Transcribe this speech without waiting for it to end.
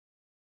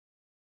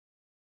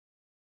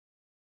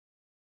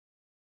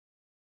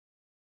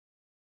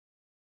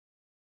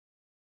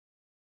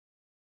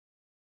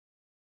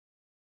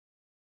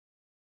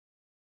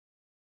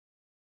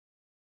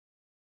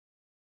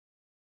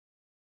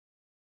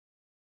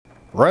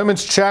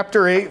Romans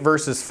chapter 8,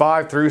 verses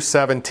 5 through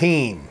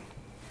 17.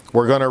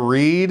 We're going to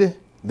read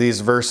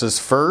these verses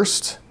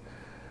first,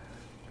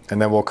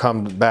 and then we'll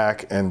come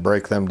back and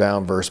break them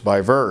down verse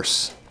by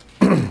verse.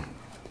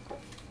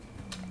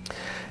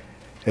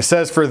 It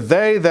says, "For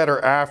they that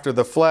are after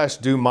the flesh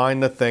do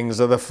mind the things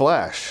of the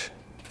flesh,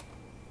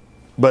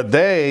 but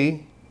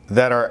they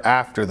that are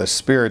after the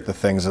Spirit, the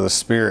things of the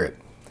Spirit.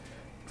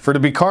 For to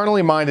be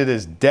carnally minded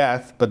is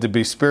death, but to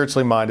be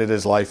spiritually minded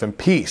is life and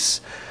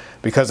peace.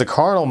 Because the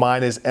carnal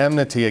mind is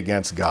enmity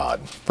against God.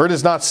 For it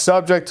is not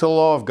subject to the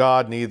law of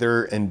God,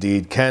 neither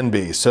indeed can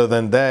be. So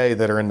then they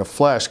that are in the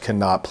flesh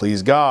cannot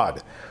please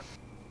God.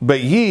 But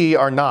ye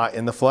are not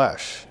in the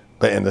flesh,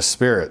 but in the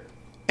Spirit.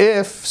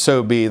 If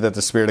so be that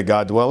the Spirit of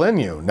God dwell in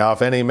you. Now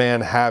if any man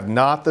have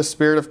not the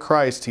Spirit of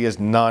Christ, he is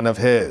none of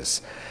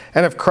his.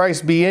 And if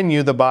Christ be in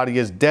you, the body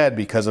is dead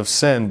because of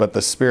sin, but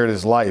the Spirit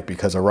is life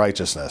because of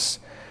righteousness.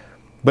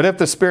 But if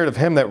the Spirit of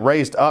him that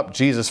raised up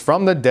Jesus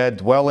from the dead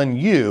dwell in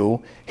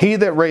you, he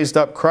that raised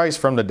up Christ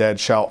from the dead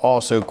shall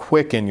also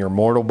quicken your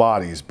mortal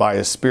bodies by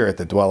his Spirit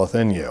that dwelleth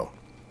in you.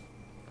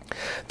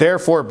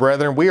 Therefore,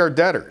 brethren, we are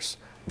debtors,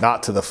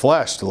 not to the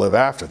flesh, to live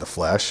after the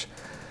flesh.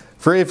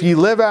 For if ye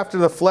live after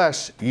the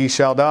flesh, ye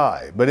shall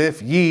die. But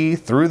if ye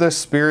through the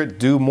Spirit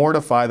do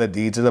mortify the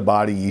deeds of the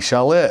body, ye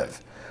shall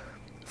live.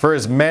 For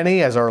as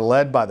many as are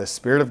led by the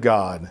Spirit of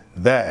God,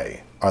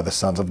 they are the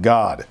sons of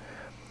God.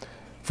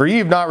 For ye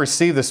have not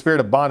received the spirit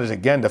of bondage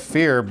again to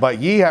fear, but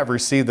ye have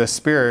received the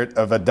Spirit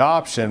of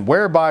adoption,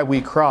 whereby we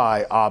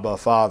cry, Abba,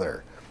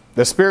 Father.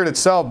 The Spirit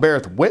itself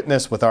beareth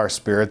witness with our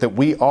spirit that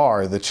we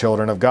are the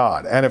children of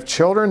God. And if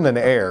children, then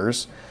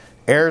heirs,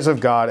 heirs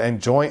of God,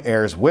 and joint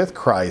heirs with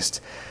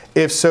Christ,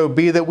 if so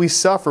be that we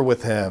suffer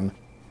with him,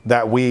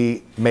 that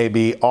we may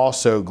be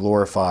also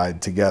glorified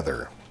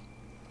together."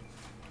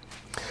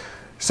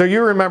 So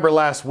you remember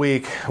last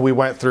week we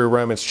went through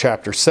Romans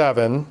chapter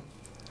 7,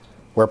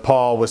 where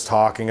Paul was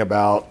talking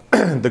about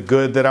the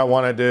good that I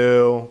want to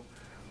do,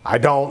 I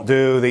don't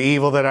do, the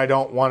evil that I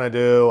don't want to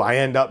do, I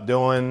end up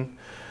doing.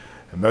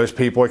 And most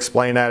people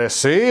explain that as,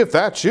 see, if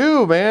that's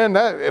you, man,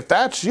 if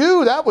that's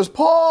you, that was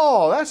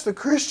Paul. That's the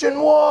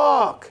Christian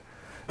walk.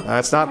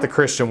 That's not the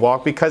Christian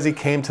walk, because he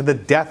came to the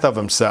death of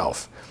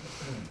himself.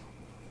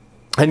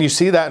 And you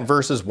see that in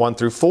verses 1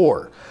 through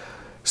 4.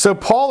 So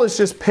Paul is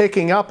just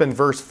picking up in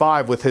verse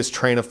 5 with his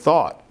train of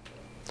thought.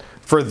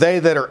 For they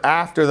that are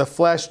after the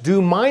flesh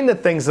do mind the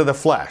things of the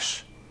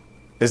flesh.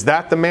 Is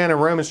that the man in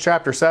Romans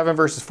chapter 7,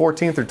 verses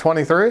 14 through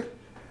 23?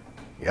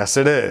 Yes,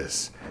 it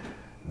is.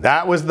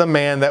 That was the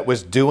man that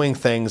was doing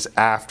things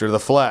after the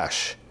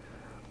flesh.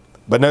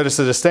 But notice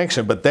the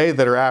distinction. But they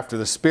that are after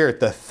the Spirit,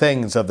 the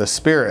things of the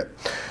Spirit.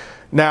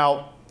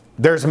 Now,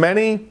 there's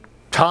many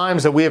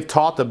times that we have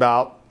talked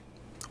about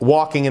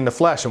walking in the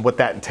flesh and what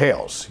that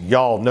entails.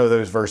 Y'all know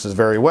those verses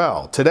very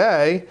well.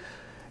 Today,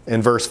 in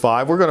verse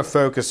 5, we're going to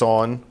focus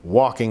on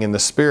walking in the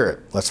Spirit.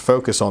 Let's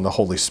focus on the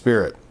Holy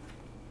Spirit.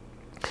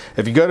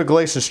 If you go to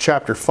Galatians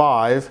chapter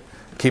 5,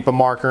 keep a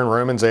marker in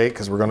Romans 8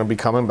 because we're going to be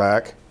coming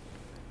back.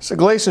 So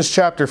Galatians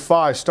chapter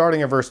 5,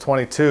 starting at verse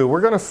 22,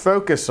 we're going to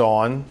focus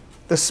on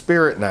the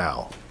Spirit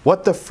now.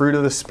 What the fruit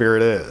of the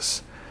Spirit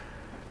is.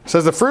 It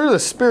says the fruit of the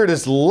Spirit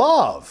is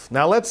love.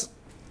 Now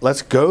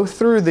let's go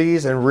through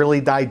these and really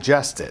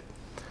digest it.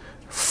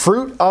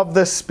 Fruit of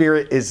the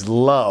Spirit is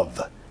love,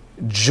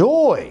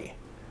 joy.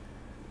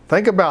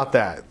 Think about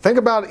that. Think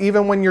about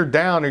even when you're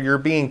down or you're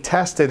being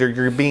tested or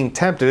you're being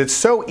tempted. It's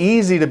so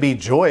easy to be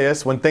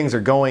joyous when things are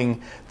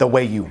going the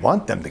way you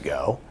want them to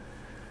go.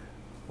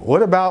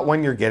 What about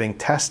when you're getting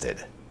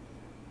tested?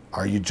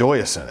 Are you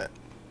joyous in it?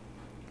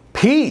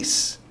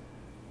 Peace.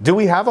 Do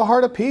we have a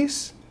heart of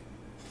peace?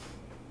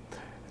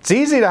 It's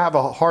easy to have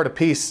a heart of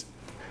peace.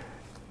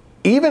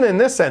 Even in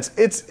this sense,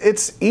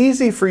 it's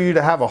easy for you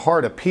to have a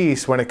heart of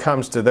peace when it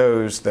comes to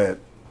those that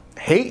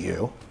hate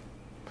you.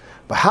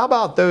 But how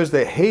about those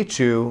that hate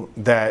you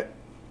that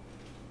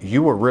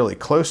you were really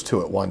close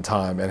to at one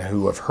time and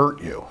who have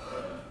hurt you?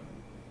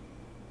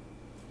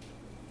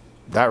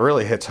 That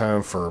really hits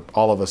home for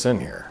all of us in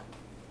here.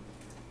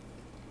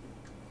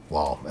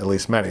 Well, at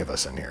least many of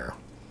us in here.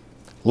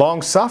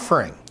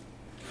 Long-suffering.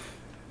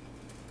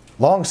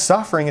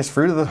 Long-suffering is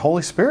fruit of the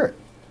Holy Spirit.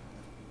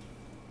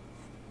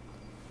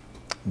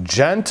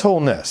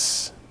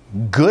 Gentleness,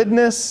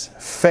 goodness,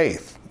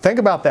 faith. Think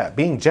about that,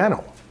 being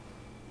gentle.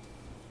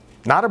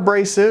 Not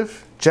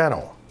abrasive,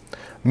 gentle.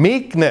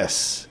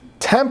 Meekness,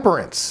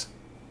 temperance,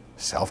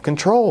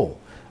 self-control.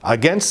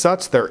 Against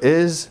such there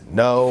is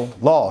no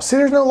law. See,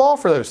 there's no law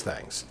for those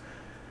things.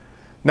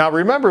 Now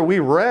remember, we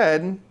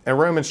read in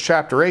Romans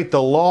chapter 8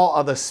 the law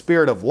of the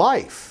Spirit of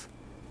life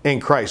in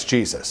Christ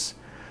Jesus.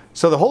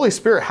 So the Holy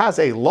Spirit has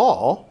a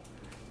law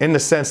in the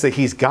sense that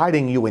he's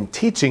guiding you and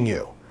teaching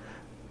you.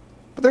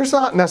 But there's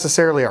not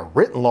necessarily a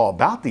written law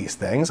about these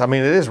things. I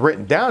mean, it is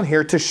written down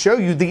here to show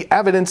you the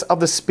evidence of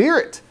the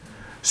Spirit.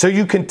 So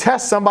you can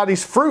test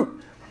somebody's fruit.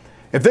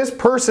 If this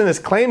person is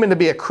claiming to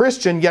be a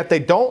Christian, yet they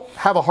don't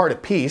have a heart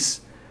of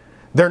peace,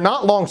 they're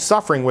not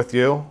long-suffering with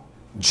you,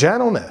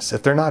 gentleness,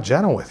 if they're not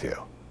gentle with you,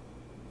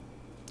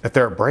 if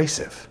they're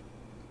abrasive,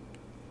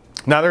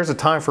 Now there's a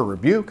time for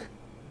rebuke,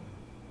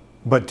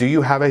 but do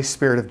you have a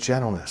spirit of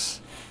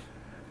gentleness?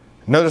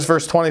 Notice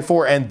verse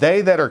 24, and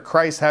they that are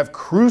Christ have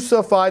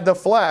crucified the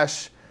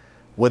flesh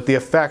with the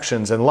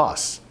affections and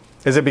lusts.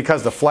 Is it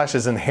because the flesh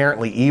is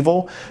inherently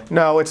evil?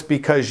 No, it's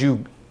because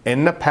you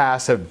in the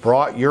past have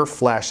brought your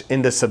flesh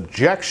into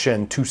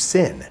subjection to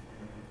sin.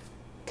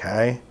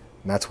 Okay?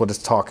 And that's what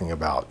it's talking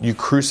about. You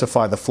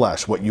crucify the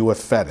flesh, what you have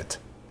fed it.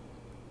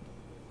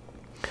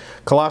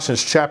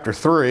 Colossians chapter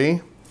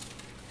 3,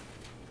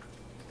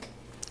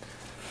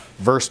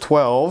 verse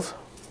 12.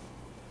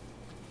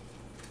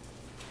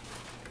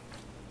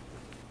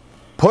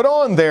 Put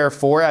on,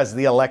 therefore, as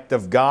the elect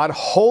of God,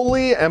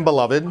 holy and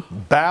beloved,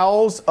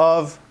 bowels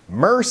of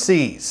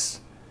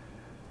mercies,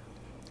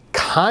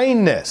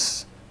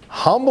 kindness,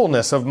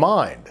 humbleness of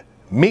mind,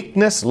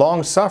 meekness,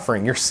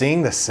 long-suffering. You're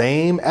seeing the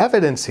same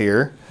evidence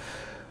here.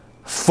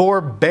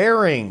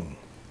 Forbearing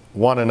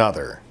one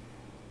another.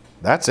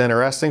 That's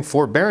interesting.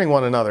 Forbearing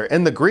one another.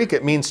 In the Greek,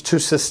 it means to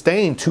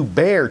sustain, to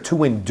bear,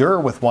 to endure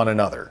with one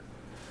another.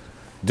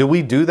 Do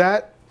we do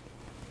that?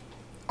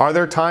 Are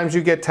there times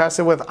you get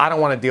tested with, I don't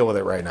want to deal with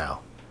it right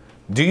now?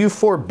 Do you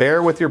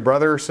forbear with your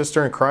brother or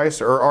sister in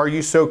Christ, or are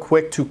you so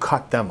quick to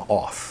cut them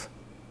off?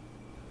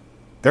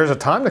 There's a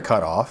time to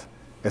cut off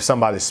if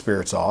somebody's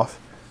spirit's off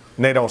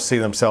and they don't see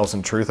themselves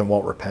in truth and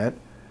won't repent.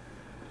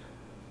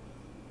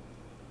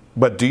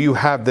 But do you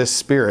have this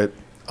spirit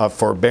of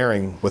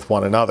forbearing with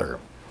one another?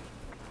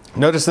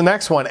 Notice the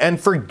next one,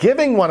 and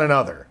forgiving one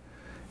another.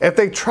 If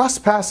they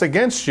trespass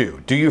against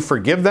you, do you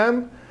forgive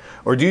them?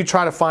 Or do you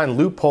try to find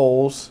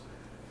loopholes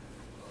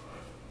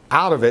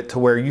out of it to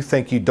where you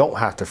think you don't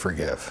have to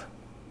forgive?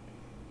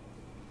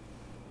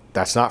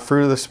 That's not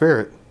fruit of the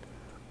Spirit.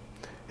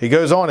 He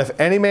goes on, if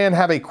any man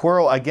have a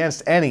quarrel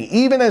against any,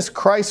 even as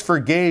Christ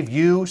forgave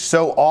you,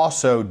 so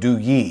also do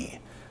ye.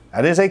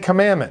 That is a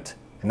commandment,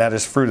 and that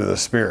is fruit of the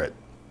Spirit.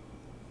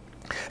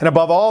 And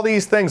above all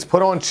these things,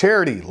 put on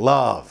charity,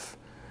 love,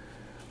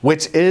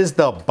 which is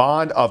the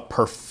bond of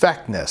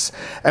perfectness.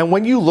 And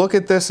when you look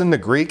at this in the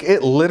Greek,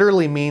 it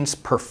literally means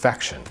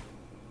perfection.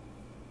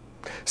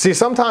 See,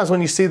 sometimes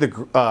when you see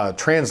the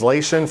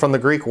translation from the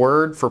Greek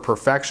word for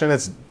perfection,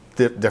 it's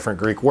different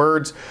Greek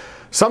words.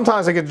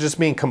 Sometimes it could just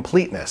mean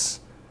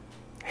completeness.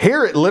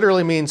 Here it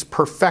literally means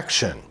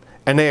perfection.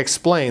 And they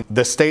explain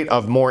the state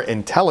of more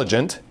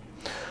intelligent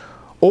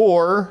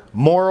or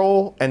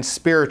moral and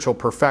spiritual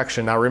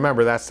perfection. Now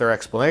remember, that's their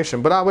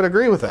explanation, but I would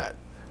agree with that.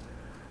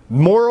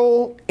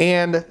 Moral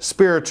and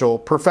spiritual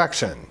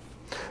perfection.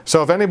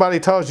 So if anybody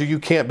tells you you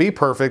can't be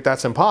perfect,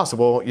 that's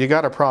impossible, you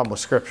got a problem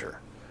with Scripture.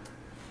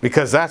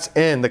 Because that's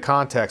in the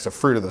context of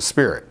fruit of the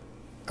Spirit.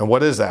 And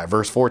what is that?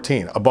 Verse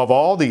 14. Above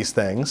all these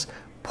things,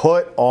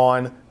 put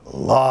on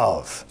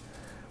love,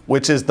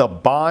 which is the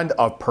bond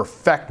of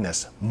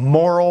perfectness,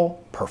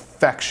 moral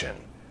perfection.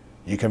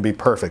 You can be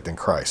perfect in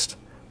Christ.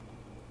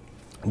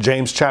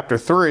 James chapter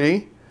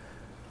 3,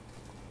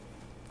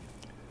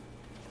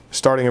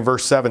 starting in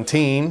verse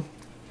 17.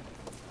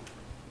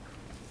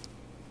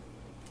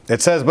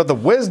 It says, but the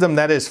wisdom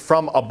that is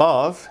from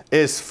above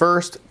is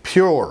first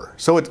pure.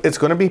 So it's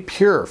going to be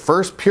pure.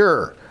 First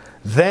pure,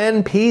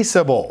 then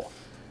peaceable,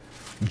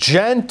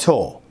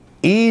 gentle,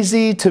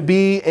 easy to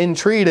be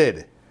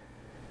entreated.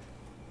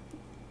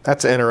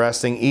 That's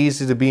interesting.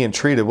 Easy to be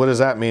entreated. What does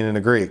that mean in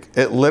the Greek?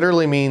 It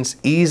literally means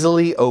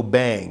easily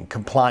obeying,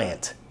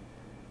 compliant.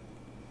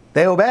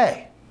 They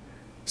obey.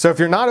 So if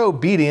you're not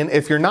obedient,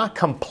 if you're not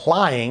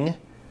complying,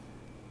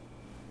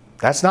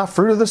 that's not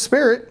fruit of the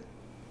Spirit.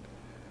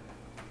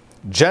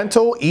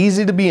 Gentle,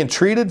 easy to be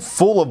entreated,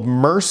 full of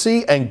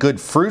mercy and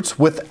good fruits,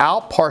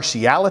 without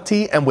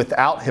partiality and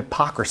without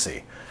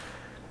hypocrisy.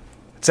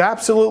 It's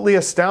absolutely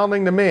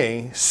astounding to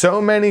me.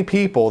 So many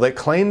people that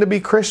claim to be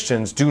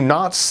Christians do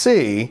not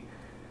see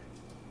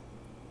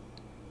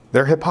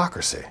their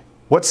hypocrisy.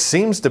 What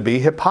seems to be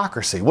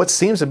hypocrisy? What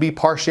seems to be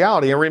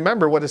partiality? And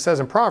remember what it says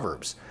in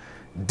Proverbs.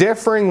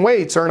 Differing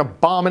weights are an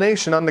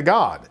abomination unto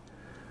God.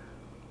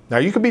 Now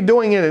you could be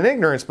doing it in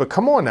ignorance, but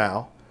come on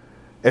now.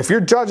 If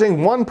you're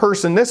judging one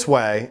person this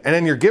way, and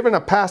then you're giving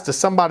a pass to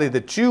somebody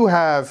that you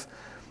have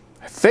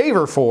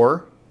favor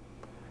for,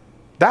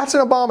 that's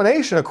an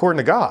abomination according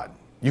to God.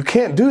 You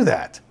can't do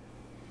that.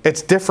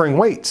 It's differing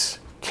weights.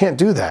 Can't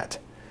do that.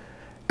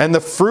 And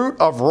the fruit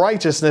of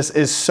righteousness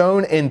is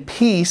sown in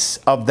peace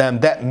of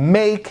them that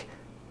make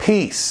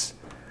peace.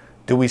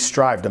 Do we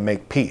strive to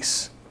make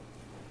peace?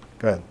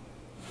 Go ahead.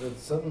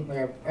 It's something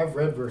like I've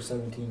read verse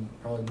 17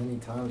 probably many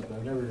times, but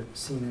I've never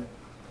seen it.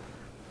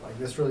 Like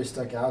this really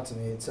stuck out to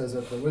me. It says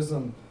that the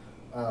wisdom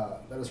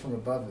that is from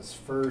above is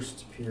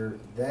first pure,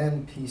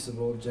 then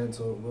peaceable,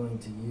 gentle, willing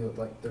to yield.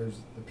 Like there's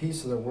the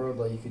peace of the world,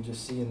 like you could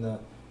just see in the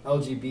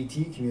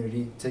LGBT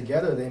community.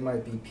 Together they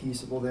might be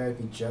peaceable, they might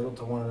be gentle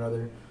to one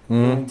another,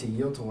 willing to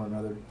yield to one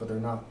another, but they're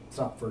not. It's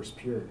not first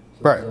pure.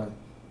 So right.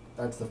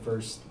 That's the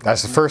first.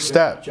 That's the first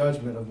step.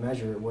 Judgment of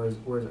measure.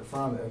 Where's it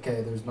from?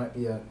 Okay, there's might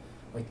be a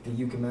like the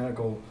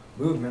ecumenical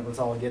movement. Let's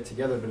all get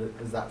together,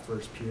 but is that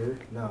first pure?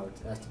 No,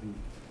 it has to be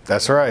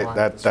That's right.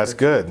 That's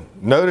good.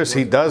 Notice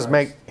he does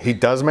make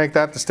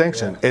that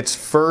distinction. Yeah. It's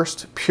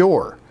first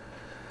pure.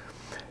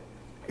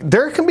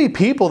 There can be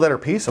people that are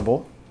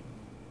peaceable.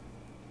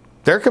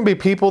 There can be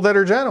people that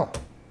are gentle.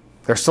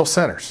 They're still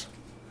sinners.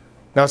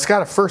 Now it's got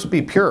to first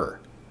be pure.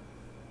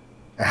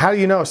 And how do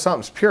you know if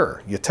something's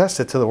pure? You test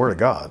it to the Word of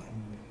God,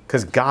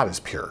 because God is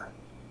pure.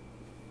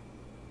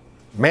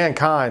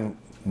 Mankind,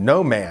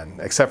 no man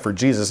except for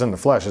Jesus in the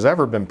flesh has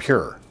ever been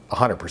pure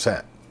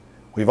 100%.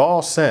 We've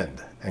all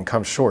sinned and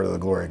come short of the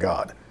glory of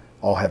God.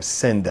 All have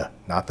sinned,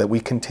 not that we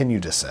continue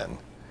to sin.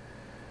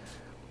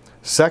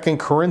 2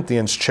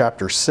 Corinthians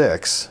chapter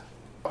 6.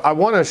 I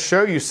want to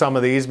show you some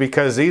of these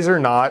because these are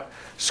not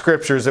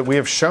scriptures that we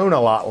have shown a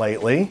lot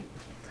lately.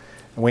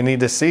 We need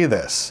to see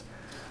this.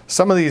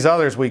 Some of these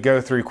others we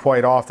go through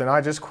quite often. I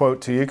just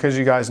quote to you because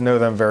you guys know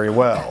them very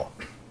well.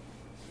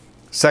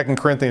 2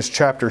 Corinthians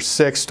chapter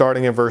 6,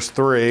 starting in verse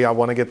 3. I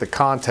want to get the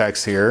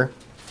context here.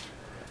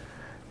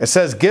 It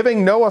says,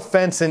 giving no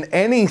offense in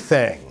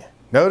anything.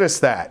 Notice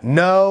that.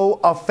 No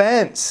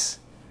offense.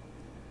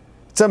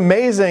 It's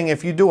amazing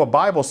if you do a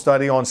Bible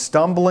study on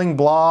stumbling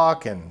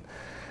block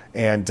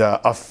and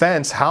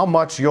offense, how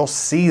much you'll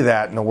see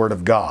that in the Word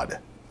of God.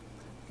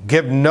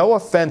 Give no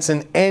offense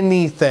in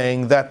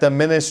anything, that the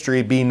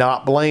ministry be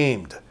not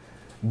blamed,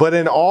 but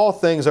in all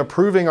things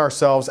approving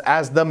ourselves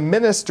as the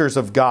ministers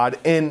of God.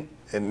 And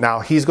now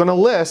he's going to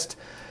list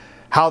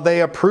how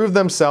they approve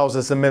themselves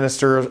as the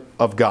minister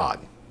of God.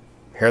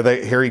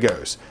 Here he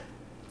goes.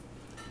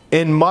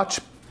 In much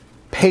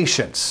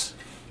patience.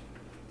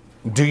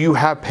 Do you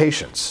have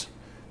patience?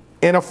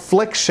 In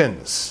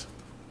afflictions,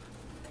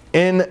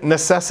 in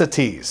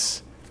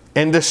necessities,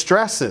 in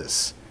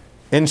distresses,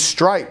 in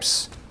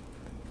stripes,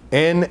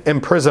 in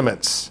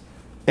imprisonments,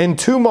 in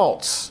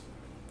tumults,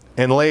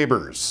 in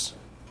labors,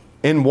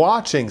 in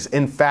watchings,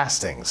 in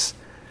fastings,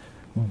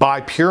 by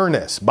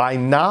pureness, by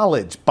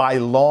knowledge, by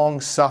long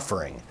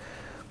suffering,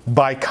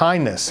 by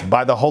kindness,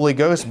 by the Holy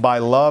Ghost, by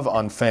love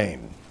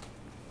unfeigned,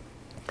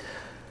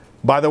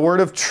 by the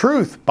word of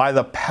truth, by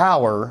the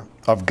power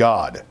of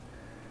God,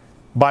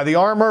 by the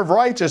armor of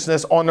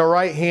righteousness on the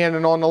right hand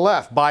and on the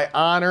left, by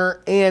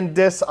honor and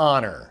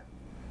dishonor,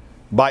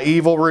 by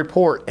evil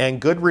report and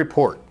good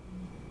report,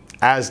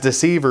 as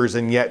deceivers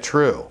and yet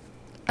true,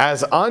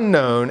 as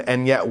unknown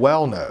and yet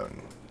well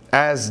known,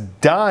 as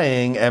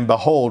dying and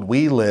behold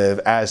we live,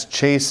 as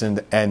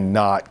chastened and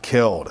not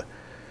killed,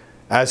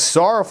 as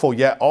sorrowful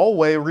yet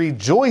always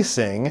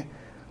rejoicing,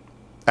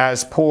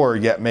 as poor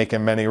yet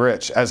making many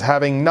rich, as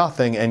having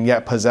nothing and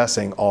yet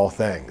possessing all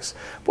things.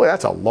 Boy,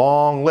 that's a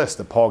long list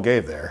that Paul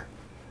gave there.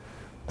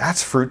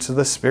 That's fruits of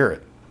the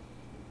Spirit.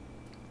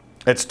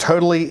 It's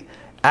totally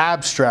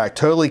abstract,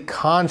 totally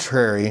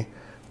contrary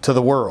to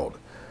the world.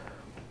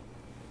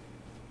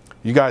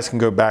 You guys can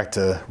go back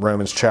to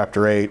Romans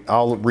chapter 8.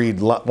 I'll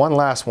read one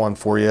last one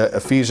for you.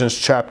 Ephesians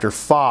chapter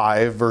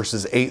 5,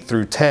 verses 8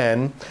 through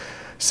 10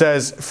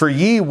 says, for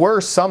ye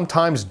were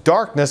sometimes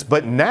darkness,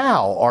 but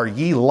now are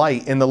ye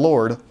light in the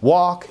Lord.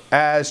 Walk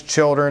as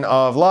children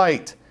of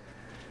light.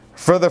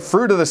 For the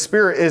fruit of the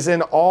Spirit is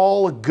in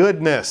all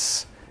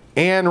goodness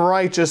and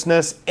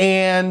righteousness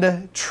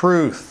and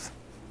truth,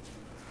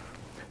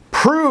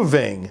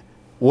 proving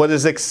what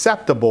is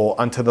acceptable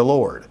unto the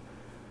Lord.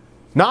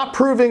 Not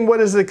proving what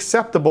is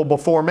acceptable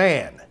before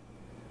man,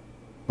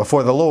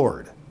 before the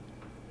Lord.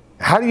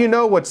 How do you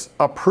know what's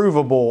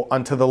approvable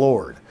unto the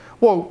Lord?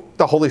 Well,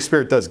 the Holy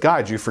Spirit does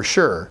guide you for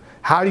sure.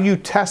 How do you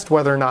test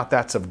whether or not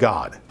that's of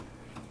God?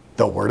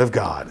 The Word of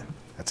God.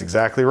 That's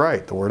exactly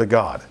right, the Word of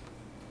God.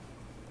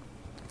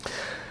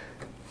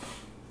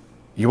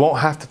 You won't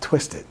have to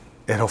twist it.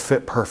 It'll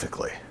fit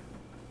perfectly.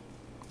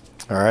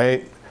 All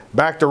right,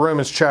 back to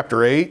Romans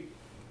chapter 8.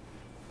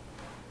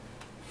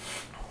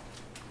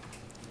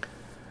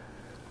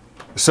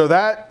 So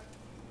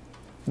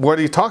what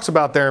he talks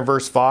about there in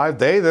verse 5,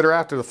 they that are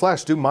after the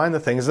flesh do mind the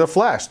things of the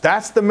flesh.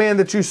 That's the man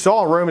that you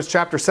saw in Romans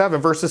chapter 7,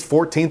 verses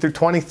 14 through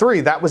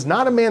 23. That was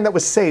not a man that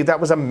was saved. That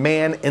was a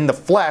man in the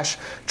flesh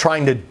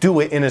trying to do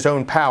it in his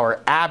own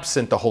power,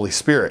 absent the Holy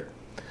Spirit.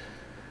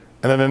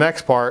 And then the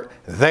next part,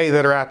 they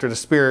that are after the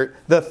Spirit,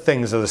 the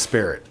things of the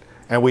Spirit.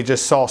 And we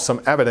just saw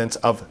some evidence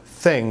of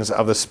things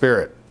of the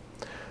Spirit.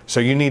 So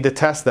you need to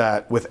test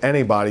that with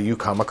anybody you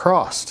come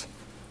across.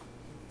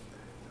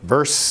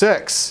 Verse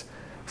 6,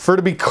 for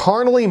to be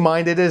carnally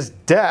minded is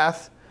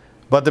death,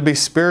 but to be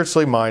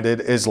spiritually minded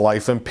is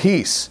life and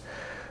peace.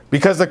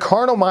 Because the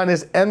carnal mind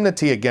is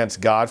enmity against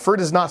God, for it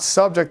is not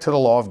subject to the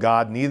law of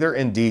God, neither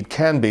indeed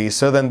can be.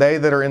 So then they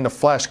that are in the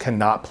flesh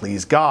cannot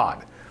please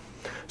God.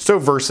 So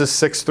verses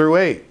 6 through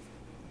 8.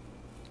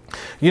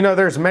 You know,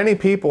 there's many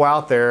people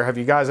out there, have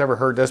you guys ever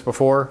heard this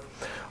before?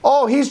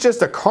 Oh, he's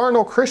just a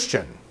carnal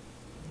Christian.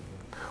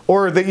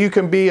 Or that you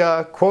can be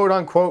a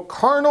quote-unquote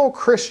carnal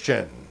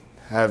Christian.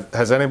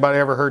 Has anybody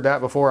ever heard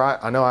that before?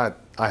 I know I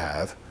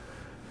have.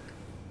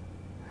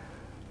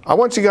 I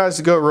want you guys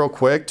to go real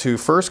quick to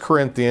 1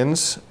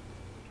 Corinthians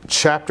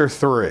chapter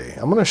 3.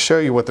 I'm going to show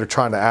you what they're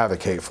trying to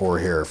advocate for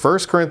here. 1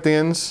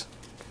 Corinthians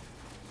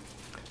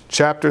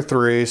chapter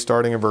 3,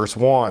 starting in verse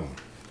 1.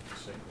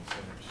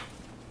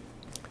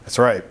 That's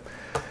right.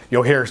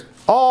 You'll hear,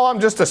 oh, I'm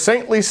just a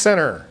saintly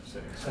sinner.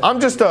 I'm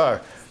just a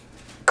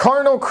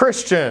carnal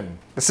Christian.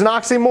 It's an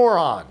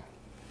oxymoron.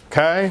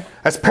 Okay?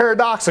 That's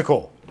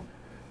paradoxical.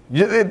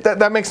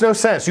 That makes no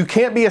sense. You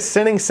can't be a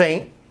sinning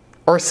saint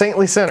or a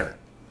saintly sinner.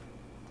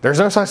 There's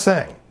no such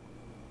thing.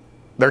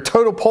 They're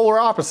total polar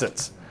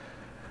opposites.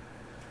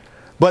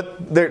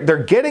 But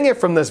they're getting it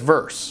from this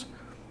verse.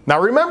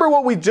 Now remember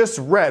what we just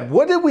read.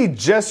 What did we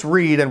just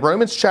read in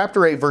Romans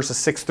chapter 8, verses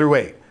 6 through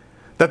 8?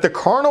 That the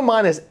carnal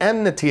mind is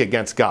enmity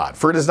against God.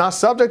 For it is not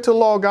subject to the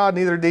law of God,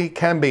 neither indeed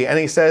can be. And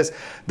he says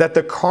that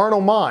the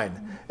carnal mind,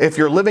 if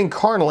you're living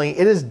carnally,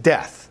 it is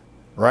death.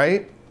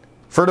 Right?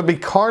 For to be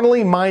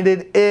carnally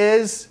minded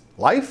is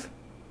life?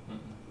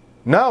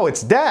 No,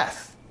 it's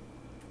death.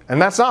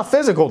 And that's not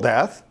physical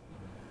death.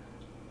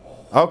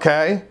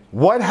 Okay,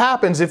 what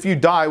happens if you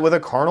die with a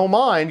carnal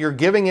mind? You're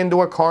giving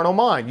into a carnal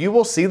mind. You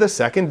will see the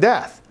second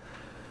death.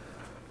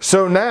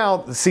 So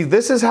now, see,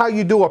 this is how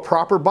you do a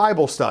proper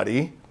Bible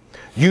study.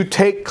 You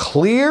take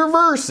clear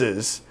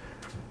verses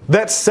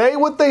that say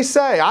what they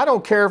say. I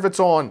don't care if it's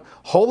on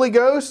Holy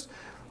Ghost,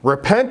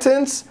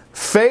 repentance,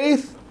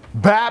 faith,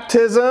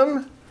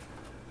 baptism,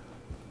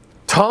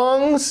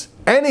 tongues,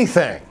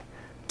 anything.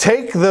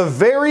 Take the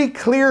very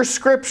clear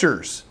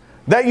scriptures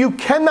that you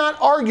cannot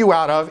argue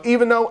out of,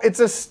 even though it's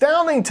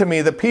astounding to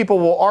me that people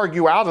will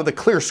argue out of the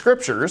clear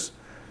scriptures.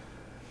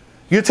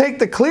 You take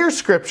the clear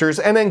scriptures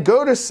and then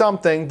go to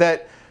something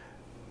that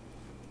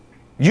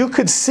you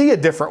could see a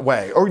different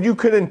way or you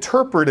could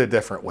interpret a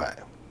different way.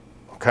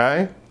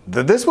 Okay?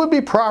 This would be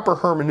proper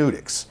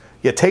hermeneutics.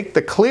 You take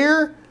the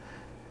clear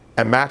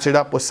and match it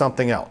up with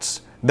something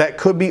else that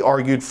could be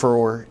argued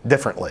for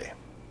differently.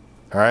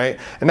 All right?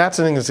 And that's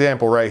an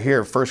example right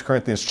here, 1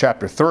 Corinthians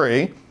chapter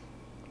 3.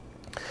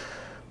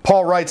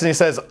 Paul writes and he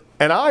says,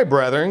 and I,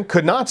 brethren,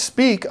 could not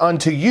speak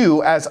unto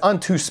you as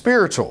unto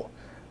spiritual,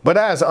 but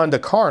as unto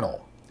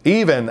carnal,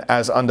 even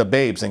as unto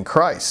babes in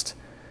Christ.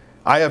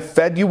 I have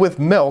fed you with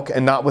milk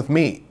and not with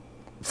meat.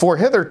 For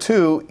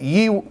hitherto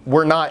ye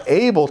were not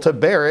able to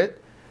bear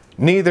it,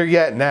 neither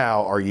yet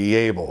now are ye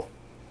able.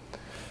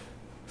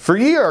 For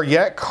ye are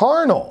yet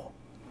carnal.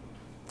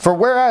 For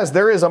whereas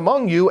there is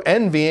among you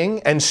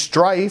envying and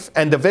strife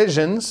and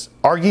divisions,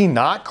 are ye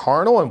not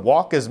carnal and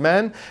walk as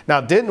men?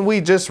 Now, didn't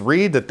we just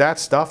read that that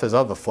stuff is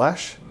of the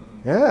flesh?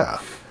 Yeah.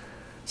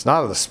 It's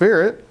not of the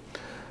Spirit.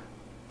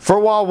 For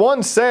while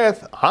one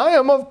saith, I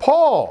am of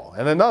Paul,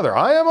 and another,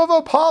 I am of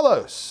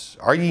Apollos,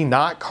 are ye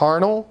not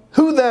carnal?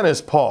 Who then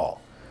is Paul?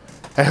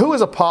 And who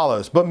is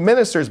Apollos, but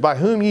ministers by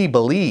whom ye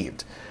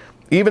believed?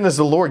 Even as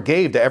the Lord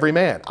gave to every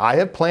man. I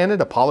have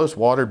planted, Apollos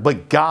watered,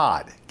 but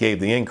God gave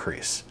the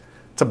increase.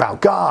 It's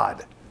about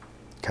God.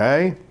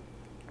 Okay?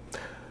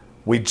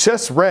 We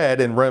just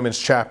read in Romans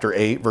chapter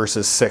 8,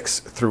 verses 6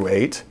 through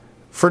 8,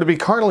 for to be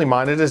carnally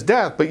minded is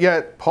death, but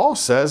yet Paul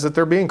says that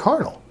they're being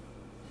carnal.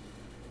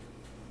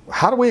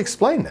 How do we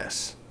explain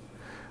this?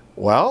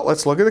 Well,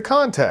 let's look at the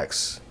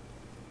context.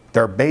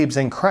 They're babes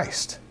in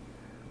Christ.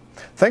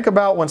 Think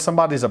about when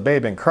somebody's a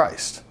babe in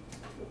Christ.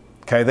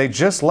 Okay, they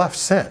just left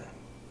sin.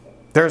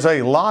 There's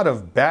a lot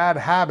of bad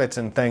habits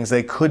and things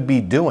they could be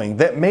doing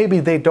that maybe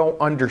they don't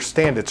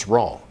understand it's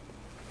wrong.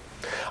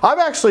 I've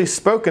actually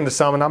spoken to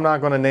some, and I'm not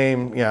going to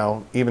name,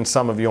 even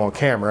some of you on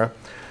camera.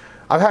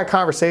 I've had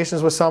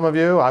conversations with some of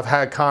you. I've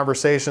had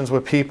conversations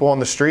with people on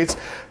the streets.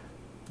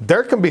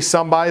 There can be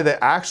somebody that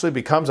actually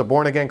becomes a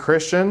born-again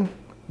Christian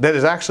that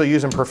is actually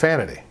using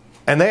profanity,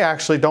 and they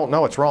actually don't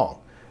know it's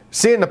wrong.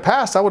 See, in the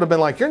past, I would have been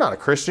like, you're not a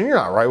Christian. You're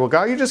not right with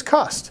God. You just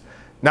cussed.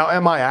 Now,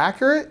 am I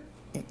accurate?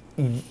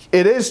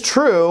 It is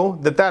true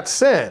that that's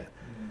sin.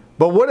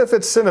 But what if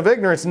it's sin of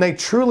ignorance and they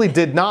truly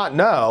did not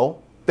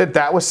know that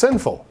that was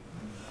sinful?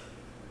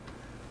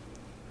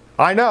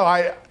 I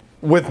know,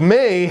 with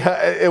me,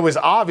 it was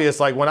obvious,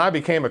 like when I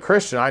became a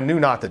Christian, I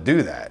knew not to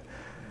do that.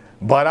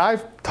 But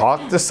I've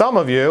talked to some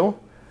of you,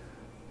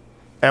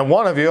 and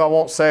one of you, I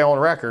won't say on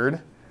record,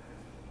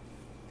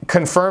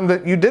 confirmed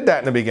that you did that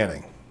in the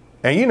beginning.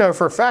 And you know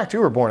for a fact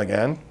you were born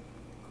again.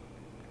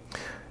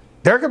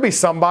 There could be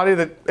somebody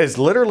that is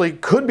literally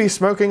could be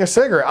smoking a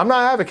cigarette. I'm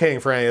not advocating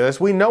for any of this.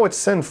 We know it's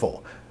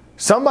sinful.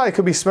 Somebody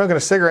could be smoking a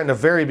cigarette in the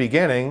very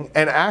beginning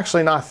and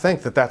actually not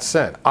think that that's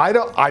sin. I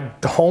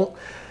don't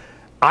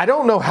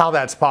know how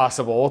that's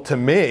possible to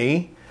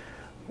me,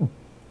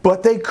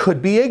 but they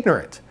could be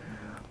ignorant.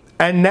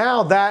 And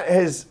now that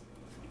is,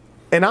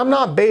 and I'm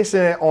not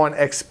basing it on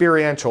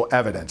experiential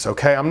evidence,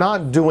 okay? I'm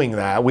not doing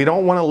that. We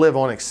don't want to live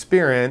on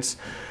experience.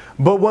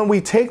 But when we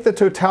take the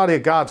totality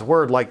of God's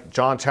word, like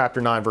John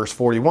chapter 9, verse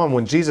 41,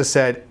 when Jesus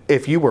said,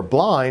 if you were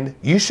blind,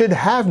 you should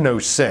have no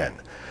sin.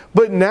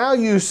 But now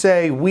you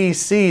say, we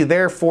see,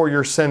 therefore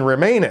your sin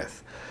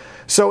remaineth.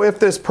 So if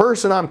this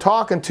person I'm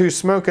talking to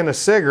smoking a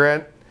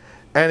cigarette,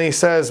 and he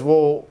says,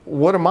 well,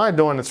 what am I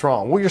doing that's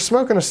wrong? Well, you're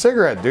smoking a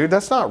cigarette, dude.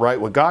 That's not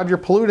right with God. You're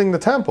polluting the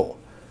temple.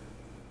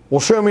 Well,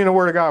 show me in the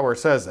Word of God where it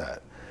says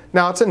that.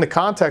 Now, it's in the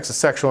context of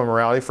sexual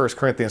immorality, 1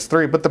 Corinthians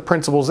 3, but the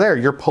principle's there.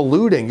 You're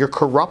polluting, you're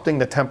corrupting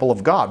the temple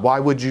of God. Why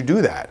would you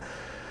do that?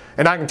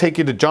 And I can take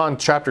you to John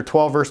chapter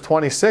 12, verse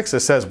 26. It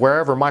says,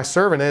 wherever my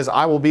servant is,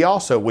 I will be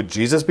also. Would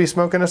Jesus be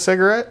smoking a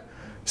cigarette?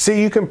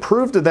 See, you can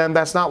prove to them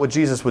that's not what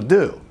Jesus would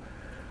do.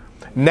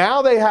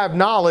 Now they have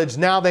knowledge.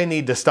 Now they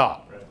need to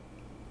stop.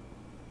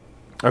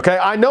 Okay,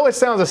 I know it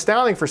sounds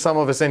astounding for some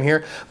of us in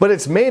here, but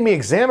it's made me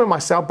examine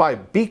myself by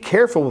be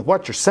careful with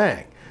what you're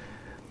saying.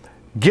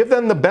 Give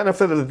them the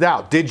benefit of the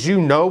doubt. Did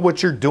you know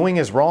what you're doing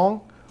is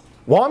wrong?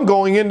 Well, I'm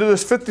going into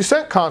this 50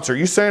 Cent concert.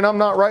 You saying I'm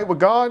not right with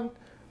God?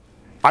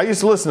 I used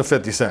to listen to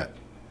 50 Cent.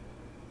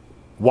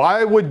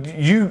 Why would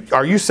you,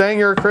 are you saying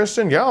you're a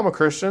Christian? Yeah, I'm a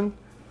Christian.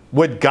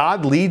 Would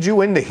God lead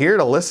you into here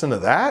to listen to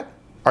that?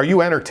 Are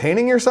you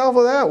entertaining yourself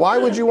with that? Why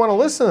would you want to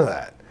listen to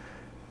that?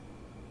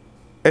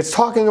 It's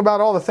talking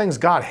about all the things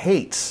God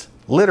hates,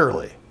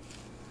 literally.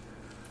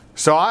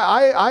 So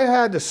I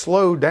had to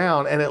slow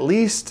down and at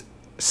least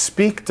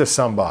speak to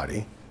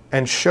somebody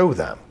and show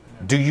them.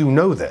 Do you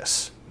know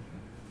this?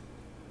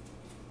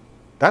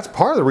 That's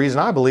part of the reason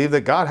I believe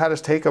that God had us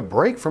take a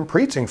break from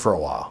preaching for a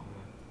while.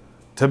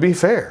 To be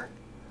fair.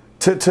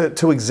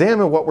 To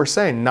examine what we're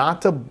saying.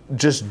 Not to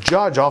just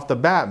judge off the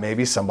bat.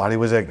 Maybe somebody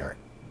was ignorant.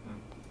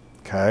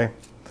 Okay?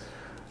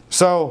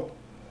 So,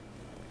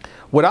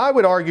 what I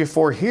would argue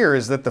for here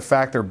is that the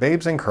fact they're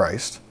babes in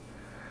Christ.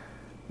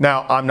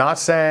 Now, I'm not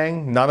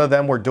saying none of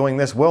them were doing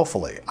this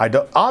willfully.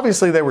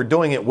 Obviously, they were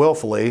doing it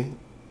willfully,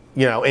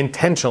 you know,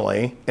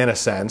 intentionally, in a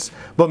sense.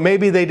 But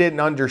maybe they didn't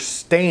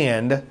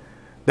understand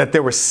that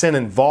there was sin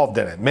involved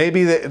in it.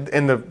 Maybe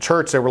in the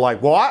church they were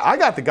like, well, I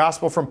got the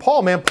gospel from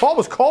Paul, man. Paul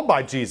was called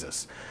by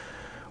Jesus.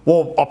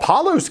 Well,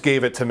 Apollos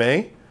gave it to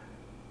me.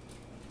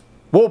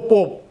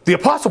 Well, the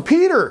Apostle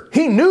Peter,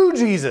 he knew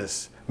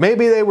Jesus.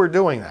 Maybe they were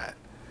doing that.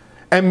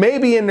 And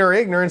maybe in their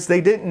ignorance,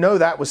 they didn't know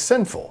that was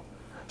sinful.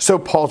 So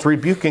Paul's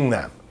rebuking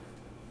them.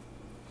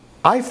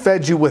 I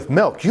fed you with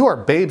milk. You are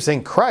babes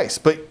in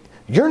Christ, but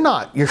you're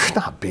not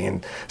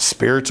being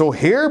spiritual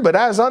here, but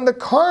as unto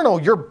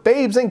carnal, you're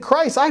babes in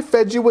Christ. I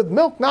fed you with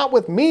milk, not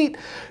with meat.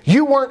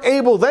 You weren't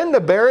able then to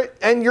bear it,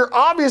 and you're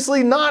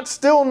obviously not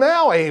still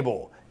now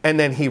able. And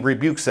then he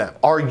rebukes them.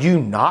 Are you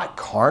not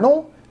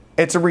carnal?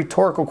 It's a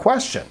rhetorical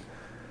question.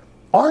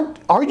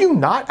 Are you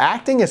not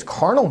acting as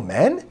carnal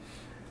men?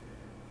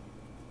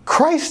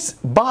 Christ's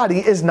body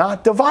is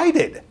not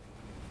divided.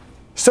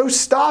 So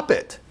stop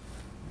it.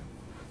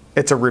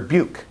 It's a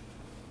rebuke.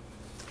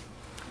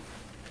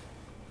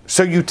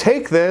 So you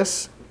take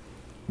this,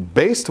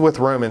 based with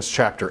Romans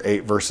chapter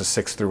 8, verses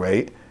 6 through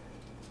 8,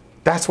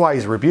 that's why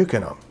he's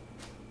rebuking them.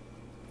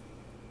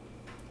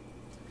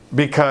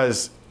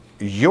 Because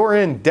you're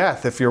in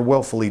death if you're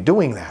willfully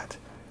doing that.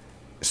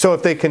 So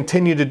if they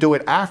continue to do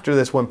it after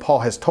this, when Paul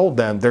has told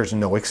them, there's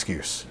no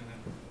excuse.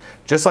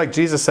 Just like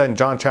Jesus said in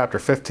John chapter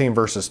 15,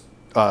 verse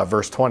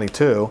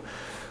 22,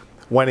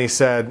 when he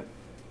said,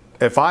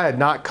 if I had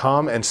not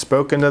come and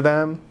spoken to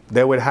them,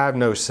 they would have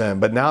no sin.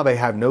 But now they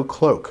have no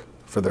cloak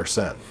for their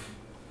sin.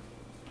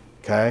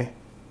 Okay?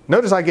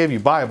 Notice I gave you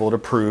Bible to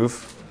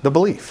prove the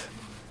belief.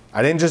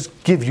 I didn't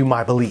just give you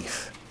my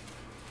belief.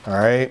 All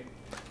right?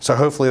 So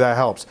hopefully that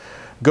helps.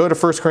 Go to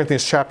 1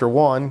 Corinthians chapter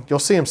 1. You'll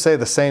see him say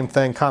the same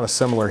thing, kind of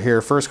similar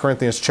here. 1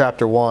 Corinthians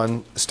chapter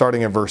 1,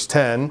 starting in verse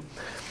 10.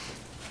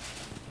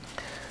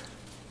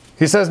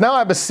 He says, now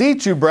I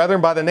beseech you,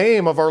 brethren, by the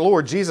name of our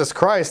Lord Jesus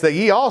Christ, that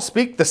ye all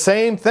speak the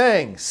same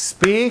thing.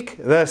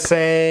 Speak the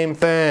same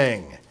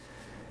thing.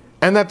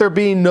 And that there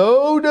be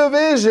no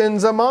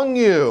divisions among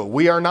you.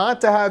 We are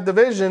not to have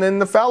division in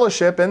the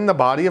fellowship in the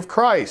body of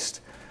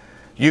Christ.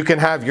 You can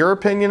have your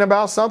opinion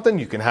about something.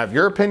 You can have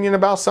your opinion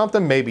about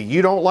something. Maybe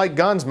you don't like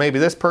guns. Maybe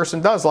this person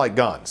does like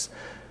guns.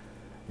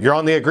 You're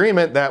on the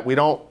agreement that we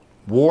don't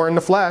war in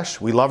the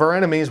flesh. We love our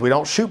enemies. We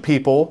don't shoot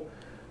people.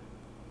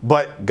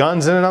 But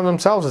guns in and of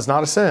themselves is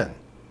not a sin.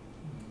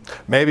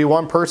 Maybe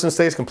one person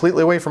stays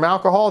completely away from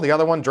alcohol. The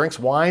other one drinks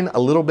wine a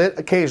little bit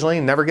occasionally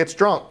and never gets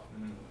drunk.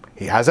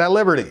 He has that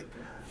liberty.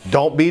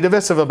 Don't be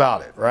divisive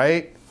about it,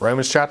 right?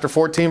 Romans chapter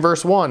 14,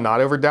 verse 1,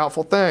 not over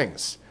doubtful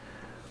things.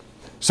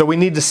 So we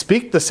need to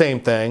speak the same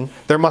thing.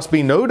 There must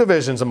be no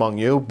divisions among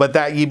you, but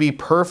that ye be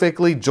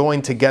perfectly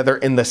joined together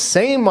in the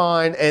same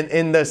mind and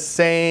in the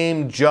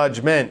same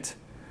judgment.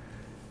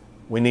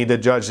 We need to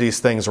judge these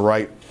things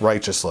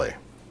righteously.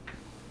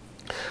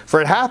 For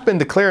it hath been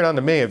declared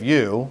unto me of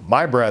you,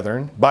 my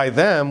brethren, by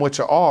them which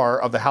are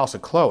of the house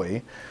of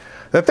Chloe,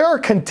 that there are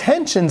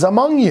contentions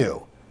among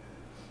you.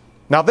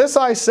 Now this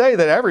I say,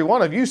 that every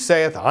one of you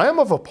saith, I am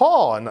of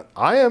Paul, and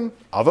I am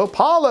of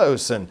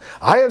Apollos, and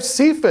I of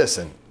Cephas,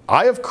 and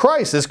I of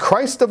Christ. Is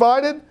Christ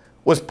divided?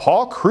 Was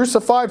Paul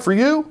crucified for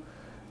you?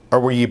 Or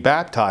were ye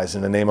baptized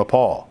in the name of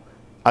Paul?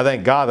 I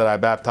thank God that I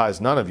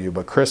baptized none of you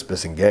but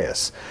Crispus and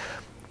Gaius.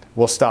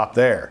 We'll stop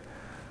there.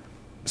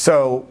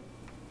 So,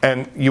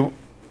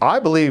 I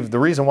believe the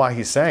reason why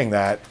he's saying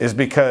that is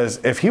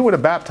because if he would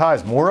have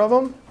baptized more of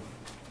them,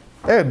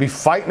 they would be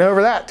fighting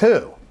over that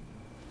too.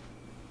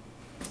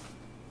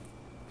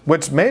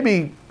 Which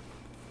maybe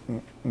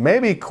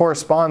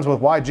corresponds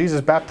with why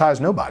Jesus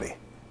baptized nobody.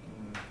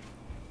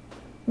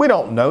 We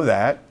don't know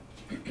that,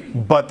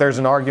 but there's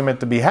an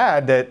argument to be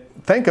had that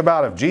think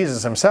about if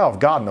Jesus himself,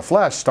 God in the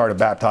flesh, started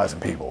baptizing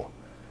people.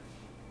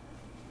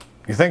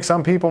 You think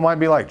some people might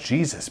be like,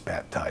 Jesus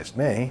baptized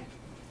me?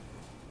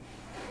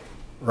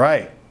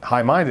 Right.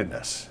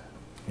 High-mindedness,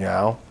 you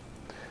know.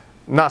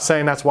 I'm not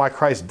saying that's why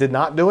Christ did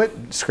not do it.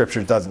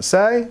 Scripture doesn't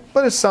say,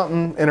 but it's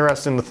something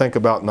interesting to think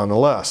about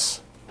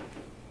nonetheless.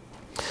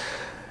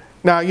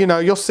 Now, you know,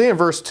 you'll see in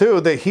verse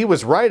 2 that he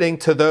was writing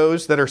to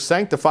those that are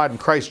sanctified in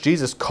Christ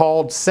Jesus,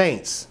 called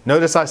saints.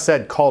 Notice I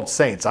said called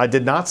saints. I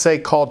did not say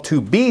called to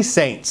be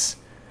saints,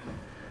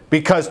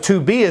 because to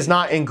be is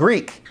not in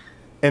Greek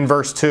in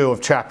verse 2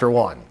 of chapter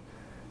 1.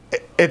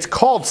 It's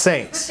called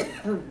saints.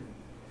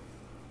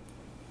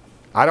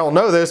 I don't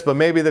know this, but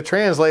maybe the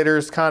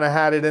translators kind of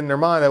had it in their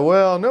mind that,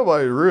 well,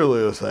 nobody's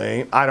really a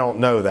saint. I don't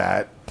know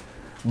that.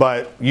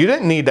 But you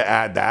didn't need to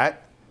add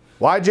that.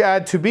 Why'd you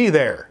add to be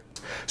there?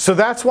 So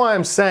that's why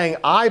I'm saying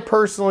I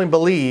personally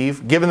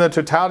believe, given the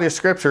totality of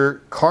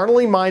Scripture,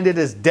 carnally minded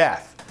is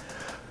death.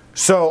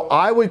 So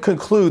I would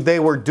conclude they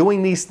were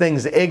doing these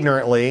things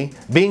ignorantly,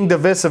 being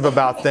divisive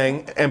about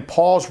things, and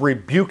Paul's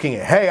rebuking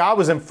it. Hey, I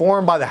was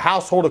informed by the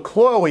household of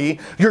Chloe,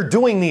 you're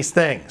doing these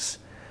things.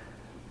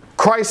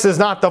 Christ is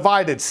not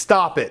divided.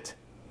 Stop it.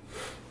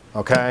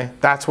 Okay?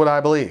 That's what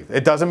I believe.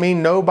 It doesn't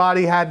mean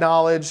nobody had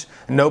knowledge,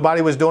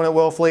 nobody was doing it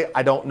willfully.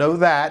 I don't know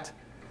that.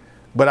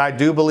 But I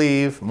do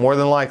believe, more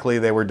than likely,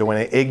 they were doing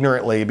it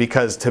ignorantly,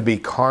 because to be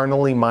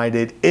carnally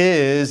minded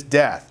is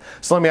death.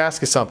 So let me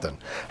ask you something.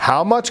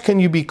 How much can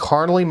you be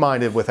carnally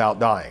minded without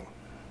dying?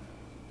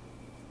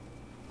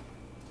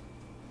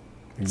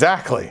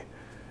 Exactly.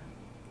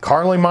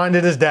 Carnally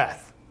minded is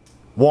death.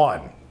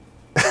 One.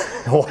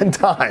 One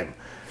time.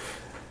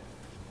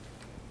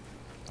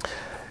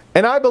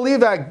 And I believe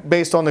that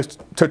based on the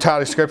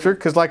totality of Scripture,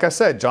 because like I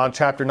said, John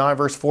chapter 9,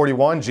 verse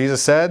 41,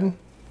 Jesus said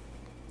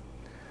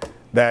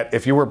that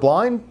if you were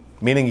blind,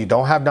 meaning you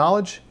don't have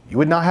knowledge, you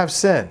would not have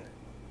sin.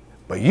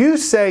 But you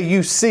say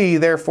you see,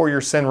 therefore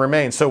your sin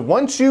remains. So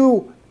once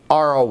you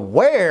are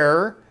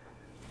aware,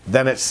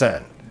 then it's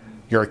sin.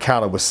 You're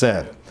accounted with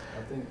sin.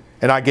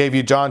 And I gave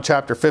you John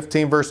chapter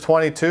 15, verse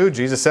 22.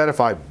 Jesus said, if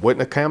I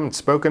wouldn't have come and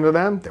spoken to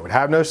them, they would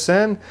have no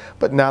sin.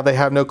 But now they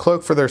have no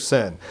cloak for their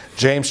sin.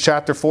 James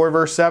chapter 4,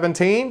 verse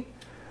 17.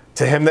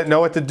 To him that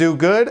knoweth to do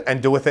good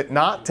and doeth it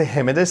not, to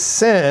him it is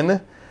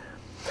sin.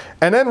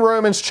 And then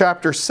Romans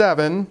chapter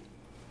 7.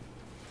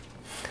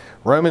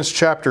 Romans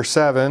chapter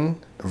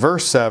 7,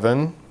 verse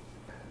 7.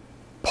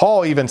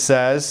 Paul even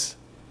says,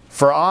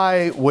 for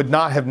I would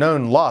not have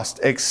known lust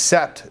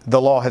except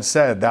the law had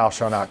said, thou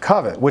shalt not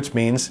covet, which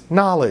means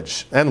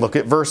knowledge. And look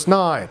at verse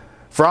 9.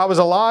 For I was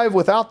alive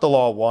without the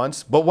law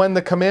once, but when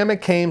the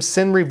commandment came,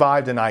 sin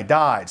revived and I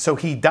died. So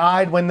he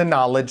died when the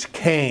knowledge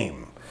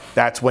came.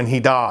 That's when he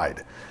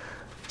died.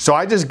 So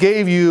I just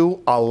gave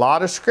you a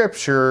lot of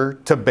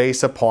Scripture to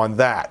base upon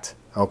that.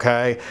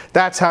 Okay?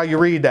 That's how you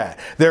read that.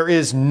 There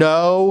is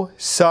no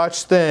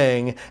such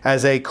thing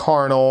as a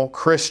carnal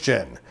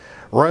Christian.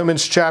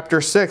 Romans chapter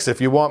 6, if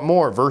you want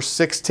more, verse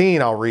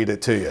 16, I'll read it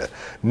to you.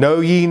 Know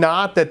ye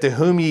not that to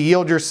whom ye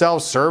yield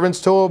yourselves servants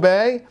to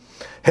obey?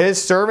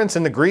 His servants,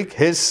 in the Greek,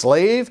 his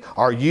slave,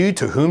 are you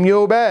to whom you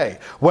obey,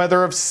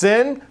 whether of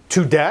sin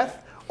to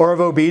death or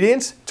of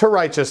obedience to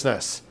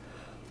righteousness.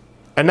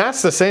 And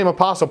that's the same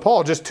Apostle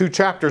Paul just 2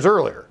 chapters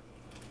earlier.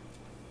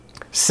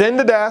 Sin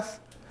to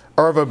death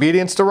or of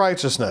obedience to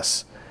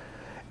righteousness.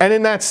 And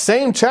in that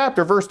same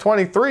chapter, verse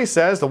 23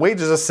 says, the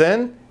wages of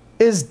sin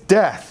is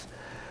death.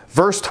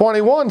 Verse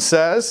 21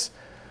 says,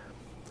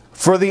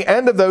 for the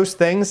end of those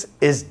things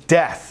is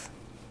death.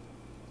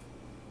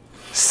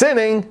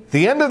 Sinning,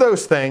 the end of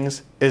those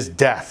things is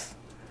death.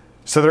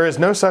 So there is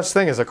no such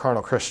thing as a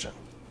carnal Christian.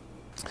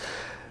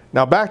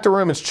 Now back to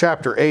Romans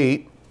chapter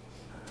 8,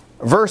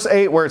 verse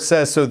 8, where it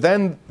says, so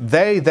then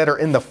they that are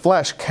in the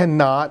flesh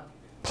cannot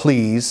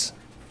please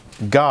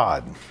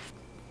God.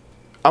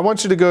 I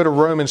want you to go to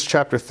Romans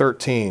chapter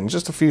 13,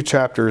 just a few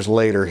chapters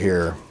later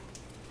here.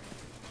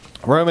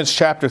 Romans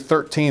chapter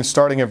 13,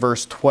 starting at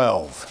verse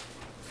 12.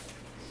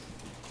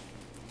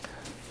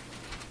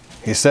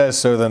 He says,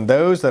 so then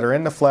those that are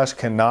in the flesh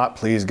cannot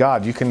please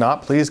God. You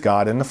cannot please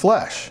God in the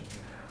flesh.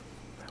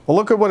 Well,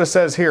 look at what it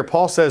says here.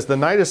 Paul says, the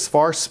night is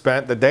far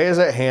spent, the day is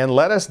at hand.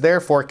 Let us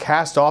therefore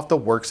cast off the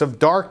works of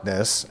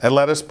darkness, and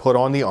let us put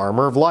on the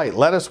armor of light.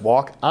 Let us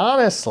walk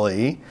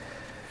honestly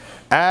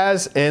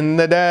as in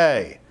the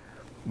day,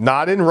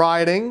 not in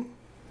rioting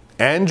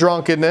and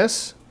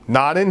drunkenness,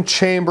 not in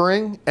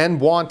chambering and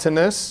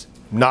wantonness,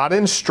 not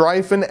in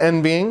strife and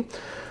envying,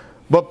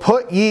 but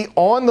put ye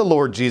on the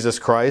Lord Jesus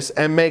Christ,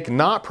 and make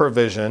not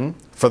provision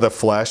for the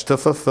flesh to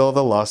fulfill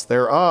the lust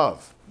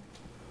thereof.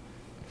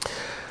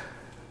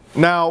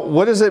 Now,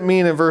 what does it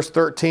mean in verse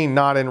 13,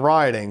 not in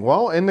rioting?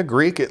 Well, in the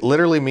Greek, it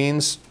literally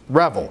means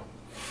revel,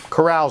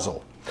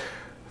 carousal.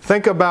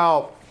 Think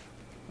about,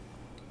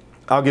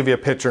 I'll give you a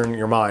picture in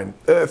your mind.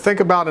 Think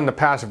about in the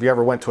past if you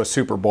ever went to a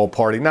Super Bowl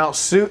party. Now,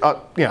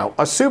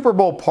 a Super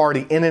Bowl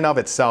party in and of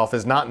itself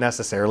is not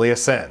necessarily a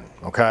sin,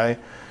 okay?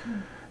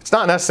 It's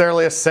not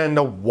necessarily a sin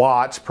to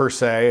watch, per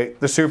se,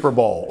 the Super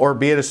Bowl or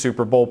be at a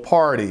Super Bowl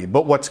party,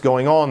 but what's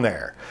going on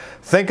there?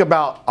 Think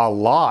about a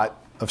lot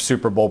of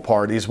Super Bowl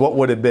parties. What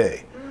would it be?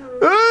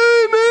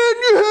 Hey, man,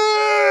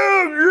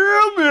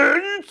 yeah,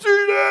 man, you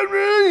see that,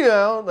 man? You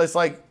know, it's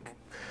like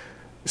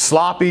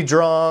sloppy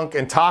drunk,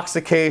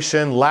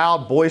 intoxication,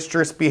 loud,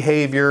 boisterous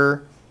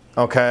behavior.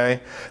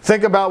 Okay,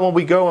 think about when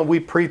we go and we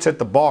preach at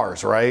the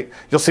bars, right?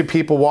 You'll see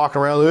people walking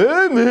around,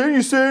 hey man,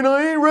 you saying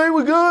I ain't right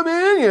with God,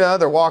 man? You know,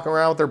 they're walking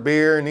around with their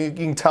beer and you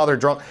can tell they're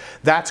drunk.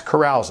 That's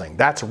carousing.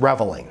 That's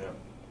reveling.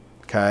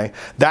 Okay,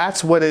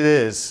 that's what it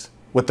is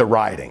with the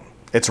rioting.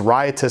 It's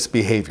riotous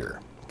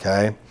behavior.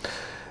 Okay,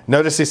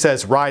 notice he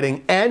says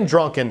rioting and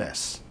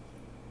drunkenness.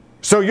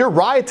 So your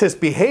riotous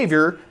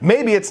behavior,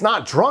 maybe it's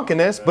not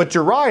drunkenness, but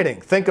you're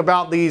rioting. Think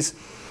about these.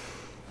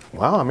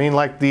 Well, I mean,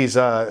 like these,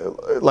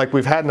 like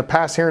we've had in the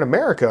past here in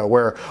America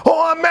where,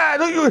 oh, I'm mad,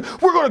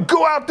 we're going to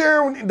go out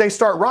there, and they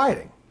start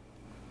rioting.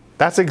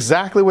 That's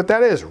exactly what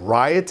that is,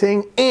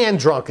 rioting and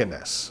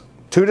drunkenness.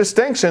 Two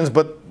distinctions,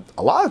 but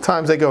a lot of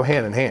times they go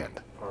hand in hand.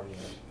 Partying.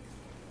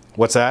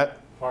 What's that?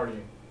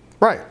 Partying.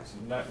 Right. It's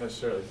not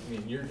necessarily, I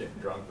mean, you're getting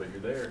drunk, but you're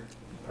there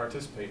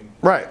participating.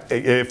 Right.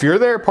 If you're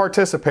there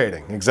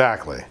participating,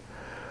 exactly.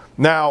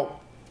 Now,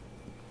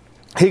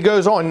 he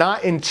goes on,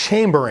 not in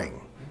chambering.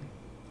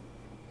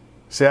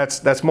 See,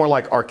 that's more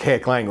like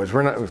archaic language.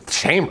 We're not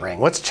chambering.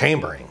 What's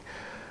chambering?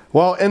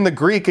 Well, in the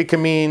Greek, it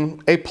can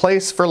mean a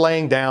place for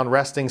laying down,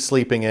 resting,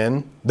 sleeping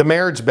in. The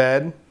marriage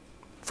bed,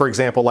 for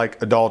example,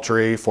 like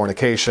adultery,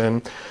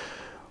 fornication,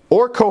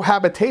 or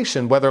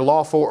cohabitation, whether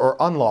lawful or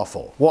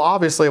unlawful. Well,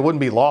 obviously, it wouldn't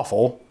be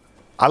lawful.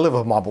 I live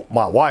with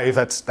my wife.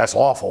 That's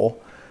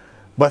lawful.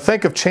 But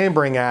think of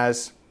chambering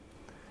as,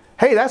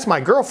 hey, that's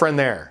my girlfriend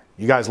there.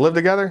 You guys live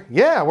together?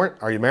 Yeah.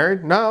 Are you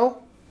married?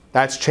 No.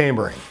 That's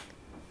chambering.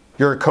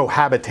 You're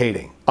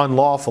cohabitating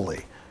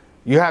unlawfully.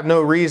 You have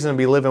no reason to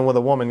be living with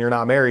a woman you're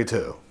not married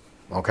to.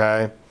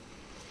 Okay?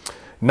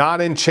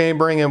 Not in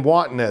chambering and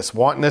wantonness.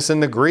 Wantonness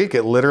in the Greek,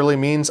 it literally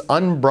means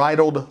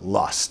unbridled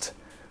lust,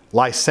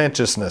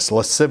 licentiousness,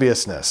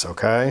 lasciviousness.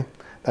 Okay?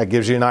 That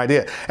gives you an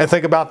idea. And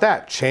think about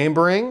that.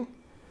 Chambering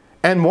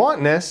and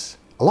wantonness,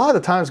 a lot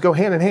of the times go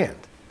hand in hand.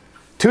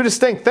 Two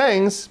distinct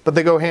things, but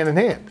they go hand in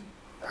hand.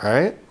 All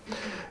right?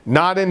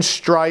 Not in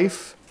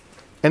strife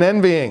and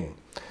envying.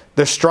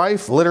 The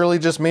strife literally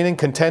just meaning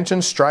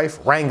contention, strife,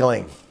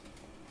 wrangling.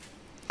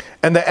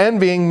 And the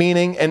envying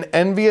meaning an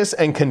envious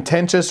and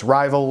contentious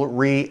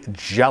rivalry,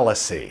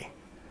 jealousy.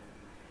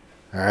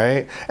 All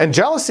right? And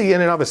jealousy in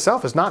and of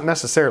itself is not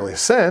necessarily a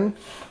sin.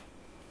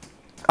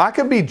 I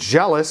could be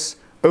jealous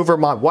over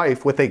my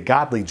wife with a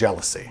godly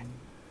jealousy.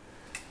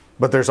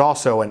 But there's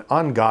also an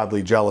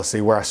ungodly jealousy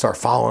where I start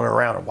following her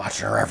around and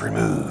watching her every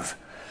move.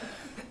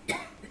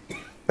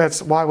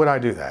 Why would I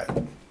do that?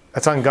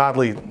 That's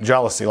ungodly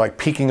jealousy, like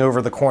peeking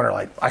over the corner,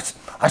 like,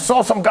 I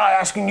saw some guy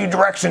asking you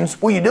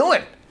directions. What are you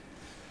doing?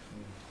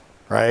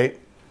 Right?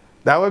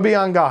 That would be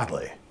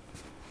ungodly.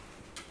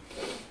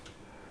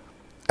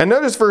 And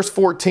notice verse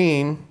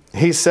 14,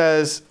 he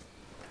says,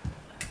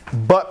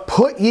 but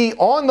put ye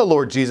on the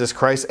Lord Jesus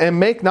Christ and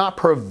make not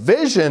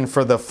provision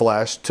for the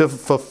flesh to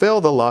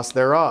fulfill the lust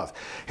thereof.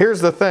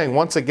 Here's the thing.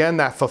 Once again,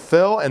 that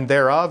fulfill and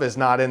thereof is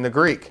not in the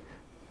Greek.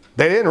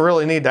 They didn't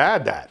really need to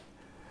add that.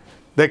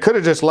 They could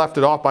have just left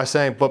it off by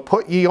saying, but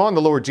put ye on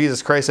the Lord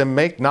Jesus Christ and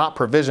make not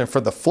provision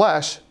for the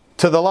flesh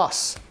to the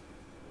lusts.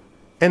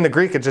 In the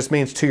Greek, it just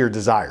means to your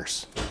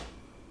desires.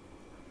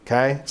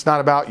 Okay? It's not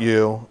about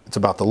you. It's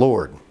about the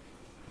Lord.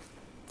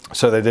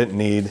 So they didn't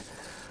need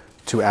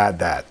to add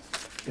that.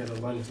 Yeah,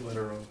 the Lens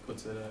literal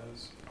puts it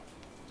as,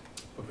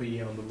 but put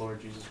ye on the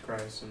Lord Jesus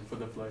Christ, and for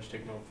the flesh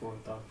take no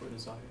forethought for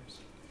desires.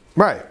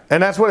 Right.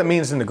 And that's what it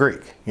means in the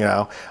Greek. You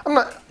know, I'm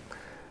not,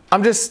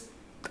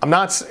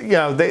 you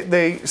know,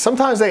 they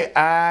sometimes they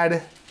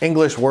add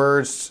English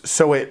words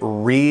so it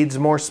reads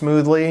more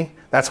smoothly.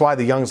 That's why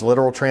the Young's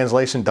literal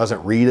translation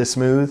doesn't read as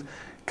smooth,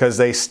 because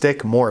they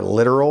stick more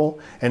literal,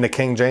 and the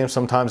King James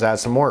sometimes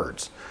adds some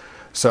words.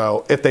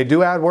 So if they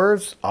do add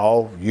words,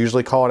 I'll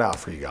usually call it out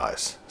for you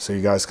guys so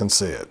you guys can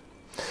see it.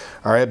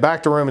 All right,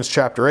 back to Romans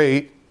chapter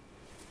 8.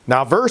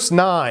 Now verse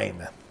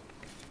 9,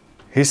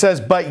 he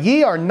says, but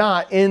ye are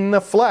not in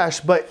the flesh,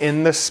 but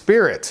in the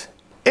Spirit.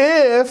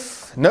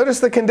 If, notice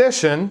the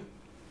condition,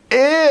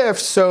 if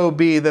so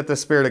be that the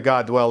Spirit of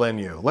God dwell in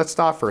you. Let's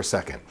stop for a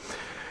second.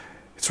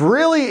 It's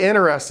really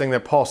interesting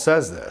that Paul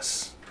says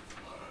this.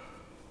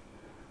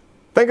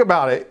 Think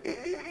about it.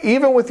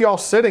 Even with y'all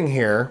sitting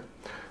here,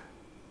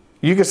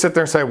 you could sit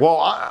there and say, well,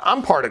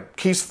 I'm part of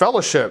Keith's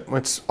fellowship.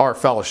 It's our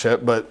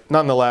fellowship, but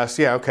nonetheless,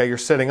 yeah, okay, you're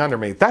sitting under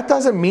me. That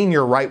doesn't mean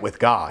you're right with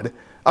God.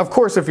 Of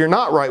course, if you're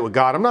not right with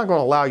God, I'm not going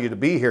to allow you to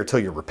be here till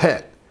you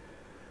repent.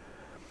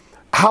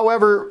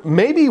 However,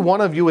 maybe one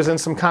of you is in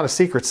some kind of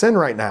secret sin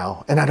right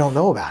now, and I don't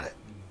know about it.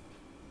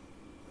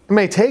 It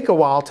may take a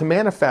while to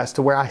manifest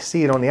to where I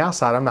see it on the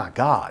outside. I'm not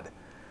God.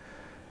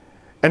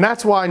 And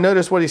that's why I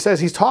notice what he says.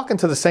 He's talking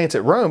to the saints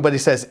at Rome, but he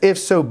says, if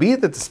so be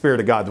that the Spirit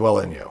of God dwell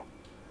in you.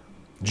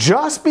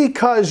 Just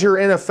because you're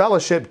in a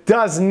fellowship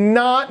does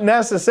not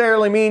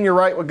necessarily mean you're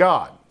right with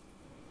God.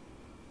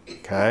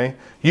 Okay?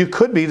 You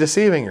could be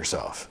deceiving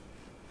yourself.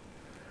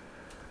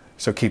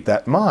 So keep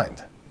that in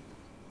mind.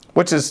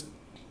 Which is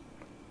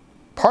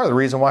part of the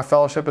reason why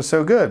fellowship is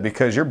so good,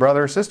 because your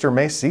brother or sister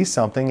may see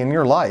something in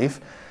your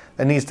life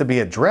that needs to be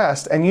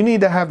addressed, and you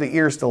need to have the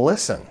ears to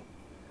listen.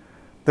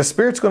 The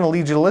Spirit's going to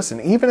lead you to listen.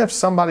 Even if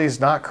somebody's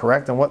not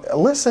correct,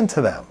 listen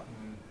to them.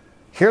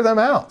 Hear them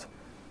out.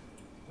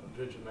 Don't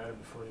judge a matter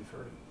before you've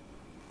heard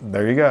it.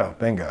 There you go.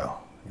 Bingo.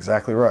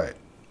 Exactly right.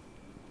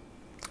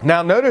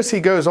 Now notice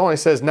he goes on, he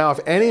says, now if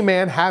any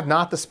man have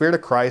not the Spirit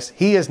of Christ,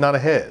 he is none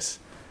of his.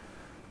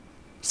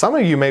 Some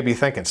of you may be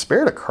thinking,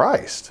 Spirit of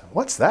Christ?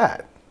 What's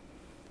that?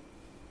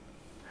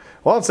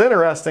 Well, it's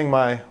interesting.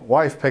 My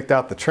wife picked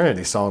out the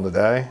Trinity song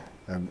today.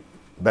 I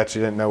bet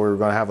you didn't know we were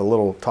going to have a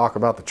little talk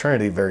about the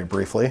Trinity very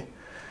briefly.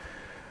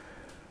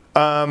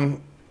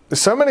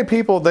 So many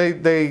people,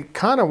 they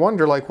kind of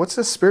wonder, like, what's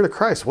this Spirit of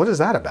Christ? What is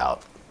that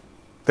about?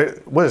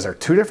 What is there,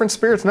 two different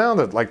spirits now?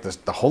 Like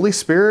the Holy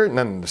Spirit and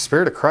then the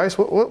Spirit of Christ?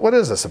 What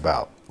is this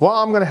about? Well,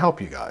 I'm going to help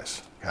you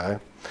guys. Okay.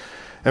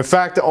 In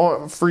fact,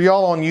 for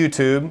y'all on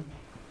YouTube,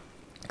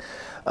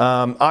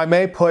 I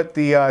may put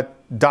the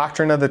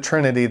Doctrine of the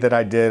Trinity that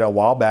I did a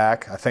while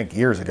back, I think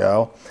years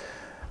ago.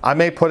 I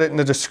may put it in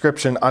the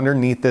description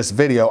underneath this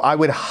video. I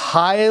would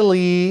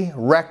highly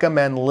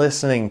recommend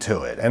listening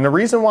to it. And the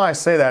reason why I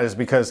say that is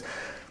because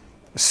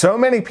so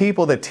many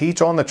people that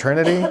teach on the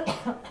Trinity,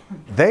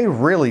 they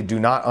really do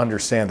not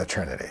understand the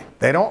Trinity.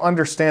 They don't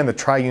understand the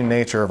triune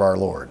nature of our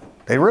Lord.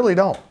 They really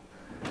don't.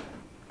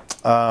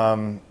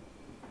 I've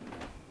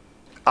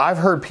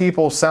heard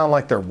people sound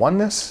like they're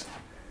oneness,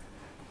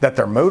 that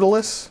they're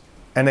modalists,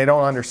 and they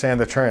don't understand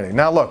the Trinity.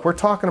 Now look, we're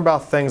talking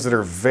about things that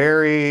are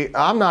very,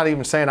 I'm not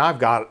even saying I've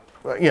got,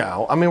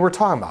 I mean, we're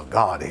talking about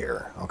God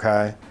here,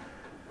 okay?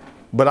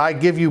 But I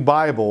give you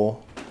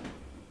Bible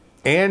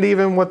and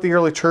even what the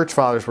early church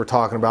fathers were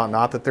talking about,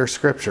 not that there's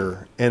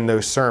scripture in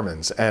those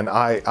sermons. And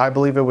I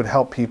believe it would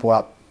help people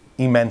out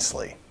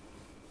immensely.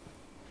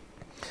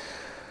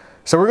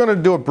 So we're going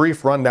to do a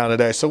brief rundown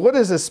today. So what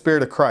is this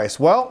Spirit of Christ?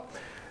 Well,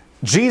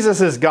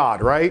 Jesus is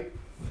God, right?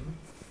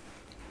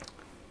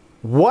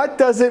 What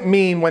does it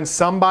mean when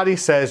somebody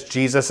says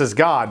Jesus is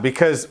God?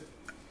 Because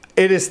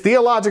it is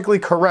theologically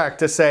correct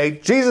to say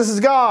Jesus is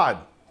God.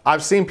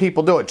 I've seen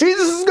people do it.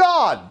 Jesus is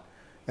God.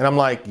 And I'm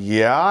like,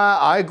 yeah,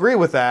 I agree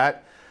with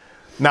that.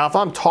 Now, if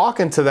I'm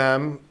talking to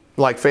them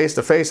like face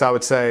to face, I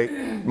would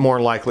say more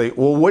than likely,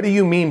 well, what do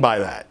you mean by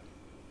that?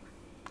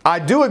 I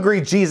do agree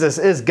Jesus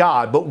is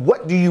God, but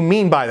what do you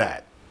mean by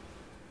that?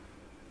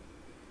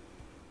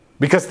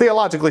 Because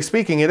theologically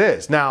speaking, it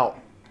is. Now,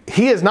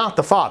 he is not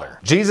the Father.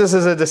 Jesus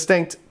is a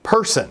distinct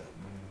person.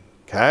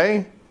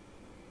 Okay?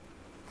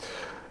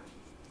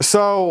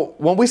 So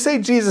when we say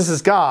Jesus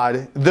is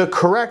God, the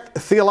correct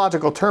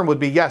theological term would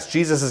be, yes,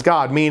 Jesus is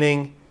God,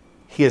 meaning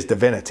he is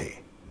divinity.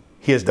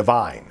 He is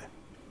divine.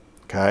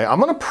 Okay? I'm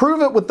going to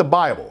prove it with the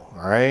Bible.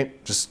 All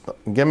right? Just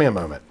give me a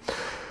moment.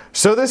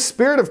 So this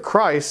Spirit of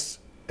Christ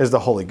is the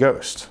Holy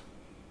Ghost.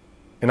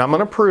 And I'm going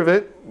to prove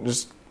it.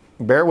 Just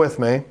bear with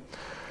me.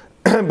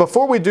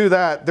 Before we do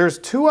that, there's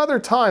two other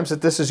times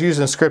that this is used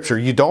in Scripture.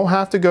 You don't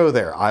have to go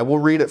there. I will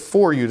read it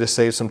for you to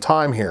save some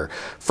time here.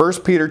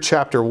 1 Peter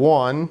chapter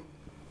 1,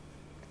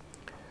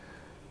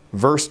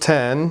 verse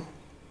 10.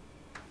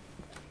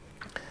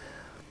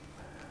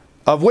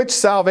 Of which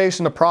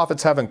salvation the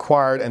prophets have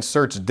inquired and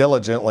searched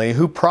diligently,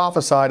 who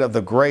prophesied of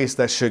the grace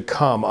that should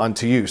come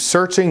unto you,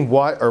 searching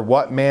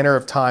what manner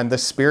of time the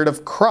Spirit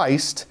of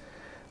Christ,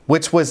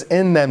 which was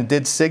in them,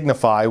 did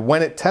signify,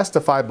 when it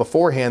testified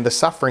beforehand the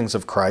sufferings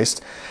of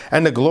Christ,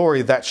 and the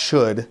glory that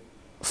should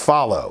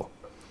follow.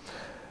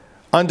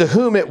 Unto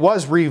whom it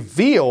was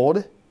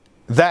revealed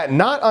that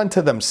not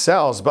unto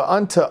themselves, but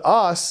unto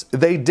us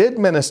they did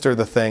minister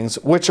the things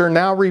which are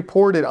now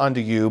reported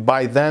unto you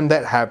by them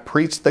that have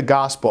preached the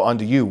gospel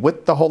unto you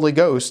with the Holy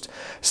Ghost,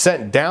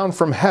 sent down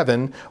from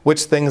heaven,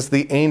 which things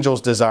the angels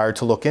desire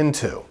to look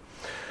into.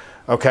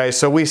 Okay,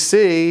 so we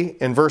see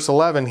in verse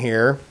 11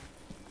 here,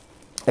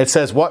 it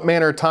says, what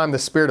manner of time the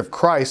Spirit of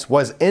Christ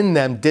was in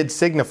them did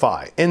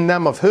signify. In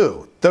them of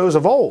who? Those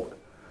of old.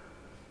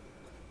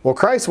 Well,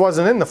 Christ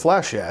wasn't in the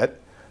flesh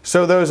yet.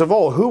 So those of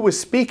old, who was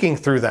speaking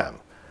through them?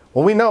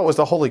 Well, we know it was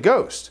the Holy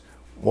Ghost.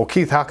 Well,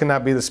 Keith, how can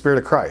that be the Spirit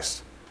of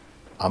Christ?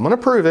 I'm going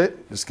to prove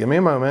it. Just give me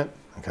a moment.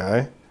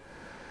 Okay.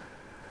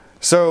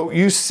 So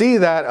you see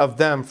that of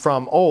them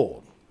from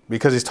old,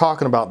 because he's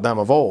talking about them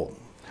of old.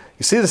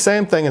 You see the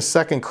same thing in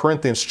 2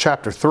 Corinthians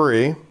chapter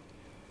 3.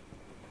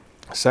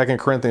 2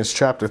 Corinthians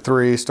chapter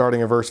 3,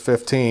 starting in verse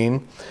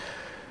 15.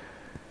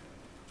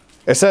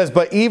 It says,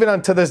 but even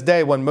unto this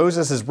day, when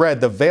Moses is read,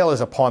 the veil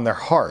is upon their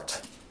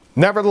heart.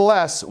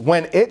 Nevertheless,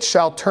 when it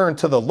shall turn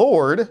to the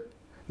Lord.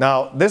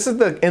 Now, this is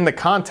in the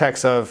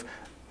context of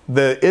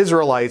the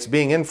Israelites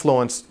being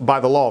influenced by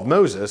the law of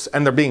Moses,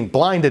 and they're being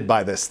blinded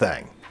by this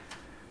thing.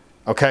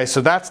 Okay,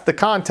 so that's the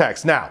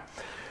context. Now,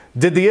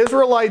 did the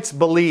Israelites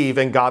believe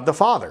in God the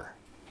Father?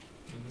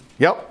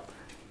 Yep.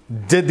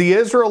 Did the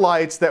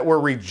Israelites that were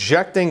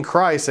rejecting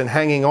Christ and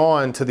hanging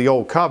on to the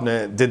old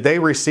covenant, did they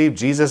receive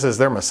Jesus as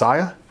their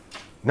Messiah?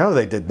 No,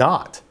 they did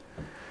not.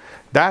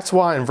 That's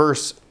why in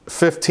verse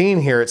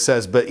 15 here it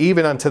says, but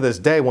even unto this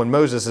day when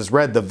Moses is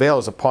read, the veil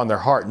is upon their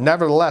heart.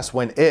 Nevertheless,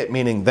 when it,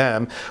 meaning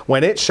them,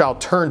 when it shall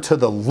turn to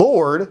the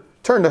Lord,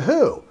 turn to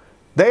who?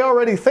 They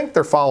already think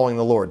they're following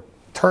the Lord,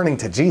 turning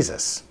to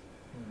Jesus.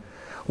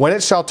 When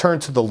it shall turn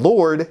to the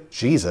Lord,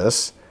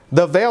 Jesus,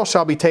 the veil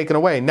shall be taken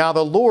away. Now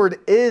the Lord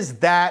is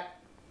that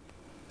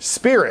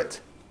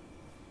Spirit.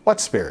 What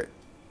Spirit?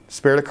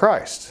 Spirit of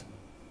Christ,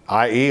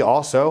 i.e.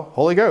 also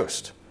Holy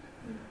Ghost.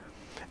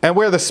 And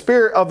where the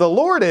Spirit of the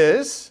Lord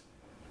is,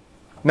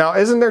 now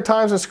isn't there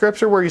times in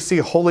Scripture where you see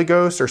Holy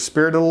Ghost or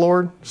Spirit of the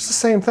Lord? It's the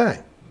same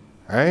thing,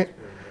 right?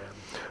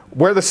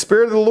 Where the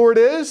Spirit of the Lord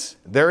is,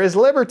 there is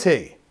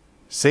liberty.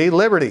 See,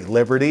 liberty.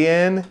 Liberty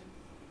in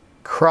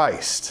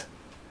Christ.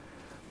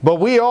 But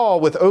we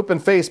all, with open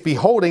face,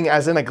 beholding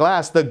as in a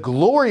glass the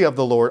glory of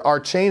the Lord, are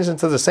changed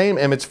into the same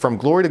image from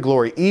glory to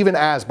glory, even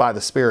as by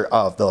the Spirit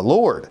of the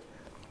Lord.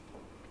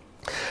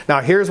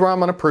 Now, here's where I'm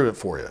going to prove it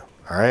for you.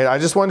 All right, I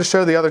just wanted to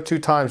show the other two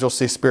times you'll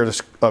see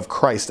Spirit of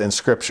Christ in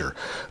Scripture.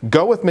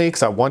 Go with me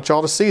because I want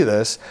y'all to see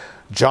this.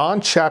 John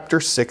chapter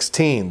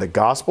 16, the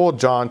Gospel of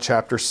John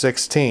chapter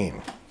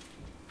 16.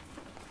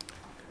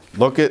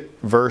 Look at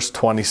verse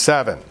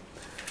 27.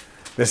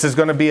 This is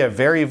going to be a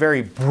very,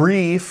 very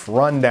brief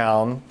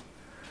rundown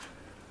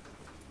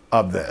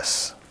of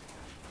this.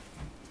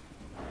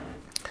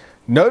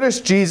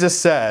 Notice Jesus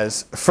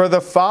says, for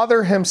the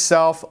Father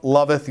himself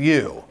loveth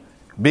you,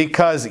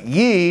 because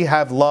ye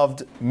have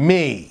loved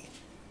me.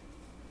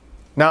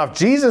 Now, if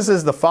Jesus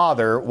is the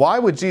Father, why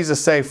would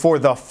Jesus say, for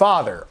the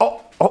Father?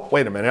 Oh,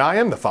 wait a minute, I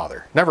am the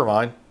Father. Never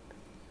mind.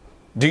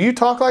 Do you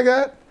talk like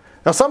that?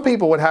 Now, some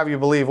people would have you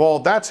believe, well,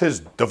 that's his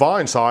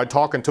divine side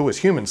talking to his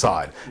human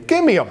side. Yeah.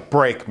 Give me a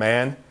break,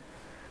 man.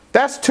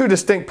 That's two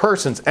distinct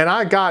persons, and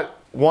I got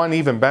one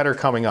even better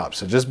coming up,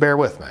 so just bear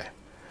with me.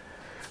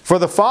 For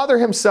the Father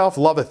himself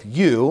loveth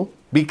you,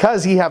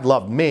 because ye have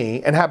loved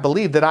me, and have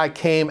believed that I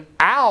came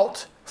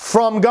out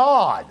from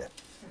God.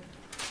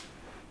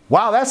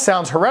 Wow, that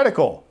sounds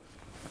heretical.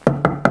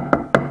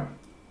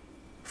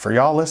 For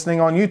y'all listening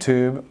on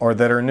YouTube, or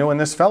that are new in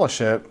this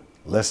fellowship,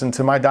 listen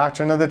to my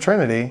doctrine of the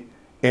Trinity.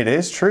 It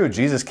is true,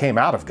 Jesus came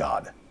out of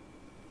God.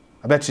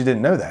 I bet you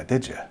didn't know that,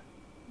 did you?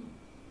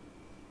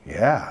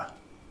 Yeah,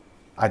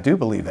 I do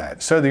believe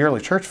that. So the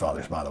early church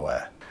fathers, by the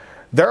way.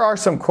 There are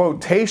some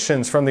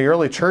quotations from the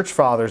early church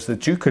fathers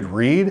that you could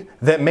read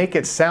that make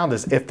it sound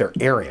as if they're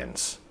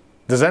Arians.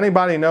 Does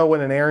anybody know what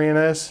an Arian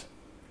is?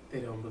 They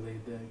don't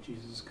believe that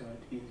Jesus is God.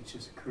 He's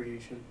just a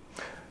creation.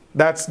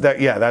 That's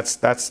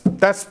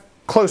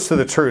close to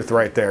the truth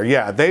right there.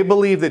 Yeah, they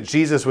believe that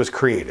Jesus was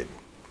created.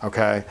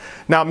 Okay.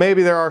 Now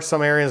maybe there are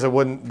some Arians that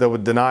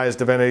would deny his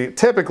divinity.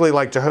 Typically,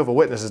 like Jehovah's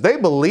Witnesses, they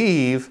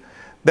believe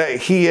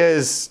that he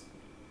is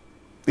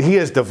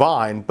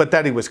divine, but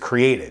that he was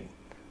created.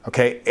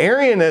 Okay.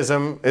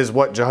 Arianism is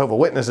what Jehovah's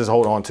Witnesses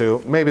hold on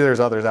to. Maybe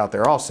there's others out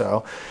there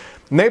also.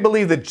 And they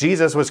believe that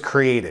Jesus was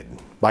created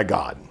by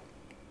God.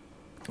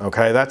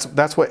 Okay.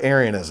 That's what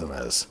Arianism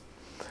is.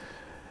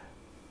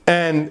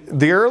 And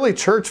the early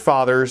church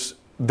fathers,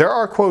 there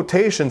are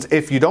quotations,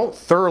 if you don't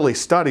thoroughly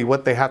study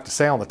what they have to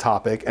say on the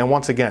topic, and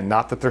once again,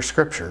 not that they're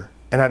scripture,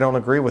 and I don't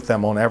agree with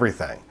them on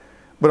everything,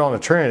 but on the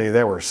Trinity,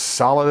 they were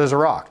solid as a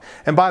rock.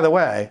 And by the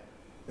way,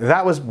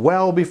 that was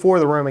well before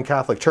the Roman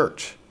Catholic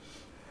Church.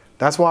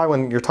 That's why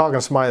when you're talking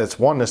to somebody that's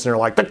oneness, and they're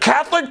like, the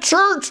Catholic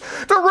Church,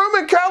 the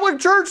Roman Catholic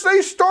Church,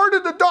 they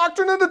started the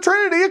doctrine of the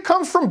Trinity. It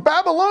comes from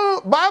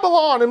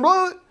Babylon, and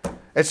blah.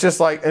 It's just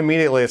like,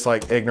 immediately, it's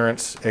like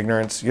ignorance.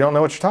 You don't know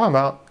what you're talking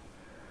about,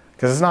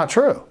 because it's not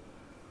true.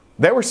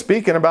 They were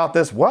speaking about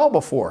this well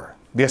before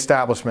the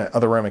establishment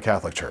of the Roman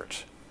Catholic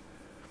Church.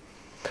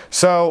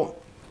 So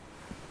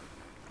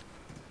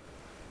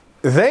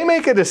they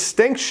make a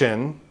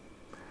distinction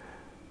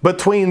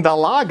between the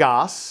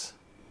Logos,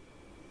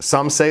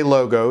 some say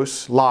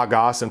Logos.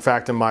 In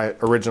fact, in my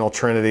original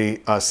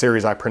Trinity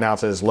series, I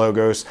pronounce it as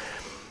Logos.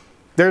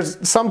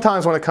 There's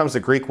sometimes when it comes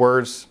to Greek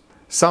words,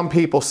 some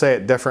people say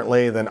it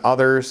differently than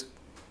others.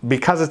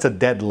 Because it's a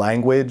dead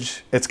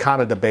language, it's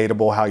kind of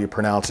debatable how you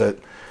pronounce it.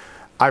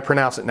 I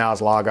pronounce it now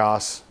as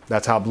Logos.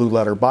 That's how Blue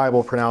Letter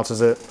Bible pronounces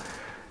it.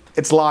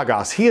 It's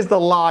Logos. He is the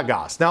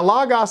Logos. Now,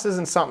 Logos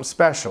isn't something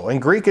special. In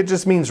Greek, it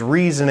just means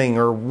reasoning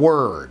or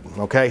word.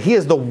 Okay? He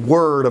is the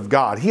Word of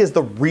God. He is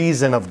the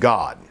reason of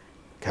God.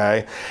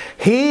 Okay?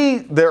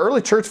 The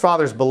early church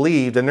fathers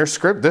believed, and this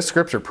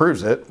scripture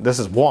proves it, this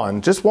is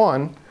just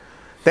one,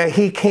 that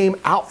he came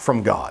out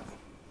from God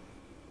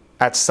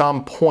at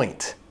some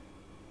point.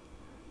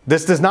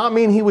 This does not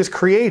mean he was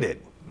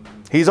created.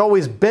 He's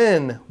always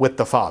been with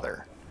the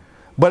Father.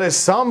 But at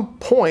some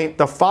point,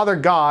 the Father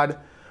God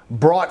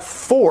brought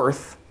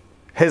forth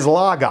his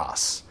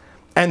Logos.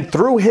 And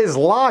through his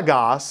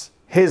Logos,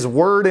 his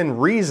word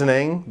and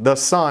reasoning, the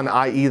Son,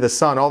 i.e. the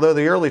Son, although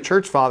the early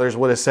church fathers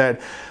would have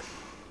said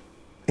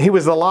he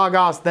was the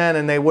Logos then,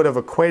 and they would have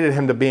equated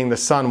him to being the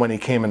Son when he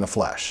came in the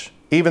flesh.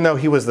 even though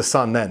he was the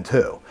Son then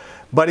too.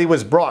 But he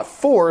was brought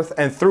forth,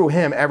 and through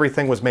him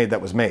everything was made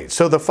that was made.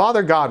 So the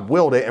Father God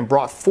willed it and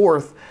brought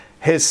forth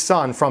his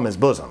Son from his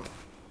bosom.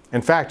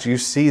 In fact, you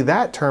see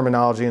that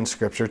terminology in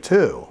Scripture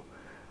too.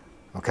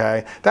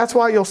 Okay? That's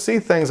why you'll see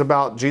things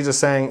about Jesus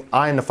saying,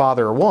 I and the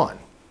Father are one.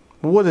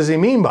 What does he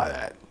mean by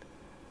that?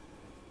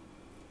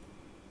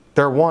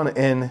 They're one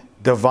in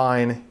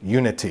divine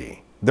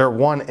unity. They're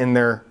one in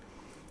their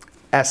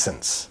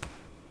essence.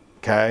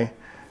 Okay?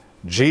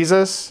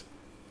 Jesus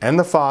and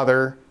the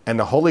Father and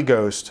the Holy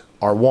Ghost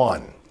are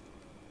one.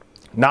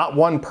 Not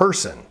one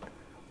person.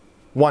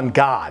 One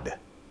God.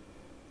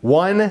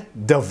 One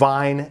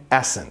divine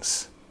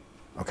essence.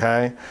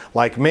 Okay?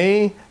 Like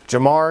me,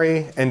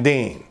 Jamari, and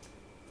Dean.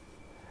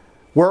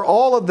 We're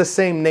all of the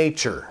same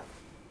nature.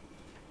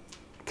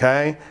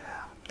 Okay?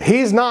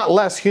 He's not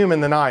less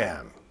human than I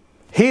am.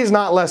 He's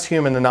not less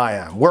human than I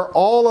am. We're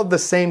all of the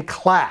same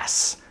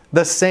class,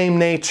 the same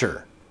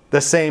nature,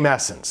 the same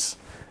essence.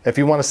 If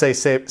you want to say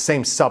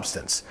same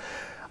substance.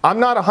 I'm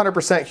not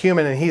 100%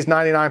 human and he's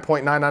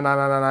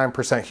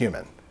 99.99999%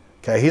 human.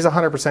 Okay, he's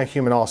 100%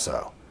 human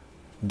also.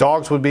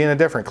 Dogs would be in a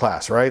different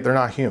class, right? They're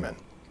not human.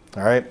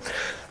 All right.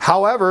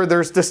 However,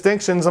 there's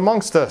distinctions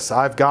amongst us.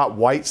 I've got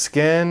white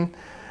skin.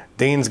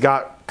 Dean's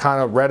got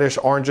kind of reddish,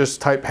 orangish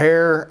type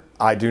hair.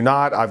 I do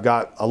not. I've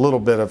got a little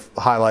bit of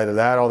highlight of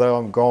that, although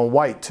I'm going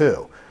white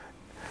too.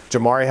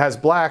 Jamari has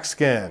black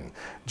skin.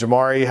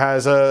 Jamari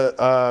has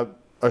a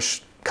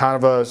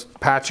kind of a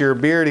patchier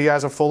beard. He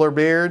has a fuller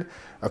beard.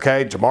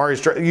 Okay,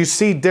 Jamari's, you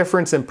see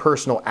difference in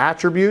personal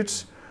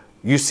attributes.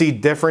 You see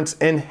difference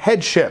in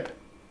headship.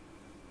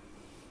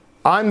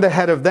 I'm the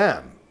head of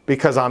them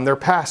because I'm their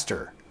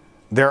pastor.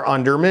 They're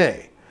under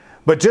me.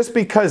 But just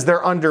because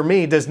they're under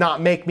me does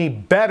not make me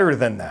better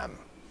than them.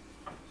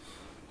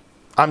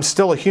 I'm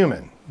still a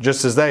human,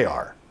 just as they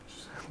are.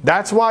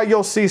 That's why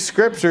you'll see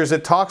scriptures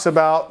that talks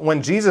about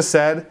when Jesus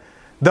said,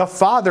 the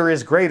Father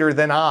is greater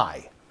than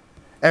I.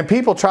 And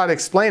people try to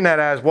explain that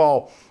as,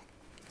 well,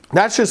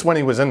 that's just when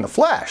he was in the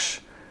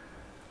flesh.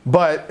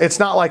 But it's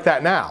not like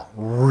that now.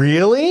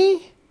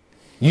 Really?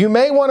 You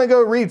may want to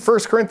go read 1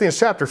 Corinthians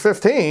chapter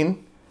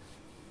 15.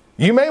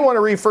 You may want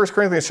to read 1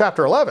 Corinthians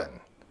chapter 11.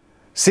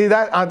 See,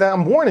 that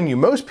I'm warning you,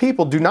 most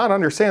people do not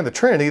understand the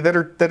Trinity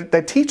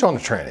that teach on the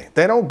Trinity.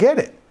 They don't get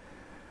it.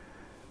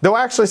 They'll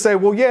actually say,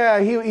 well, yeah,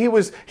 he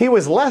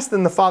was less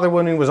than the Father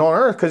when he was on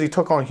earth because he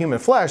took on human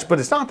flesh, but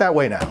it's not that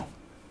way now.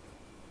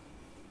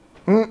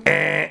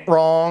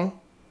 Wrong.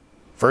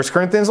 1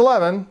 Corinthians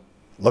 11,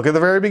 look at the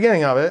very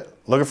beginning of it.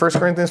 Look at 1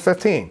 Corinthians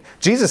 15.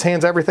 Jesus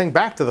hands everything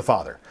back to the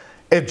Father.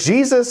 If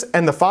Jesus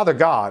and the Father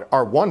God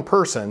are one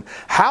person,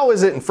 how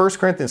is it in 1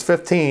 Corinthians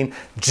 15,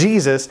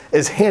 Jesus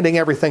is handing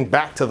everything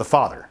back to the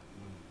Father?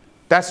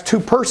 That's two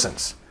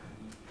persons.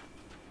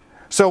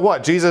 So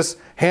what? Jesus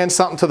hands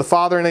something to the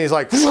Father and then he's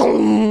like,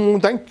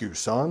 thank you,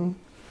 son.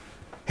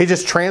 He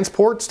just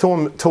transports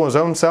to his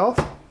own self.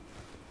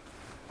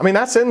 I mean,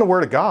 that's in the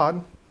Word of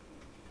God.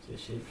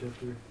 Is he a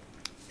shapeshifter?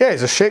 Yeah,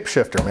 he's a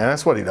shapeshifter, man.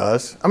 That's what he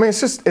does. I mean,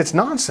 it's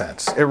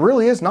nonsense. It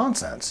really is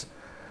nonsense.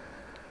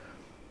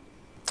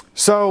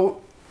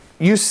 So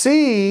you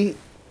see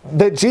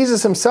that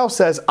Jesus himself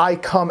says, I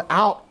come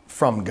out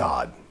from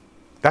God.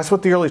 That's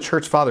what the early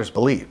church fathers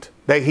believed,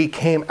 that he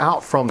came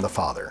out from the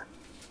Father.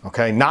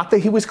 Okay, not that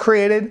he was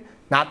created,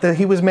 not that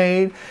he was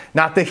made,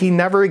 not that he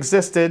never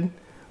existed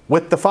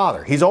with the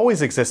Father. He's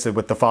always existed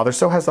with the Father,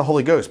 so has the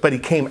Holy Ghost, but he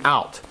came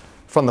out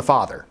from the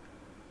Father.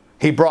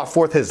 He brought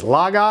forth his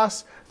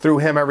Logos, through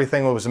him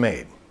everything was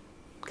made.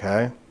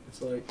 Okay?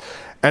 It's like,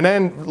 and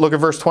then look at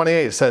verse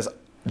 28, it says,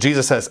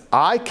 Jesus says,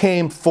 I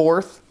came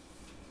forth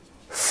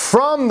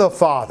from the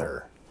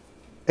Father.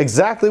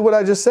 Exactly what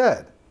I just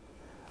said.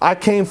 I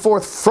came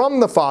forth from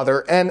the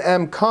Father and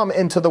am come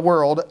into the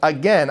world.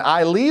 Again,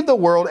 I leave the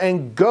world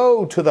and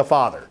go to the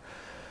Father.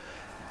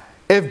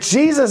 If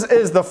Jesus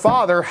is the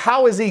Father,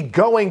 how is he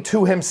going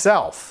to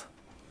himself?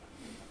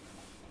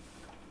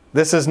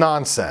 This is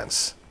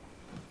nonsense.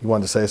 You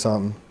wanted to say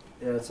something?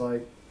 yeah, it's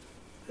like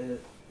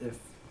if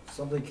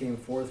something came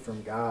forth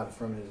from God,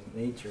 from his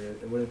nature,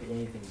 it wouldn't be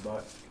anything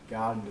but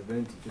God and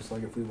divinity. Just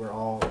like if we were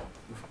all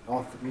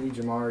me,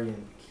 Jamari,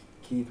 and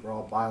Keith were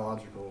all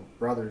biological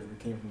brothers,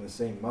 we came from the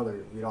same mother,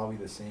 we'd all be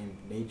the same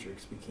nature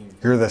because we came from,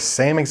 You're the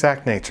same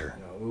exact nature.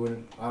 you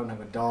know, I wouldn't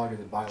have a dog as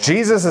a biological.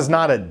 Jesus is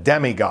not a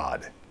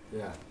demigod.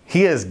 Yeah.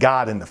 He is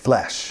God in the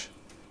flesh.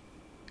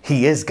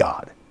 He is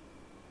God.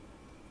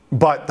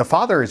 But the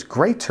Father is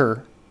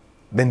greater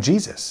than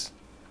Jesus.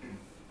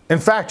 In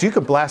fact, you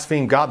could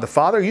blaspheme God the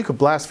Father, you could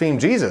blaspheme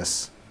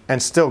Jesus,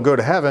 and still go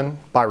to heaven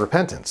by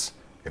repentance.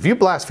 If you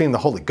blaspheme the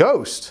Holy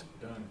Ghost,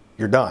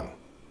 you're done.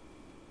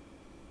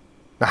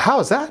 Now, how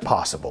is that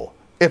possible?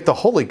 If the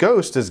Holy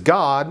Ghost is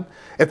God,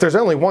 if there's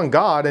only one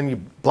God and you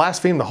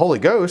blaspheme the Holy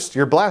Ghost,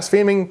 you're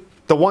blaspheming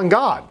the one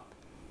God.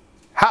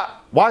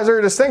 Why is there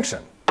a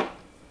distinction?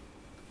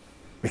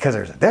 Because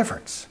there's a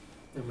difference.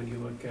 And when you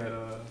look at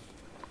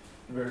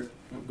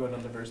Go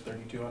down to verse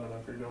 32. I don't know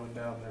if you're going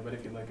down there, but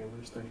if you look at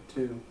verse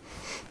 32,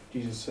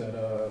 Jesus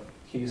said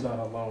he's not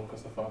alone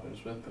because the Father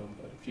is with him.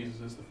 But if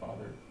Jesus is the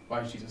Father,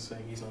 why is Jesus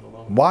saying he's not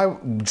alone? Why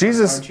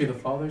Jesus? Aren't you the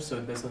Father? So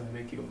it doesn't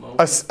make you alone.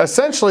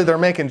 Essentially, they're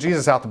making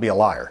Jesus out to be a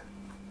liar.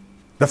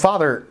 The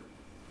Father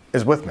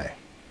is with me.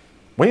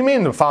 What do you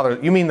mean the Father?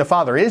 You mean the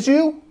Father is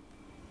you,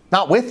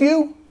 not with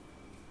you?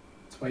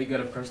 That's why you got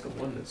to press the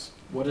oneness.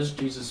 What does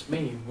Jesus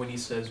mean when he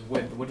says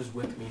with? What does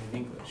with mean in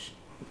English?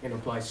 It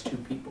implies two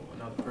people,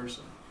 another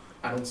person.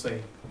 I don't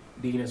say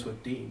Dean is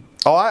with Dean.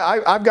 Oh,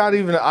 I've got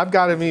even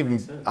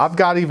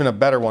a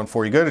better one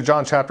for you. Go to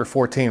John chapter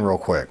 14 real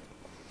quick.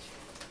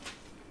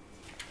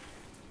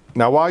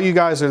 Now, while you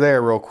guys are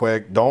there real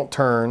quick, don't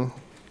turn.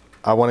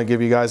 I want to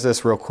give you guys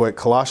this real quick.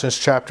 Colossians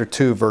chapter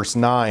 2, verse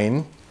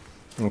 9.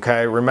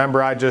 Okay,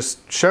 remember I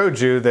just showed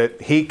you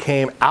that he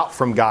came out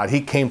from God.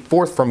 He came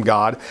forth from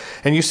God.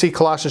 And you see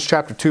Colossians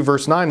chapter 2,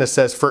 verse 9 that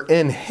says, for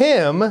in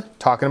him,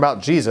 talking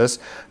about Jesus,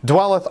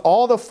 dwelleth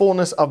all the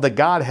fullness of the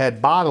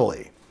Godhead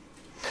bodily.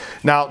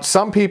 Now,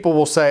 some people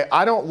will say,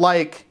 I don't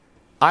like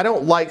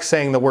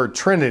saying the word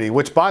Trinity,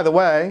 which, by the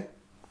way,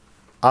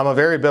 I'm a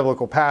very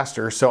biblical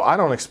pastor, so I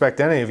don't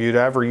expect any of you to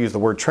ever use the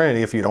word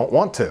Trinity if you don't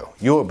want to.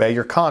 You obey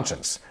your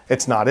conscience.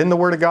 It's not in the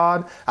Word of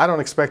God. I don't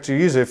expect you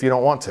to use it if you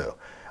don't want to.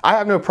 I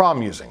have no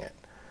problem using it.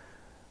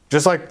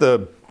 Just like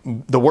the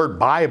word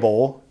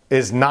Bible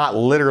is not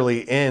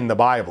literally in the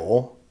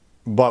Bible,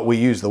 but we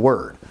use the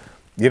word.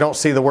 You don't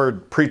see the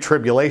word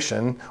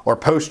pre-tribulation or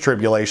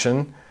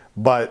post-tribulation,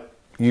 but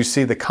you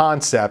see the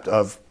concept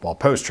of, well,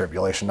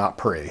 post-tribulation, not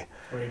pre.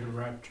 Or even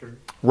rapture.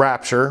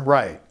 Rapture,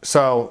 right.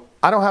 So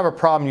I don't have a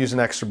problem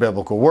using extra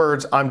biblical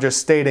words. I'm just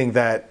stating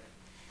that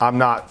I'm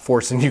not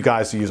forcing you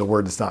guys to use a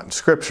word that's not in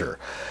Scripture.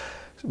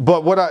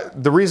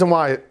 But the reason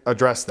why I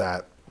address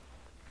that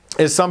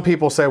is some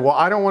people say, well,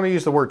 I don't want to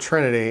use the word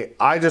Trinity.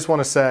 I just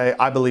want to say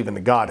I believe in the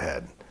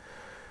Godhead.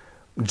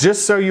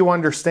 Just so you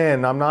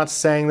understand, I'm not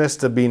saying this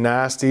to be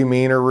nasty,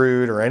 mean, or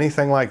rude, or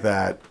anything like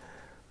that.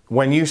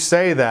 When you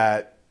say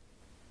that,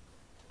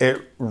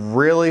 it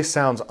really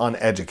sounds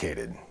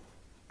uneducated.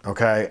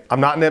 Okay?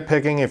 I'm not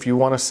nitpicking. If you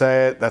want to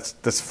say it,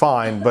 that's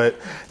fine. But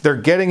they're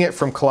getting it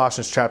from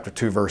Colossians chapter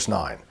 2, verse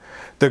 9.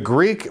 The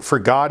Greek for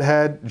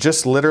Godhead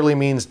just literally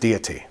means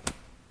deity.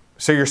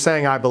 So you're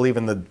saying I believe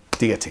in the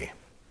deity.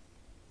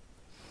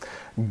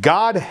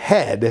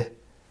 Godhead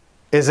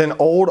is an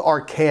old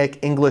archaic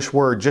English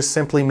word just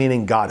simply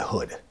meaning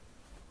Godhood.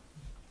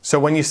 So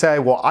when you say,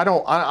 well,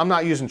 I'm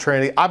not using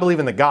Trinity, I believe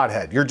in the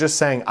Godhead. You're just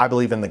saying I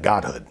believe in the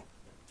Godhood.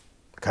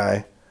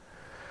 Okay?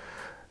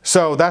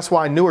 So that's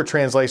why newer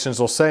translations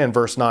will say in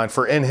verse 9,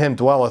 for in him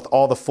dwelleth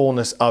all the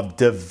fullness of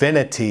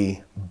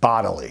divinity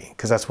bodily,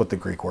 because that's what the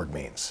Greek word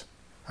means.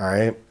 All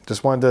right?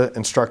 Just wanted to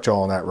instruct you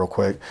all on that real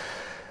quick.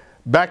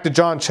 Back to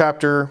John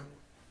chapter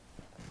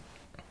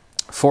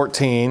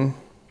 14,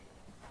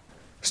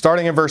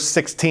 starting in verse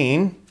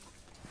 16.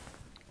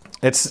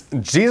 It's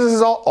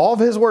Jesus' all of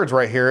his words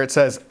right here. It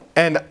says,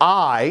 and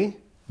I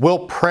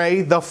will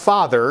pray the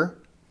Father,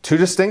 two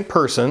distinct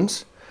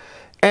persons,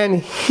 and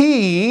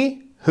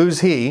he,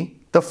 who's he?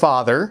 The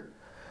Father,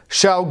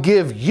 shall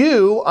give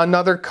you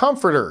another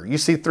comforter. You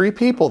see three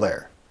people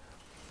there.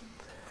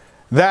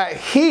 That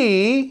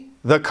he,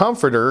 the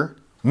comforter,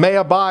 may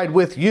abide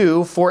with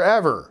you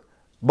forever.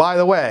 By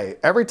the way,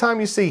 every time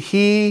you see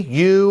he,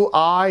 you,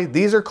 I,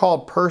 these are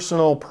called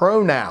personal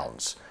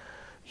pronouns.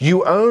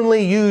 You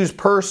only use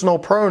personal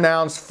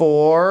pronouns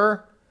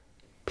for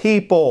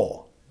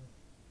people.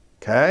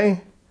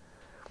 Okay?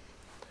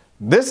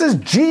 This is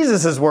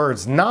Jesus'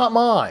 words, not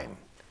mine.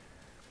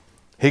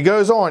 He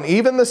goes on,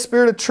 even the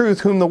Spirit of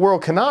truth whom the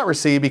world cannot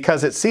receive,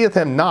 because it seeth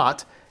him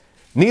not,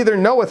 neither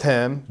knoweth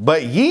him,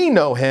 but ye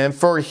know him,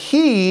 for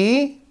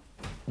he,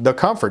 the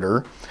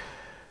Comforter,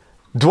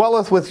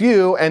 dwelleth with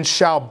you and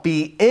shall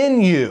be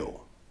in you.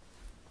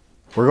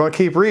 We're going to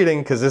keep reading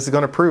because this is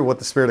going to prove what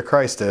the Spirit of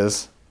Christ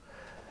is.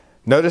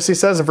 Notice he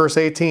says in verse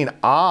 18,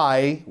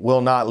 I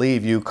will not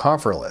leave you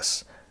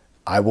comfortless.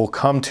 I will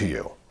come to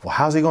you. Well,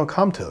 how's he going to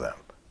come to them?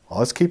 Well,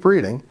 let's keep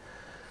reading.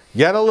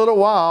 Yet a little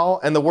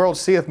while, and the world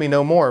seeth me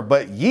no more.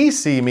 But ye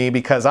see me,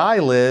 because I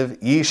live,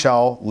 ye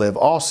shall live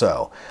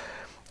also.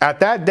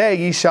 At that day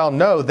ye shall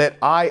know that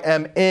I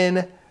am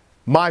in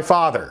my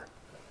Father.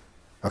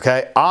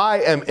 Okay,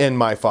 I am in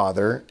my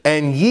Father,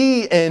 and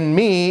ye in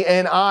me,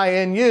 and I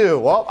in you.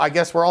 Well, I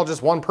guess we're all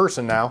just one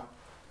person now.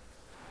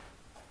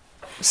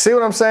 See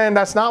what I'm saying?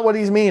 That's not what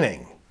he's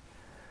meaning.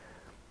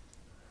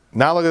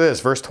 Now look at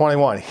this, verse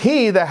 21.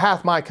 He that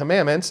hath my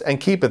commandments and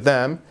keepeth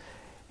them,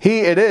 he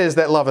it is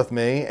that loveth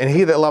me, and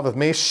he that loveth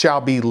me shall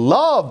be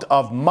loved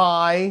of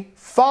my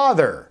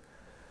Father.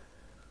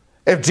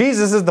 If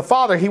Jesus is the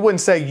Father, he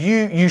wouldn't say,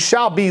 you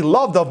shall be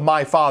loved of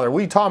my Father. What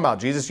are you talking about,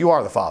 Jesus? You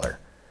are the Father.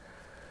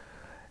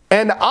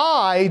 And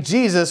I,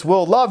 Jesus,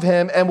 will love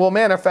him and will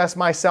manifest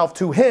myself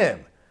to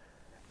him.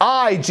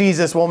 I,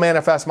 Jesus, will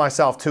manifest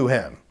myself to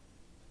him.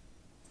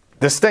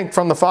 Distinct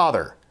from the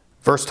Father.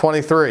 Verse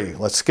 23.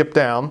 Let's skip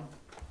down.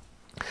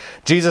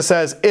 Jesus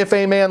says, if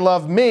a man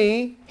love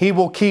me, he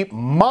will keep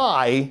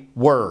my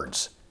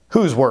words.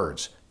 Whose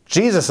words?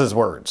 Jesus'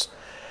 words.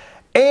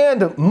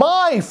 And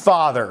my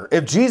Father.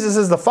 If Jesus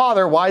is the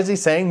Father, why is he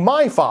saying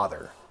my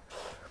Father?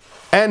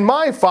 And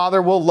my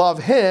Father will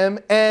love him,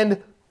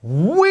 and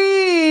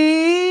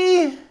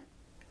we...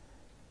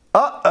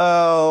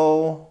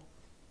 Why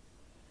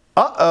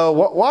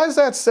does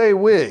that say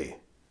we?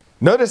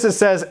 Notice it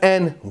says,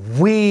 and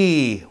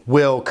we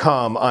will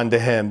come unto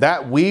him.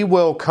 That we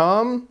will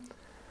come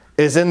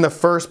is in the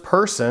first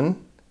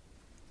person,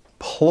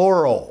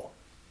 plural.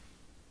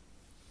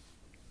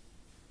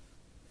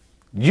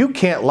 You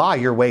can't lie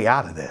your way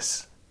out of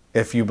this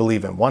if you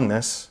believe in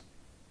oneness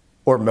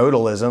or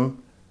modalism.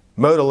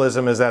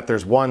 Modalism is that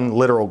there's one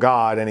literal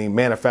God and he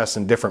manifests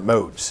in different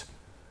modes.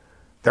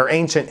 They're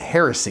ancient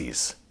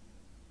heresies.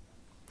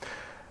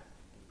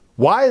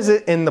 Why is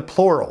it in the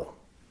plural?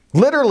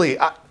 Literally,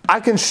 I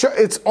can show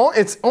it's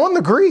on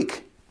the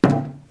Greek.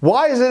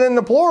 Why is it in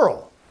the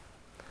plural?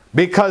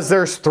 Because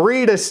there's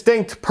three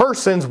distinct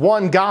persons,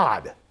 one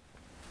God.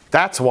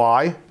 That's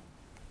why.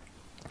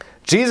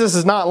 Jesus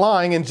is not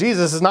lying and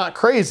Jesus is not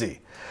crazy.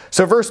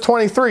 So verse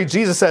 23,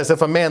 Jesus says,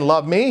 if a man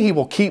love me, he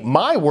will keep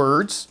my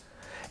words,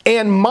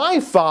 and my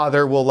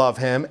Father will love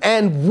him,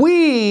 and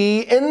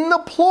we in the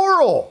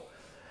plural.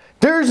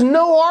 There's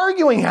no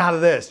arguing out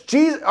of this.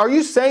 Jesus, are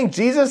you saying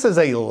Jesus is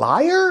a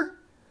liar?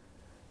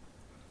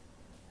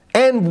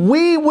 And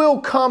we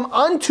will come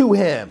unto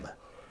him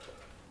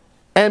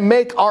and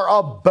make our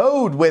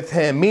abode with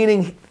him,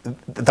 meaning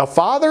the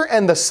Father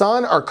and the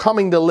Son are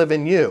coming to live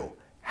in you.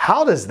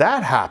 How does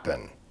that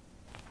happen?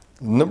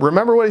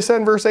 Remember what he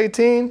said in verse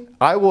 18?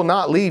 I will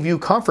not leave you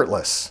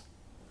comfortless.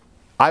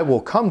 I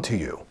will come to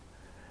you.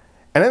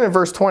 And then in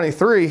verse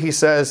 23, he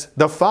says,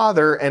 the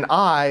Father and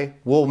I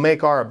will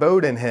make our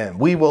abode in him.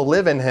 We will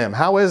live in him.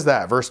 How is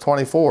that? Verse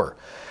 24.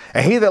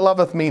 And he that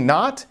loveth me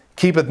not,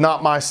 keepeth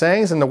not my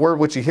sayings, and the word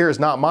which ye hear is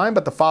not mine,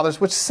 but the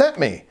Father's which sent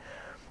me.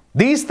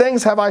 These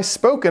things have I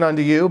spoken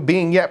unto you,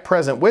 being yet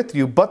present with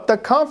you, but the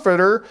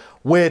Comforter,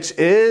 which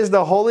is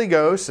the Holy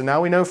Ghost, and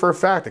now we know for a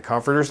fact the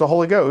Comforter is the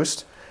Holy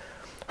Ghost,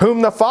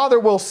 whom the Father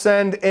will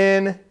send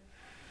in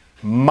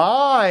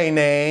my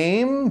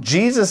name,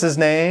 Jesus'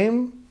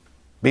 name.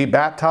 Be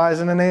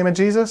baptized in the name of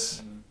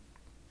Jesus.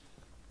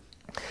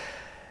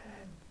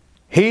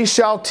 He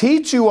shall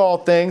teach you all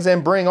things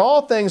and bring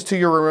all things to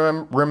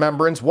your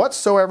remembrance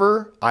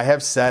whatsoever I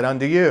have said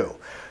unto you.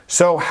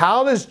 So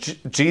how does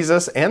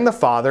Jesus and the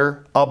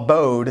Father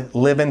abode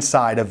live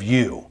inside of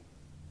you?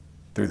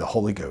 Through the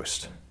Holy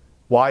Ghost.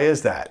 Why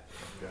is that?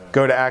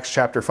 Go to Acts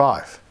chapter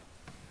 5.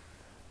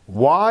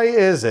 Why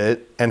is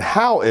it and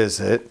how is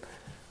it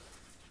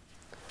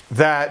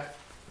that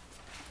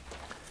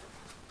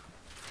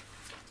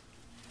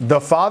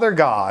the Father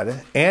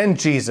God and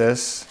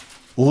Jesus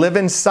live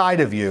inside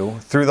of you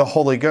through the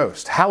Holy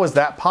Ghost? How is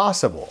that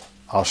possible?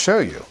 I'll show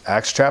you.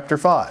 Acts chapter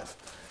 5.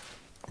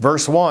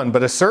 Verse 1,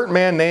 but a certain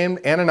man named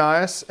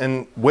Ananias,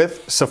 and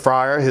with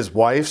Sapphira his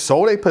wife,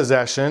 sold a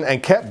possession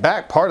and kept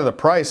back part of the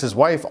price, his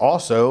wife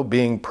also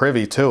being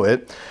privy to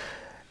it,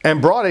 and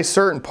brought a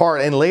certain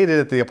part and laid it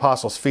at the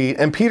apostles' feet.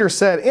 And Peter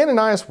said,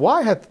 Ananias,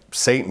 why hath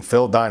Satan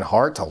filled thine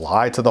heart to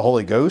lie to the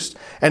Holy Ghost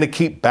and to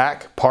keep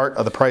back part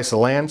of the price of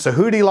the land? So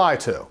who did he lie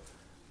to?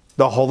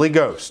 The Holy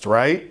Ghost,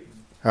 right?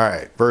 All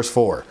right, verse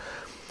 4.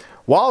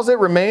 Whiles it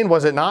remained,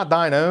 was it not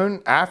thine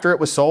own? After it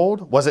was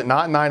sold, was it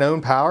not in thine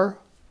own power?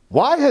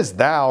 Why hast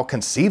thou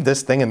conceived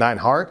this thing in thine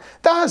heart?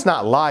 Thou hast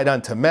not lied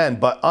unto men,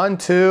 but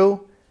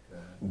unto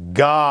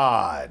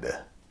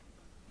God.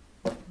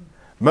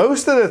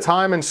 Most of the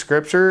time in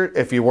Scripture,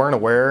 if you weren't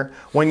aware,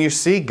 when you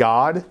see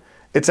God,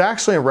 it's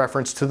actually in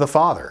reference to the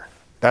Father.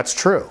 That's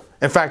true.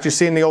 In fact, you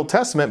see in the Old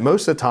Testament,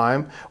 most of the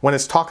time, when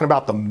it's talking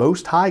about the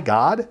Most High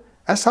God,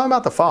 that's talking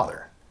about the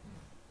Father.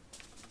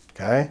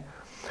 Okay?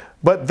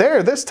 But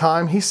there, this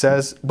time, he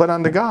says, but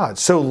unto God.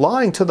 So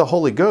lying to the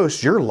Holy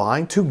Ghost, you're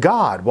lying to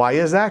God. Why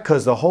is that?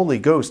 Because the Holy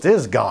Ghost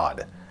is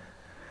God.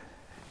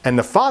 And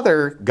the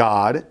Father,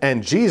 God,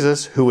 and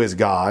Jesus, who is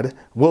God,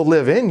 will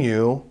live in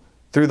you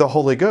through the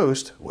Holy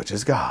Ghost, which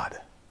is God.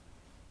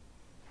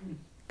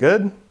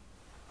 Good?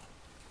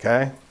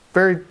 Okay.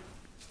 Very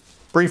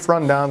brief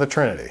rundown of the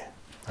Trinity.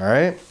 All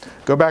right.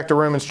 Go back to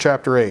Romans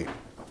chapter 8.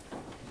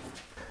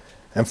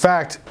 In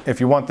fact, if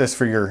you want this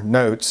for your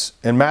notes,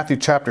 in Matthew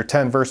chapter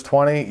 10, verse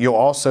 20, you'll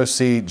also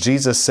see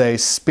Jesus say,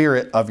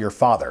 Spirit of your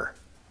Father.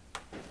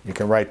 You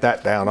can write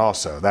that down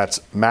also.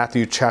 That's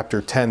Matthew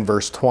chapter 10,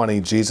 verse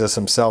 20. Jesus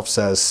himself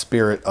says,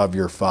 Spirit of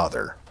your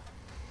Father.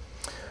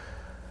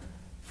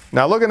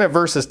 Now looking at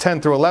verses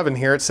 10 through 11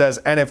 here, it says,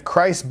 and if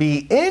Christ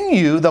be in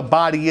you, the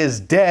body is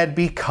dead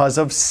because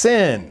of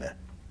sin.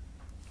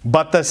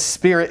 But the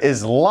Spirit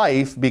is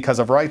life because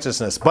of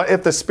righteousness. But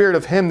if the Spirit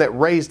of him that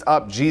raised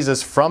up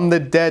Jesus from the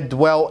dead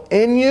dwell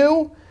in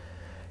you,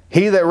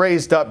 he that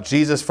raised up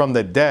Jesus from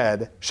the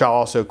dead shall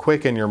also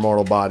quicken your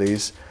mortal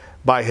bodies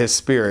by his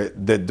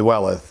Spirit that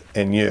dwelleth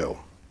in you.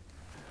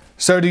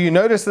 So do you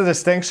notice the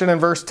distinction in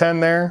verse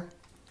 10 there?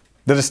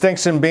 The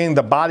distinction being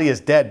the body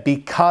is dead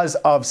because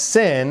of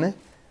sin,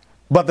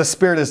 but the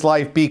Spirit is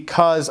life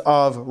because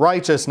of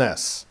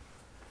righteousness.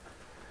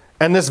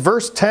 And this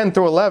verse 10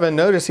 through 11,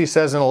 notice he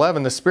says in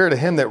 11, the Spirit of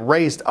him that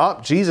raised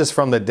up Jesus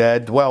from the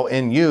dead dwell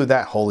in you,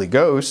 that Holy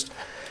Ghost.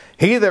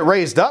 He that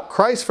raised up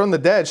Christ from the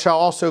dead shall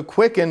also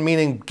quicken,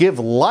 meaning give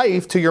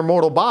life to your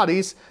mortal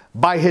bodies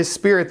by his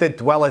Spirit that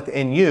dwelleth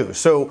in you.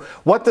 So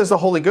what does the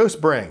Holy Ghost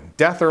bring?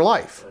 Death or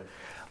life?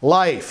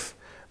 Life.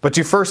 But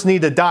you first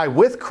need to die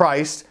with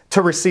Christ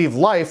to receive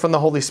life from the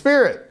Holy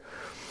Spirit.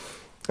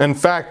 In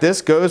fact,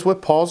 this goes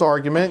with Paul's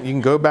argument. You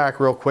can go back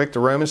real quick to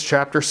Romans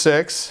chapter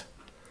 6,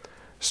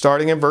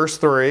 starting in verse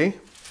 3.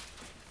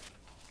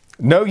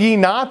 Know ye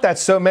not that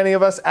so many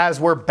of us as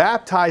were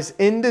baptized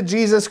into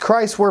Jesus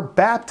Christ were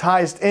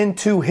baptized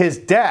into his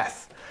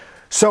death?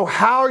 So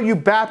how are you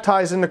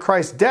baptized into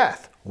Christ's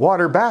death?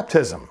 Water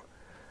baptism.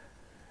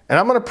 And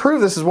I'm going to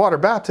prove this is water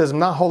baptism,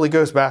 not Holy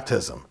Ghost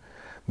baptism.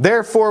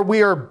 Therefore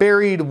we are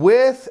buried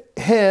with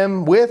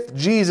him, with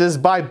Jesus,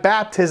 by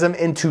baptism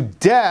into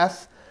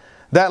death,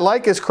 that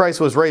like as Christ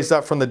was raised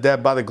up from the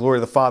dead by the glory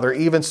of the Father,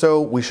 even so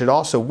we should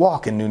also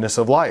walk in newness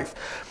of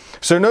life.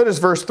 So notice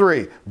verse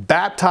 3,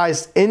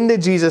 baptized into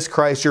Jesus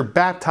Christ, you're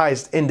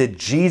baptized into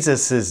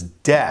Jesus'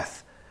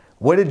 death.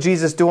 What did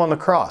Jesus do on the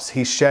cross?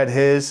 He shed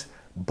his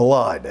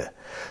blood.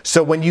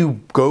 So when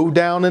you go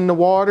down in the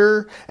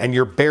water and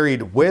you're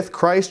buried with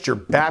Christ, you're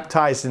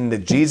baptized into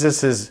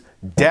Jesus'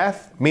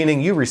 death,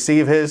 meaning you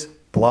receive his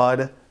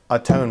blood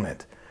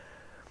atonement.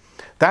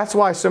 That's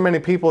why so many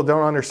people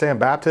don't understand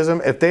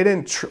baptism. If they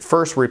didn't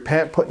first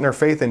repent, putting their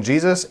faith in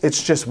Jesus,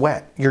 it's just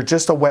wet. You're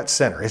just a wet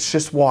sinner. It's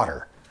just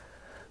water.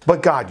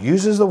 But God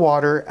uses the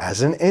water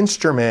as an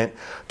instrument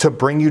to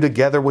bring you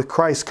together with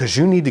Christ, because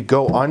you need to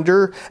go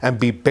under and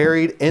be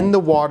buried in the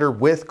water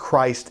with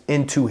Christ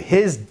into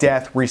his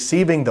death,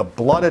 receiving the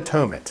blood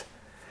atonement.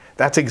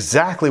 That's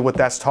exactly what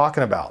that's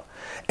talking about.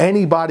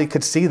 Anybody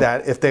could see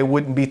that if they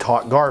wouldn't be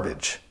taught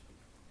garbage.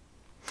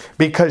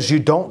 Because you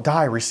don't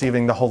die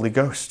receiving the Holy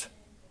Ghost.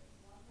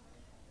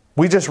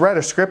 We just read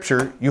a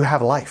scripture, you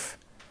have life.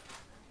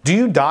 Do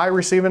you die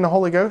receiving the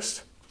Holy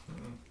Ghost?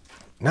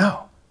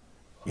 No.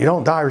 You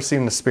don't die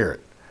receiving the Spirit.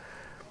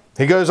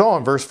 He goes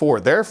on, verse 4,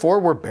 therefore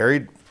we're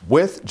buried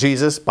with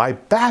Jesus by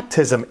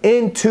baptism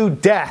into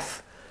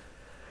death.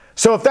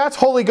 So if that's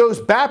Holy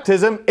Ghost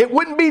baptism, it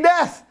wouldn't be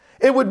death.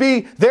 It would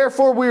be,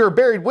 therefore we were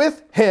buried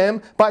with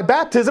him by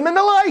baptism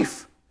into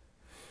life.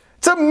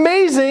 It's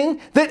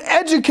amazing that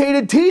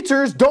educated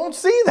teachers don't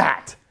see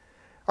that.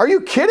 Are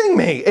you kidding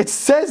me? It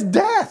says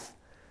death.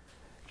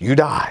 You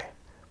die.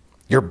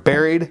 You're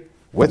buried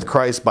with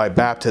Christ by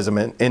baptism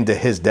into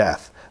his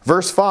death.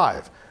 Verse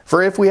 5,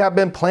 for if we have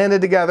been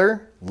planted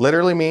together,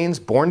 literally means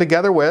born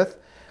together with,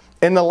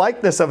 in the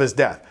likeness of his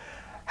death.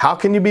 How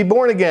can you be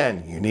born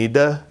again? You need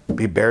to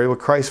be buried with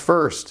Christ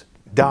first.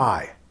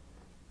 Die.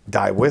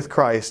 Die with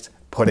Christ,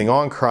 putting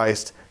on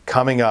Christ,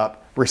 coming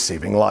up,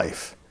 receiving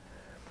life.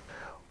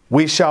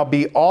 We shall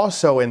be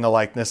also in the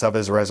likeness of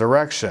his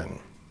resurrection.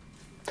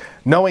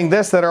 Knowing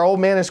this, that our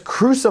old man is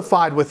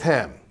crucified with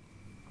him.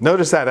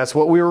 Notice that. That's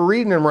what we were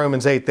reading in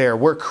Romans 8 there.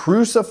 We're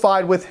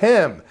crucified with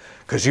him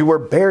because you were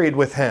buried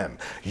with him.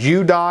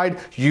 You died.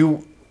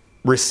 You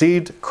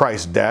received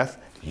Christ's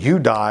death. You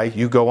die.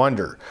 You go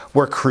under.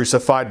 We're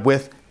crucified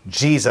with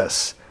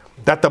Jesus,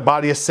 that the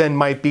body of sin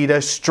might be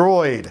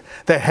destroyed,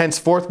 that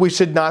henceforth we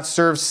should not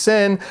serve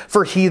sin,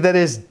 for he that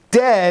is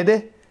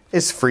dead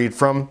is freed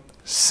from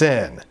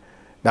sin.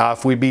 Now,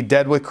 if we be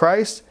dead with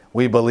Christ,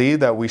 we believe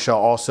that we shall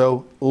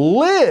also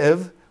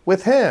live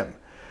with him.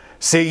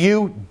 See,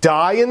 you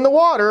die in the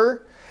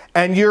water,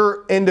 and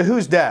you're into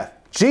whose death?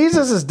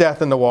 Jesus'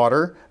 death in the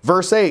water.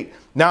 Verse 8,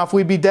 now if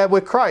we be dead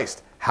with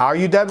Christ. How are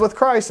you dead with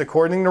Christ?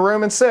 According to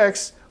Romans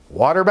 6,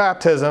 water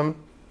baptism.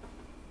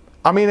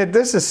 I mean,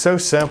 this is so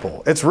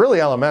simple. It's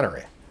really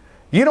elementary.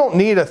 You don't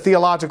need a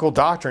theological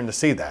doctrine to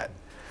see that.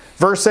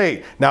 Verse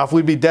 8, now if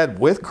we be dead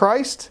with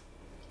Christ,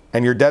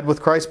 and you're dead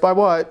with Christ by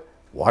what?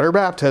 Water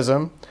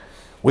baptism.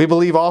 We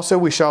believe also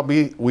we shall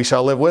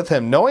live with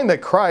him, knowing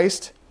that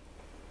Christ,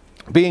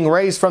 being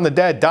raised from the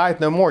dead, dieth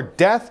no more.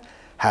 Death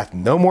hath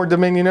no more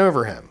dominion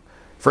over him.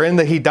 For in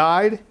that he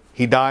died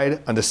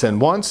unto sin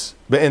once,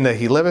 but in that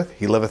he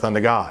liveth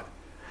unto God.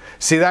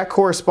 See, that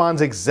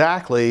corresponds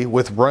exactly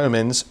with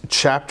Romans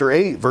chapter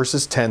 8,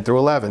 verses 10 through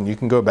 11. You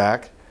can go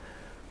back.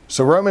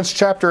 So Romans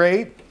chapter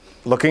 8,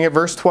 looking at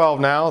verse 12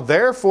 now.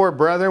 Therefore,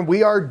 brethren,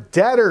 we are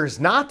debtors,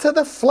 not to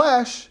the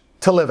flesh,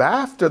 to live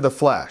after the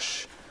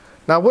flesh.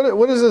 Now,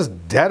 what does this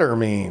debtor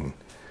mean?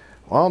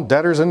 Well,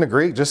 debtors in the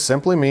Greek just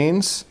simply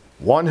means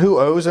one who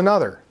owes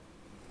another,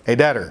 a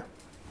debtor.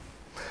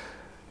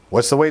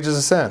 What's the wages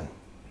of sin?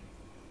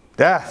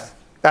 Death.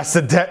 That's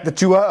the debt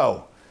that you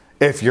owe.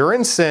 If you're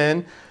in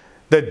sin,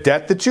 the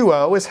debt that you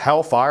owe is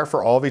hellfire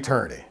for all of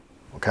eternity.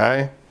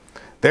 Okay?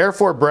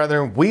 Therefore,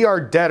 brethren, we are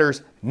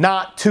debtors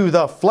not to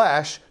the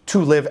flesh, to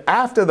live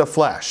after the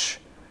flesh.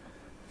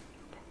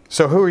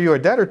 So who are you a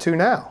debtor to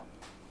now?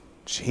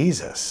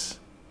 Jesus.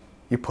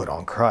 You put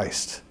on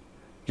Christ.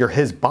 You're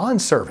his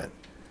bondservant.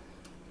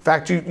 In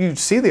fact, you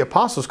see the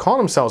apostles call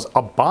themselves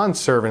a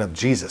bondservant of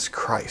Jesus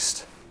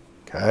Christ.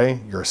 Okay?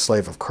 You're a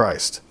slave of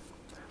Christ.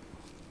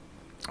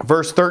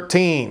 Verse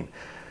 13.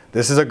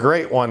 This is a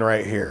great one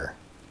right here.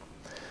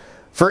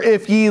 For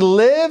if ye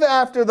live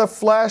after the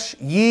flesh,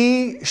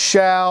 ye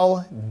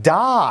shall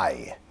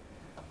die.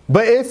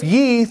 But if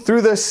ye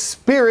through the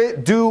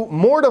Spirit do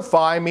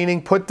mortify,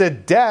 meaning put to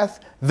death,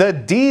 the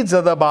deeds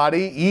of the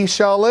body, ye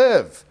shall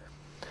live.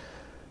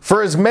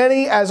 For as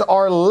many as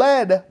are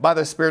led by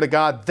the Spirit of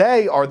God,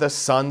 they are the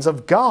sons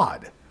of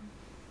God.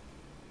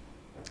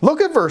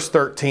 Look at verse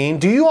 13.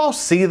 Do you all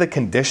see the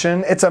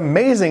condition? It's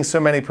amazing so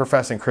many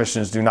professing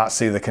Christians do not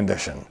see the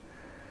condition.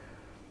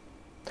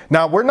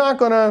 Now, we're not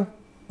going to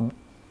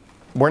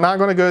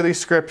go to these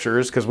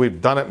scriptures because we've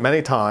done it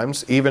many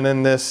times, even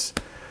in this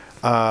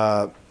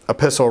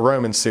Epistle of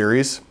Romans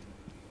series.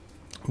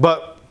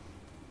 But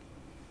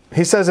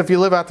he says, if you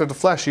live after the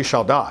flesh, you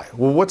shall die.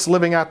 Well, what's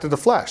living after the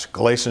flesh?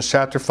 Galatians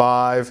chapter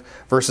 5,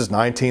 verses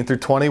 19 through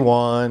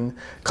 21.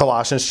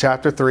 Colossians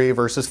chapter 3,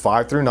 verses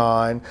 5 through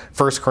 9.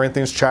 1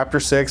 Corinthians chapter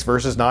 6,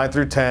 verses 9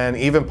 through 10.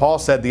 Even Paul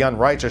said, the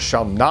unrighteous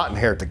shall not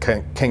inherit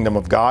the kingdom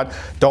of God.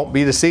 Don't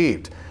be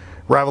deceived.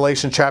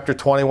 Revelation chapter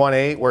 21,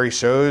 8, where he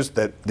shows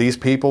that these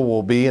people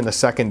will be in the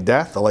second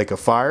death, the lake of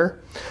fire.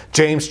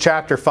 James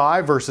chapter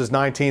 5, verses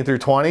 19 through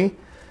 20.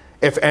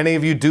 If any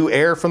of you do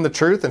err from the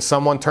truth and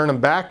someone turn him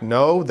back,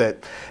 know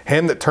that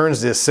him that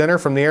turns the sinner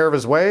from the error of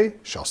his way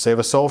shall save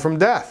a soul from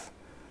death.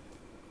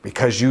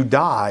 Because you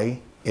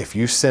die if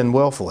you sin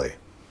willfully.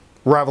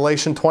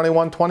 Revelation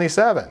 21,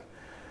 27.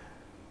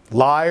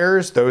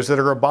 Liars, those that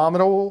are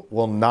abominable,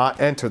 will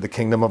not enter the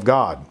kingdom of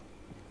God.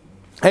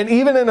 And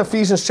even in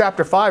Ephesians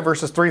chapter 5,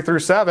 verses 3 through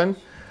 7,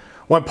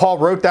 when Paul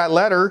wrote that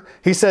letter,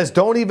 he says,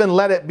 don't even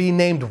let it be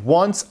named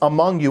once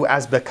among you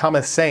as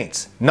becometh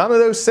saints. None of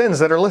those sins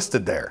that are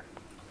listed there.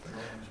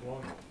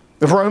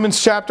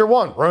 Romans chapter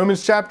 1,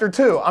 Romans chapter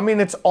 2. I mean,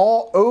 it's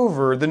all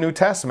over the New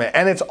Testament,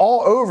 and it's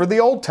all over the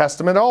Old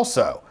Testament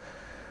also.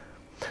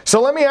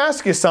 So let me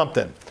ask you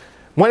something.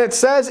 When it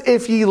says,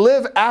 if ye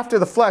live after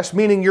the flesh,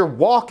 meaning you're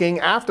walking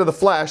after the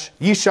flesh,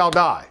 ye shall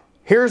die.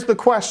 Here's the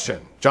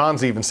question.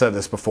 John's even said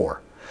this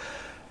before.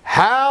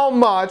 How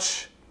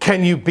much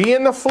can you be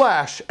in the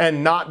flesh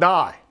and not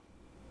die?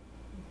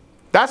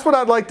 That's what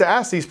I'd like to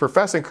ask these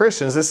professing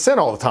Christians that sin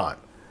all the time.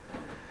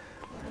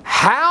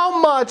 How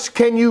much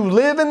can you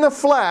live in the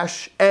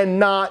flesh and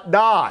not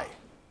die?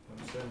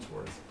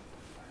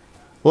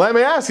 Let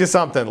me ask you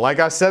something. Like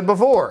I said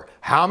before,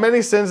 how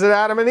many sins did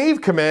Adam and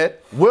Eve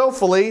commit?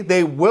 Willfully,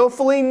 they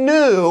willfully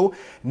knew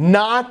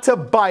not to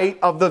bite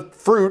of the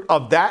fruit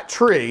of that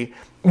tree,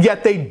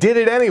 yet they did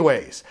it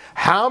anyways.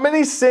 How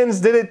many sins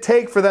did it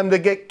take for them to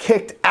get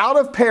kicked out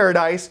of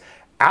paradise,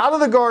 out of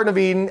the Garden of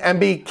Eden, and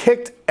be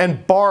kicked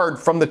and barred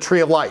from the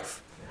tree of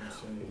life?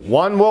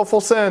 One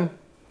willful sin.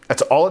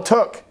 That's all it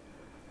took.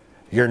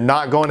 You're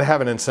not going to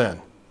heaven in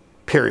sin.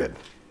 Period.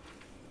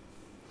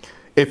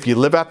 If you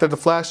live after the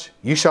flesh,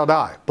 you shall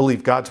die.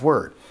 Believe God's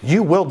word.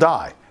 You will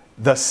die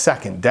the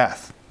second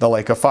death, the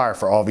lake of fire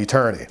for all of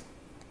eternity.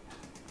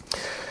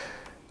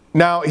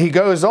 Now he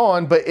goes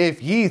on, but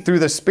if ye through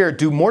the Spirit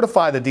do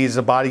mortify the deeds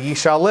of the body, ye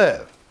shall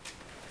live.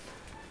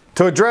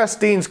 To address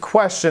Dean's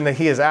question that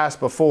he has asked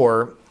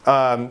before,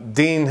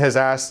 Dean has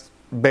asked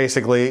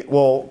basically,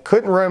 well,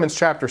 couldn't Romans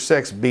chapter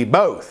 6 be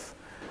both?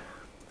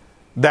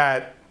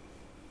 That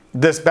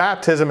this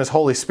baptism is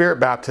Holy Spirit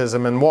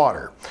baptism in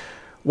water.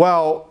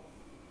 Well,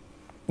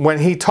 when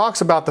he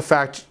talks about the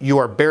fact you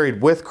are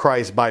buried with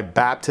Christ by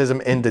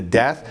baptism into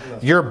death,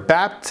 you're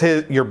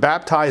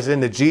baptized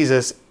into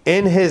Jesus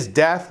in his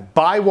death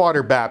by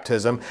water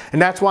baptism.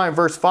 And that's why in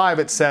verse 5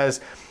 it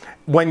says,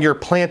 when you're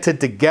planted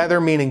together,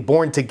 meaning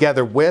born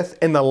together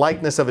with, in the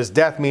likeness of his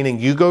death, meaning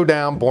you go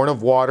down, born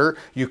of water,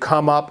 you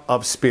come up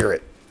of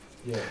spirit.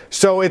 Yeah.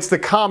 So it's the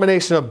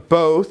combination of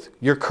both.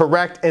 You're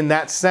correct in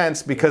that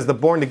sense, because the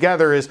born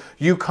together is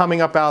you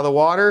coming up out of the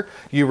water,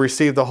 you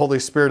receive the Holy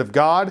Spirit of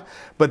God.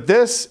 But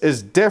this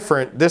is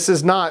different. This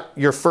is not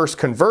your first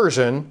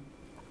conversion.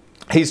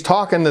 He's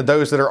talking to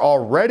those that are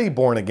already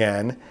born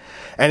again.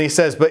 And he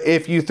says, but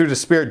if you through the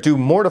Spirit do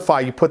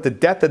mortify, you put the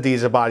death of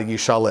deeds of the body, you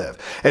shall live.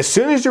 As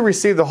soon as you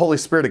receive the Holy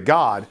Spirit of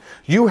God,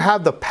 you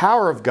have the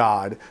power of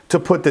God to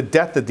put the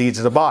death of deeds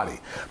of the body.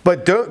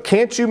 But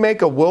can't you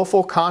make a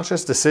willful,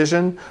 conscious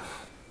decision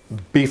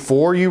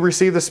before you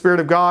receive the Spirit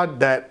of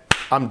God that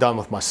I'm done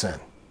with my sin?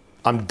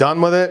 I'm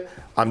done with it.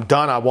 I'm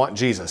done. I want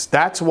Jesus.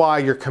 That's why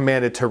you're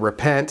commanded to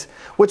repent,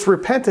 which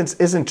repentance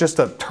isn't just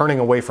a turning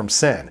away from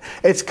sin.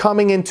 It's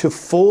coming into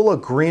full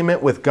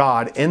agreement with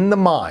God in the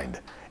mind,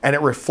 and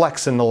it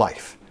reflects in the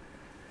life.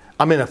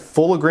 I'm in a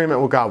full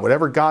agreement with God.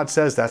 Whatever God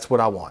says, that's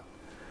what I want.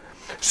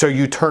 So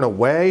you turn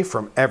away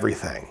from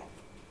everything.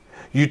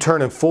 You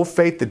turn in full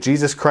faith to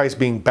Jesus Christ,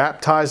 being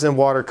baptized in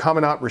water,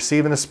 coming up,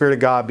 receiving the Spirit of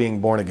God, being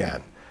born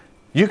again.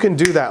 You can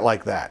do that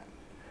like that.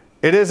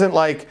 It isn't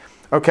like,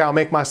 okay, I'll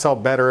make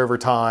myself better over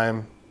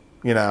time,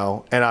 you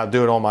know, and I'll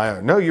do it on my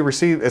own. No, you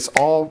receive, it's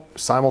all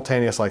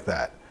simultaneous like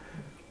that.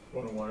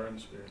 Born of water and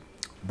spirit.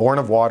 Born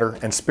of water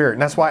and spirit.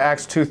 And that's why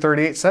Acts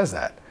 2:38 says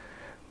that.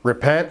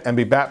 repent and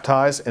be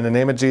baptized in the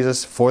name of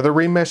Jesus for the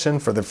remission,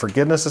 for the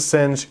forgiveness of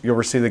sins, you'll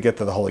receive the gift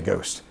of the Holy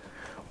Ghost.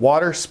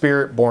 Water,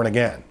 Spirit, born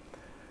again.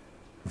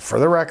 For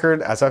the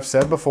record, as I've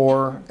said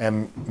before,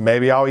 and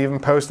maybe I'll even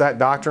post that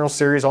doctrinal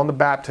series on the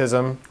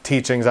baptism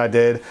teachings I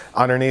did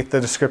underneath the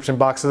description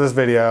box of this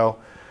video.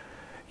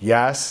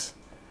 Yes,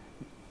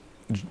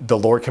 the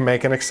Lord can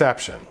make an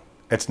exception.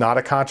 It's not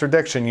a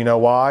contradiction. You know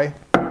why?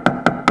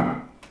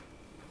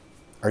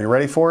 Are you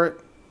ready for it?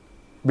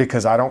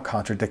 Because I don't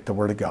contradict the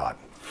Word of God.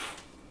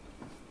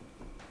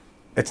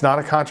 It's not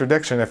a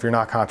contradiction if you're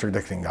not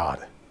contradicting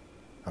God.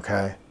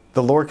 Okay?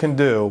 The Lord can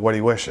do what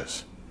He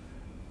wishes.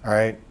 All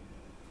right?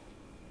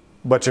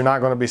 But you're not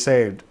going to be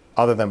saved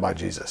other than by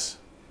Jesus.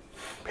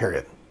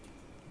 Period.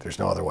 There's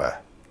no other way.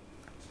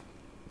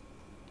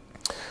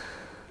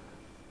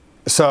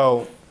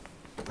 So,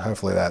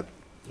 hopefully that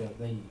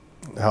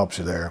helps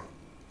you there.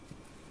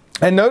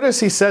 And notice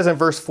he says in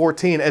verse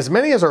 14, as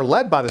many as are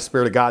led by the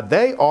Spirit of God,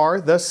 they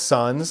are the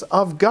sons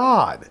of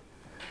God.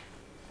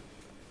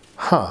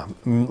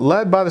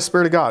 Led by the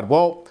Spirit of God.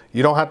 Well,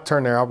 you don't have to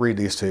turn there. I'll read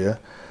these to you.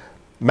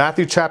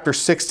 Matthew chapter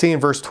 16,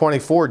 verse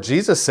 24,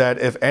 Jesus said,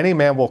 if any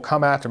man will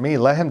come after me,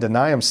 let him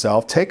deny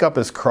himself, take up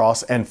his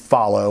cross, and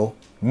follow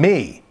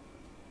me.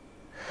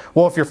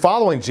 Well, if you're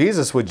following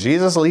Jesus, would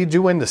Jesus lead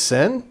you into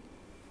sin?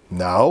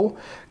 No,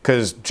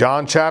 because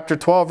John chapter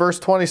 12, verse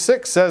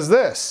 26 says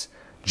this.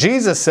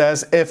 Jesus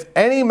says, if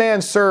any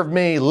man serve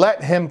me,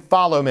 let him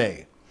follow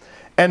me.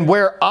 And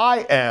where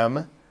I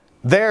am,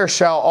 there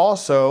shall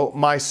also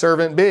my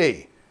servant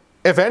be.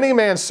 If any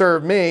man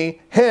serve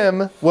me,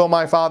 him will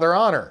my Father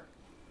honor.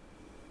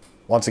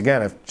 Once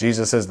again, if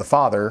Jesus is the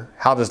Father,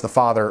 how does the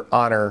Father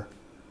honor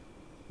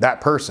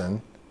that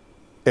person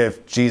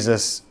if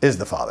Jesus is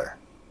the Father?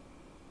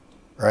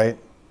 Right?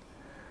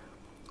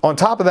 On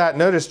top of that,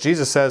 notice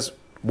Jesus says,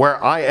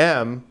 where I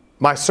am,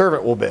 my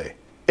servant will be.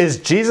 Is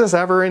Jesus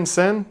ever in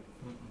sin?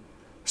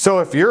 So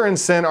if you're in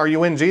sin, are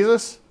you in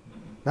Jesus?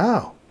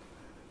 No.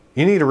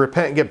 You need to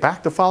repent and get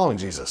back to following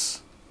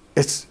Jesus.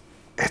 It's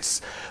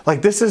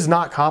like, this is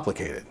not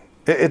complicated.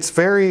 It's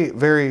very,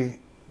 very,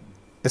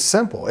 it's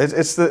simple.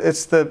 It's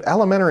the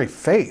elementary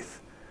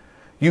faith.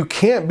 You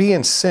can't be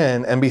in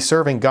sin and be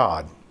serving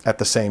God at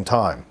the same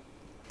time.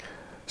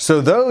 So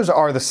those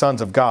are the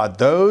sons of God,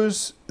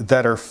 those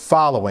that are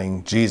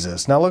following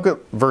Jesus. Now look at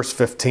verse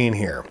 15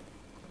 here.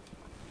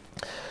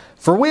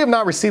 For we have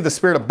not received the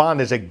spirit of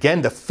bondage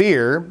again to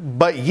fear,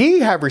 but ye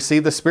have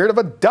received the spirit of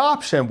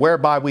adoption,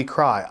 whereby we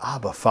cry,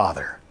 Abba,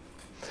 Father.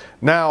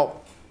 Now,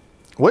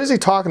 what is he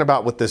talking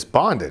about with this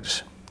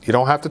bondage? You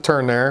don't have to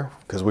turn there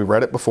because we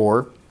read it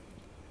before.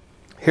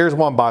 Here's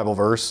one Bible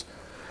verse.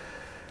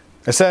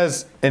 It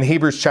says in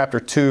Hebrews chapter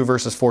 2,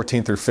 verses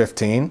 14 through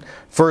 15,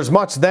 for as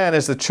much then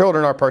as the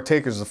children are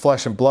partakers of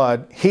flesh and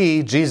blood,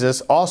 he, Jesus,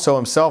 also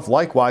himself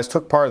likewise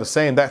took part of the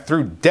same, that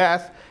through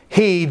death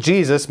he,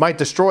 Jesus, might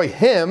destroy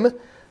him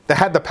that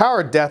had the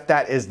power of death,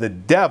 that is the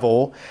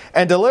devil,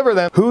 and deliver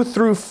them who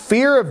through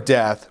fear of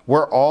death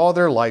were all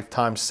their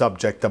lifetime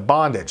subject to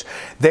bondage.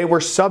 They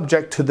were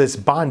subject to this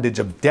bondage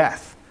of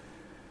death.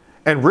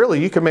 And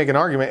really, you can make an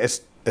argument,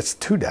 it's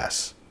two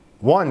deaths.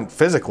 One,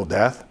 physical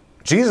death.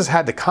 Jesus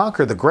had to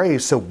conquer the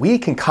grave so we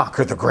can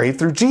conquer the grave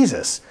through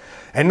Jesus.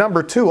 And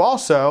number two,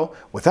 also,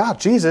 without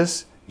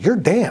Jesus, you're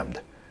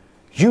damned.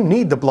 You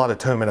need the blood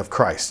atonement of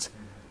Christ.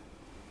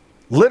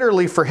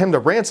 Literally for him to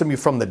ransom you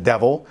from the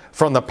devil,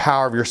 from the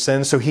power of your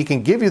sins, so he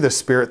can give you the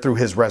Spirit through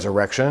his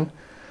resurrection,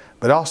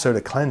 but also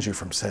to cleanse you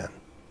from sin.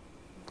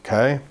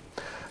 Okay?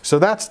 So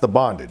that's the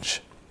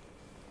bondage.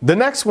 The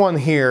next one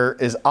here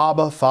is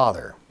Abba,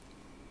 Father.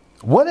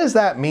 What does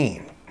that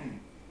mean?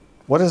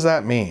 What does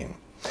that mean?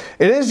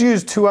 It is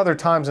used two other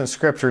times in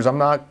scriptures. I'm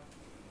not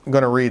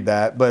going to read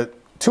that, but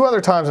two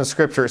other times in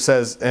scripture it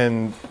says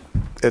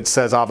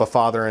Abba,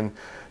 Father, and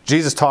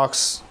Jesus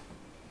talks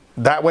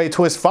that way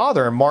to his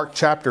Father in Mark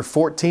chapter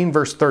 14,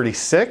 verse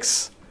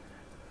 36,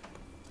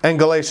 and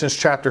Galatians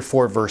chapter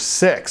 4, verse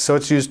 6. So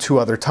it's used two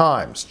other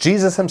times.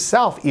 Jesus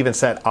himself even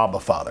said Abba,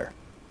 Father.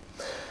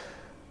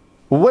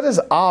 Well, what does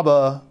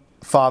Abba,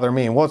 Father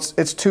mean? Well,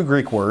 it's two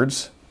Greek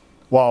words.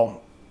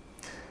 Well,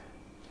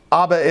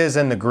 Abba is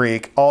in the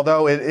Greek,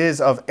 although it is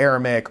of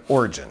Aramaic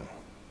origin.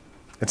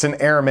 It's an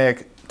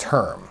Aramaic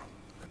term.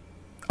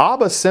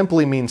 Abba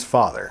simply means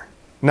Father.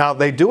 Now,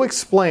 they do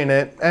explain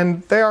it,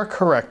 and they are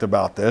correct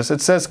about this. It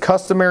says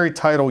customary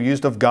title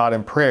used of God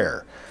in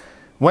prayer.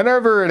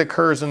 Whenever it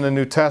occurs in the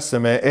New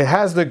Testament, it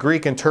has the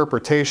Greek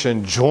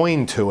interpretation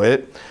joined to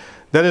it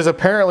that is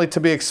apparently to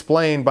be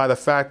explained by the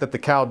fact that the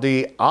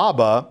Chaldee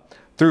Abba,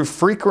 through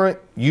frequent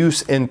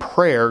use in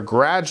prayer,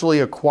 gradually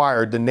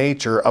acquired the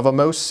nature of a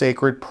most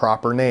sacred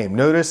proper name.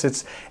 Notice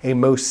it's a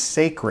most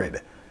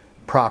sacred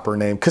proper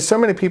name. Because so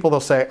many people, they'll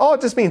say, oh,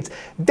 it just means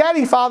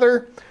Daddy,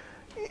 Father.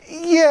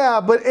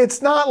 Yeah, but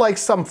it's not like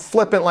some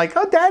flippant like,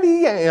 oh,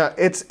 Daddy. Yeah,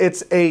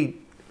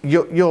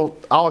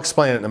 I'll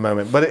explain it in a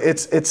moment, but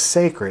it's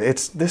sacred.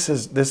 This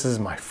is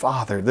my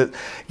Father.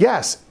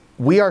 Yes,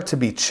 we are to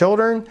be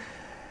children,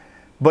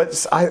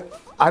 but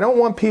I don't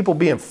want people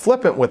being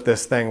flippant with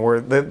this thing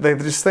where they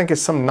just think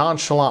it's some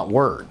nonchalant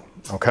word,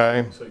 okay?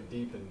 It's like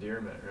deep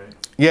endearment, right?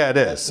 Yeah, it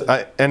is.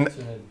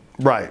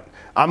 Right.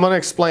 I'm going to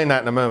explain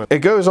that in a moment. It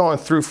goes on,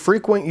 through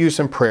frequent use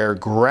in prayer,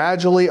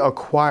 gradually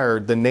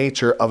acquired the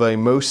nature of a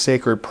most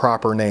sacred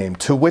proper name,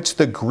 to which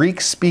the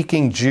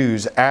Greek-speaking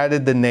Jews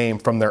added the name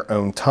from their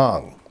own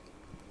tongue.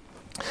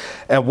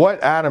 And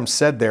what Adam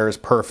said there is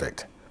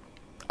perfect.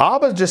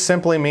 Abba just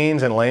simply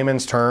means, in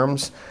layman's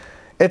terms,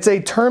 it's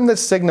a term that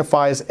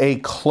signifies a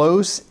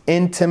close,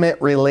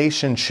 intimate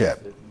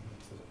relationship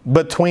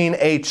between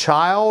a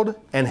child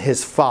and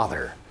his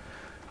father.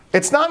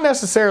 It's not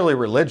necessarily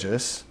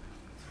religious,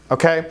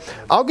 okay?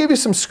 I'll give you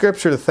some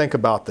scripture to think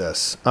about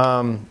this.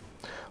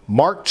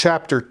 Mark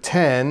chapter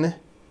 10,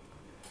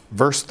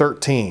 verse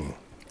 13.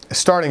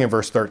 Starting in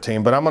verse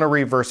 13, but I'm going to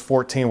read verse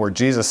 14 where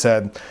Jesus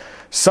said,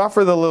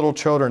 "Suffer the little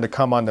children to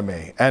come unto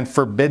me, and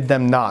forbid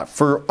them not,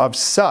 for of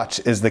such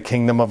is the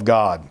kingdom of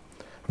God.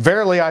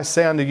 Verily I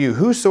say unto you,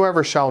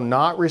 whosoever shall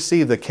not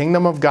receive the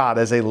kingdom of God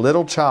as a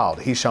little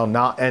child, he shall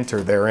not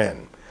enter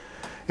therein."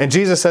 And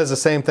Jesus says the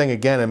same thing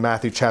again in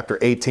Matthew chapter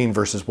 18,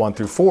 verses 1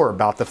 through 4,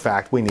 about the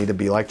fact we need to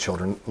be like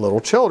children, little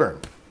children.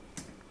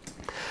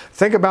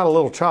 Think about a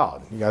little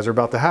child. You guys are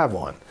about to have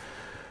one.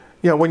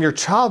 You know, when your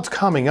child's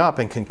coming up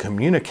and can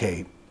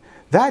communicate,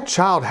 that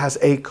child has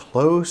a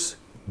close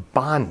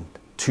bond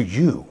to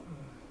you.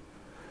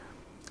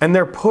 And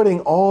they're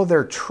putting all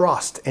their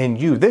trust in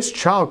you. This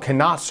child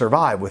cannot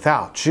survive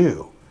without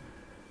you.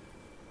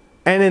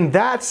 And in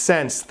that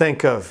sense,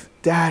 think of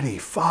daddy,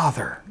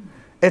 father.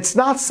 It's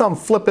not some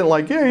flippant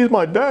like, yeah, he's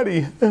my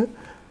daddy.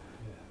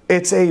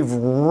 It's a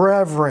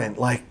reverent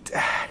like,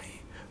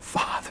 daddy,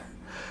 father,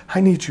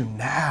 I need you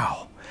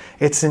now.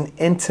 It's an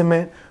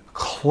intimate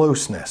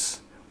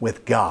closeness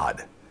with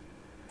God.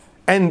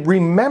 And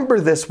remember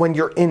this when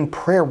you're in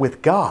prayer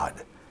with God.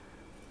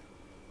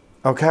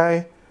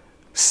 Okay?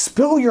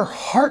 Spill your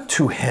heart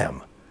to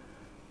him.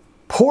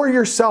 Pour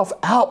yourself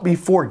out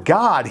before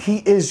God. He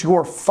is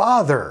your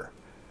Father.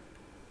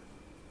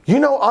 You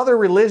know, other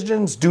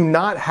religions do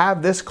not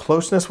have this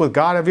closeness with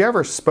God. Have you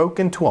ever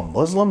spoken to a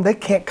Muslim? They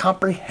can't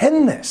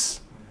comprehend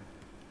this.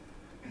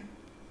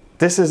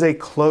 This is a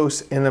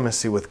close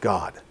intimacy with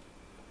God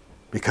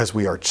because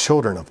we are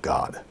children of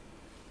God.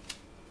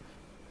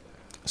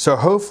 So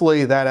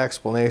hopefully that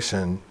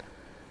explanation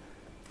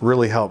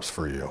really helps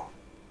for you.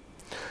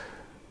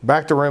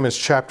 Back to Romans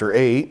chapter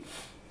 8,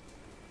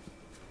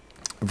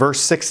 verse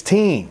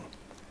 16.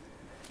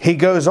 He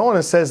goes on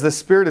and says, "The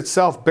Spirit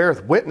itself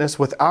beareth witness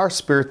with our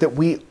spirit that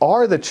we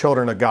are the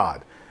children of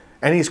God."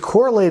 And he's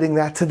correlating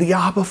that to the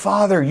Abba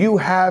Father. You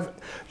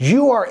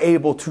are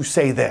able to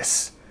say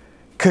this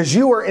because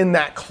you are in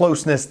that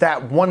closeness,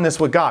 that oneness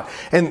with God.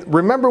 And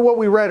remember what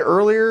we read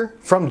earlier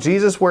from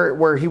Jesus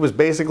where he was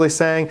basically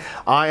saying,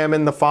 I am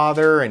in the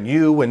Father and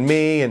you and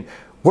me and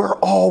we're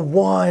all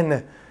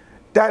one.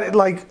 That,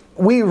 like,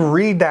 we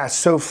read that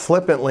so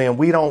flippantly and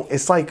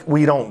it's like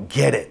we don't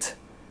get it.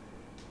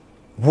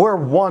 We're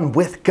one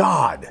with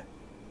God.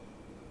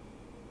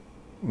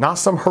 Not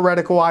some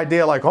heretical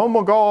idea like, oh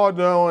my God,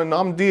 no, and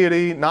I'm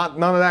deity.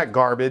 None of that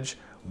garbage.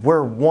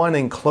 We're one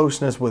in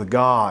closeness with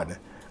God.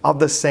 Of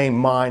the same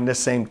mind, the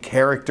same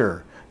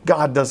character.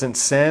 God doesn't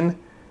sin.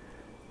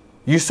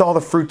 You saw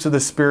the fruits of the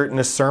Spirit in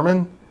this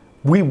sermon.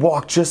 We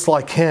walk just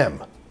like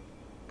him.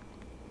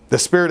 The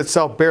Spirit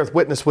itself beareth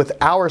witness with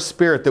our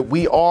spirit that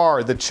we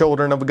are the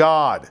children of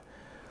God.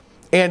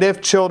 And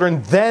if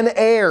children, then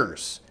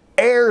heirs,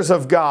 heirs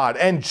of God,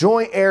 and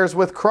joint heirs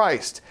with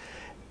Christ.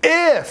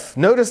 If,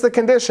 notice the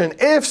condition,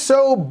 if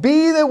so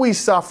be that we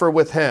suffer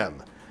with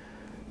him,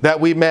 that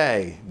we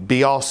may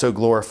be also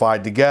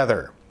glorified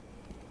together.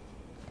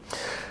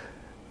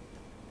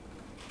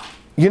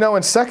 You know,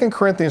 in 2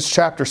 Corinthians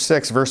chapter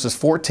 6, verses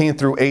 14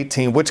 through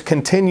 18, which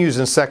continues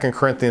in 2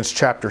 Corinthians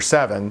chapter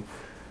 7,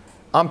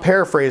 I'm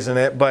paraphrasing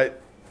it,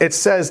 but it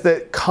says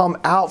that come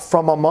out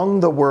from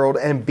among the world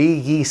and be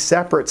ye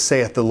separate,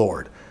 saith the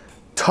Lord.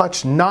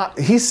 Touch not,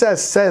 he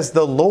says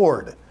the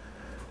Lord.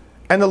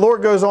 And the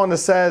Lord goes on to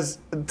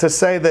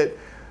say that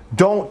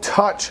don't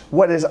touch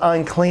what is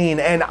unclean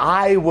and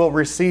I will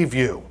receive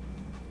you.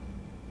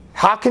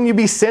 How can you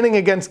be sinning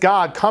against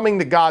God, coming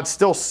to God,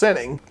 still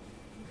sinning?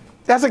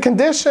 That's a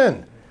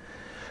condition.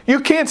 You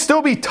can't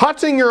still be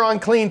touching your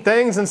unclean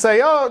things and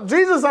say, oh,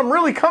 Jesus, I'm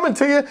really coming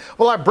to you.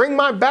 Will I bring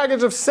my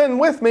baggage of sin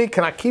with me?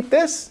 Can I keep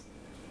this?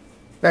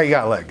 Now you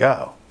got to let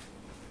go.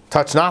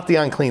 Touch not the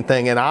unclean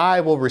thing and I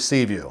will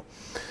receive you.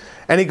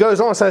 And he goes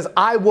on and says,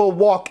 I will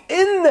walk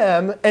in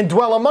them and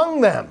dwell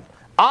among them.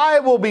 I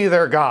will be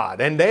their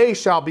God and they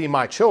shall be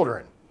my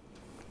children.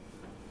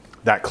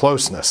 That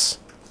closeness.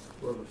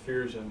 Whoever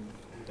fears and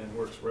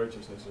works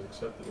righteousness is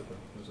accepted of him.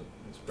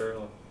 It's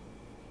parallel.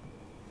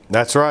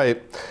 That's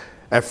right.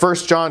 At 1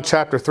 John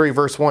chapter 3,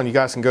 verse 1, you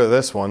guys can go to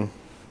this one.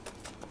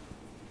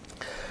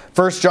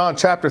 1 John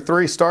chapter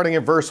 3, starting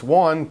at verse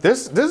 1,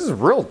 this is a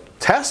real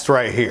test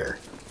right here.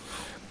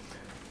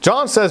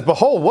 John says,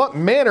 behold, what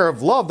manner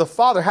of love the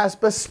Father has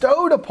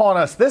bestowed upon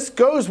us. This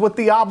goes with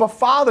the Abba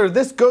Father.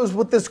 This goes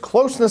with this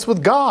closeness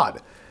with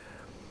God.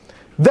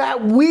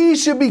 that we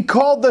should be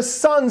called the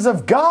sons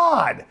of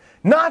God.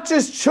 Not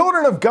just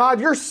children of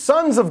God, you're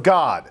sons of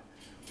God.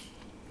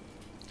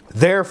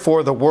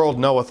 Therefore the world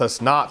knoweth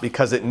us not,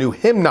 because it knew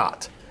him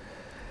not.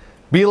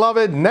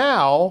 Beloved,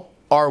 now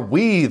are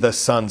we the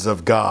sons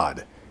of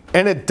God,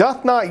 and it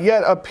doth not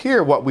yet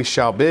appear what we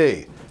shall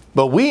be.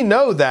 But we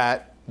know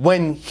that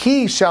when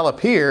he shall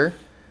appear,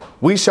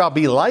 we shall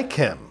be like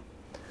him,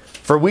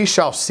 for we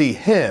shall see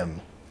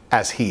him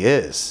as he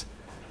is.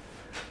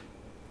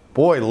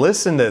 Boy,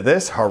 listen to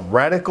this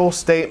heretical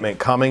statement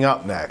coming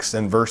up next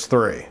in verse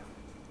 3.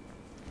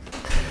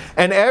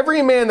 And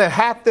every man that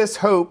hath this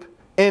hope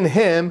in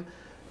him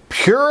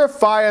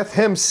purifieth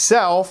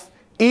himself,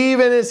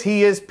 even as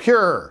he is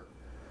pure.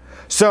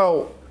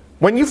 So,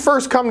 when you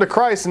first come to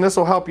Christ, and this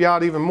will help you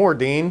out even more,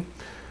 Dean,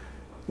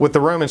 with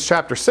the Romans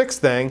chapter 6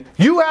 thing,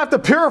 you have to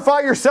purify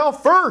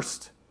yourself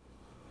first.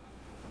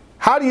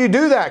 How do you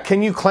do that?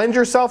 Can you cleanse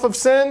yourself of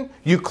sin?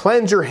 You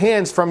cleanse your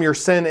hands from your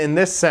sin in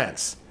this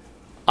sense.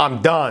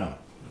 I'm done.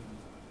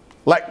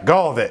 Let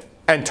go of it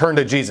and turn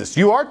to Jesus.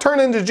 You are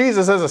turning to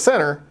Jesus as a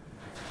sinner,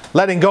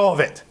 letting go of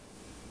it.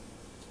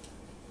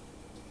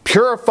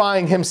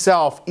 Purifying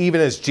himself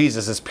even as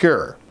Jesus is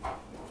pure.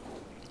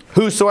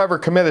 Whosoever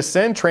committeth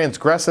sin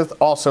transgresseth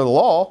also the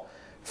law,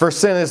 for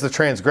sin is the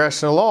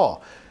transgression of the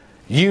law.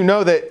 You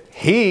know that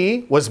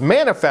he was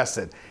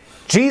manifested.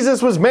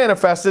 Jesus was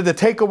manifested to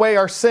take away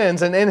our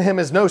sins, and in him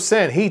is no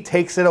sin. He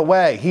takes it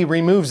away. He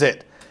removes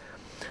it.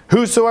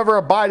 Whosoever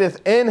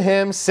abideth in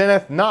him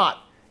sinneth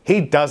not.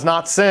 He does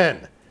not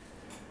sin.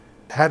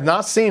 Have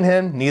not seen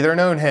him, neither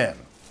known him.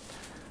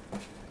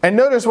 And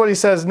notice what he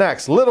says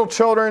next. Little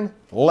children,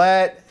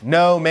 let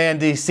no man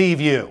deceive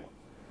you.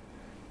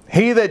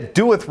 He that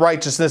doeth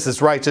righteousness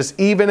is righteous,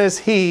 even as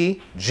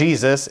he,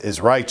 Jesus, is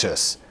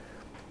righteous.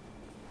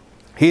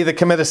 He that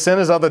committeth sin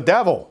is of the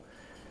devil.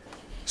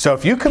 So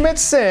if you commit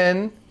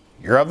sin,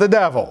 you're of the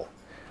devil.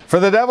 For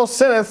the devil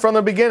sinneth from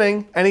the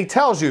beginning, and he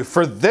tells you,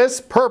 for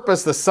this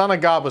purpose the Son of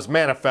God was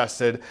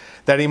manifested,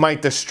 that he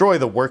might destroy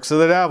the works of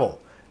the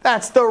devil.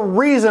 That's the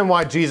reason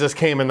why Jesus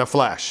came in the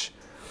flesh.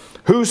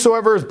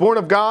 Whosoever is born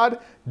of God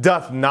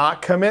doth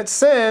not commit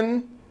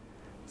sin,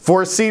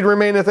 for his seed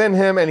remaineth in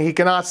him, and he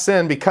cannot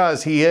sin,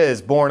 because he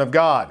is born of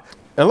God.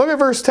 And look at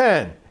verse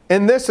 10.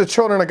 In this the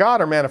children of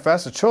God are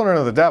manifest, the children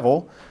of the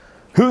devil.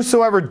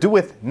 Whosoever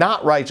doeth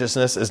not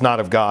righteousness is not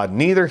of God,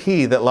 neither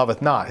he that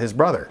loveth not his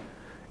brother.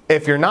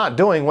 If you're not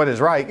doing what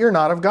is right, you're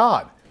not of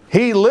God.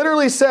 He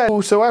literally said,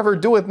 whosoever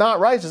doeth not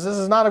righteousness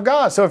is not of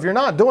God. So if you're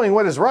not doing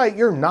what is right,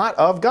 you're not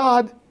of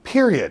God,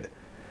 period.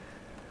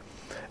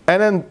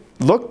 And then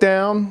look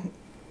down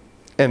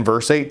in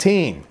verse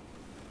 18.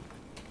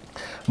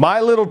 My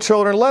little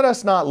children, let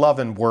us not love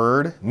in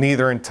word,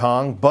 neither in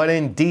tongue, but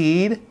in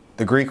deed.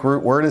 The Greek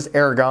root word is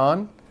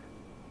ergon.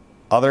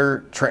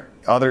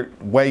 Other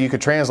way you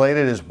could translate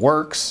it is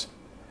works.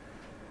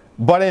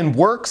 But in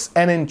works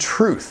and in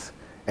truth.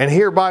 And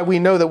hereby we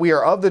know that we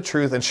are of the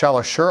truth, and shall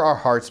assure our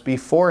hearts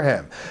before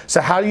him.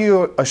 So how do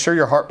you assure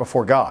your heart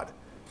before God?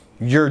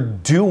 You're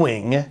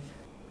doing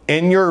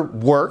in your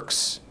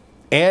works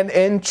and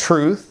in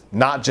truth,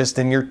 not just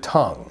in your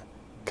tongue.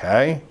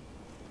 Okay?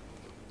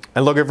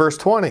 And look at verse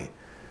 20.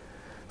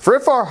 For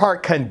if our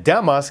heart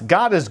condemn us,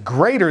 God is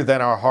greater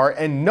than our heart,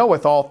 and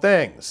knoweth all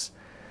things.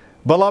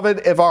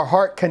 Beloved, if our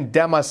heart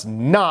condemn us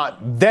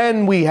not,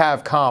 then we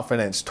have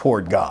confidence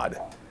toward God.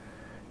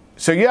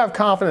 So you have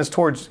confidence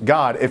towards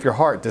God if your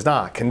heart does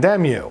not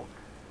condemn you.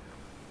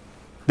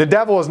 The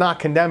devil is not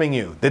condemning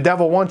you. The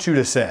devil wants you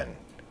to sin.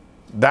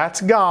 That's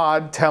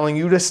God telling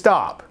you to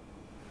stop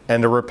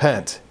and to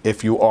repent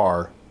if you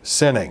are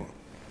sinning.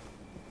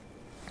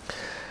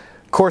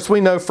 Of course,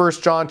 we know 1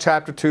 John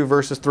chapter 2,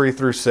 verses 3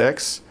 through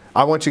 6.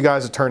 I want you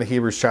guys to turn to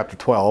Hebrews chapter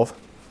 12.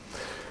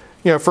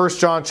 1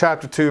 John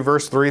chapter 2,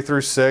 verse 3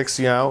 through 6,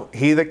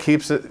 he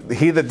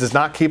that does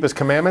not keep his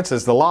commandments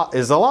is the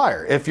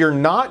liar. If you're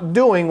not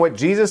doing what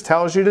Jesus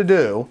tells you to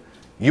do,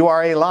 you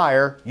are a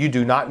liar. You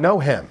do not know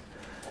him.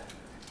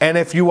 And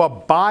if you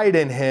abide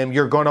in him,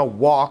 you're going to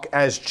walk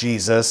as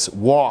Jesus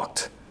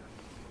walked.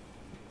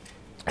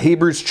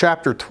 Hebrews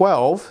chapter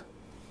 12.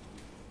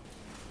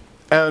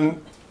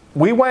 And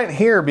we went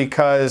here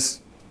because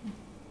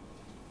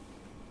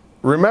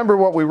remember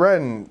what we read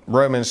in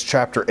Romans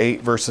chapter 8,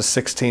 verses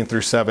 16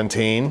 through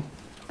 17,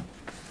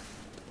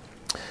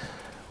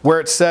 where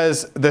it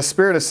says, the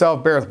Spirit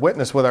itself beareth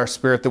witness with our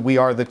spirit that we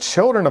are the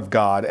children of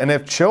God, and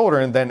if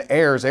children, then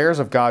heirs, heirs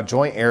of God,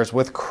 joint heirs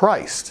with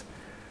Christ.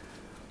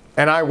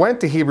 And I went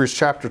to Hebrews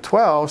chapter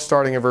 12,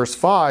 starting in verse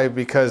 5,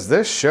 because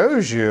this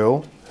shows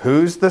you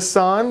who's the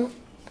son,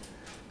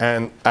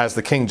 and as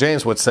the King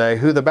James would say,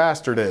 who the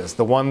bastard is,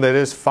 the one that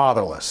is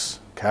fatherless.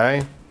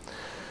 Okay?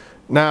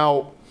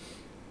 Now,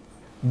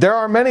 there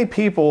are many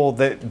people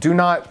that do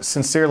not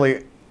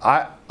sincerely,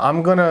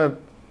 I'm going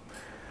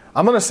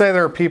to say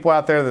there are people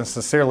out there that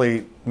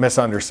sincerely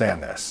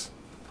misunderstand this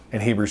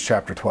in Hebrews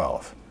chapter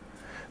 12.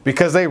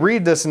 Because they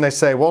read this and they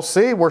say, well,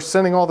 see, we're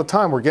sinning all the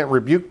time. We're getting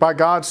rebuked by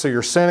God, so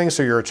you're sinning,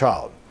 so you're a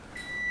child.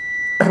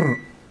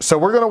 So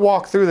we're going to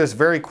walk through this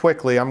very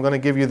quickly. I'm going to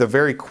give you the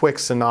very quick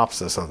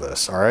synopsis of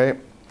this, all right?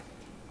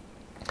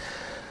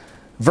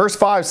 Verse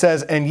 5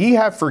 says, "And ye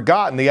have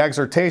forgotten the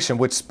exhortation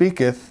which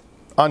speaketh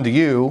unto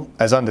you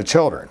as unto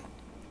children.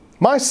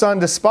 My son,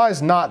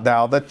 despise not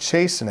thou the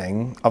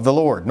chastening of the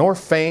Lord, nor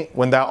faint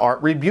when thou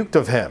art rebuked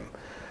of him.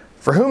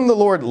 For whom the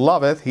Lord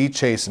loveth, he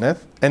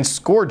chasteneth, and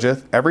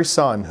scourgeth every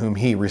son whom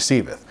he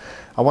receiveth."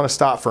 I want to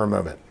stop for a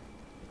moment.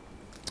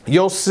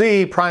 You'll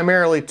see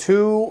primarily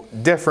two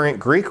different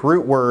Greek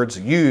root words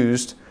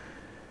used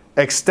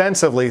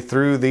extensively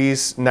through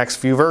these next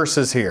few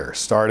verses here,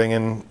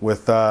 starting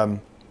with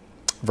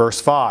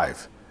verse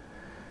 5.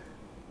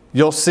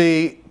 You'll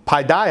see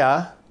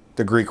paideia,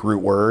 the Greek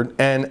root word,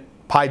 and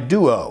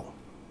paiduo.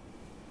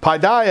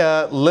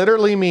 Paideia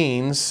literally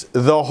means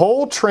the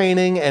whole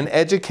training and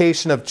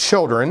education of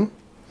children.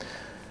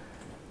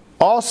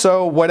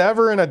 Also,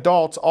 whatever in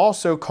adults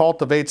also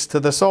cultivates to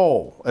the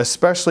soul,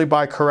 especially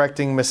by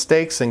correcting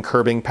mistakes and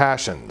curbing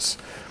passions.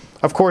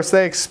 Of course,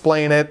 they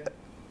explain it,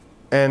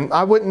 and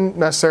I wouldn't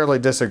necessarily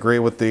disagree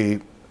with the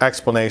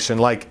explanation,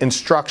 like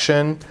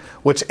instruction,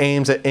 which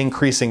aims at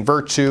increasing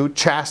virtue,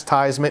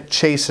 chastisement,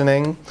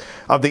 chastening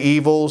of the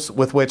evils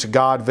with which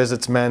God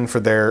visits men for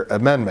their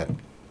amendment.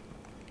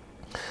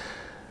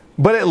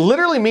 But it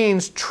literally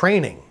means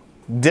training,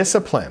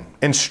 discipline,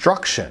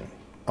 instruction,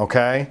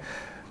 okay?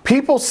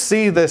 People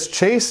see this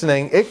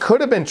chastening, it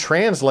could have been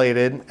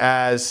translated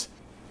as,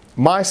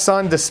 "My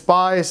son,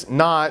 despise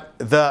not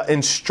the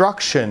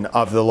instruction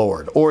of the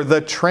Lord," or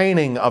the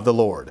training of the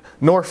Lord,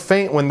 "nor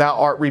faint when thou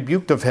art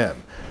rebuked of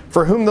him.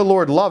 For whom the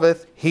Lord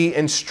loveth, he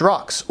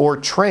instructs," or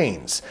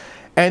trains,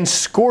 "and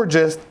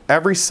scourgeth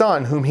every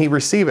son whom he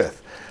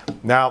receiveth."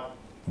 Now,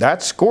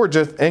 that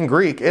scourgeth in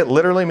Greek, it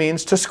literally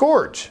means to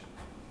scourge.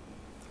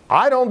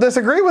 I don't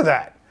disagree with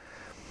that.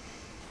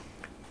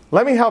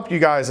 Let me help you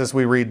guys as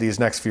we read these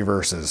next few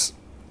verses.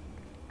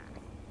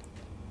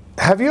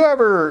 Have you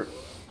ever,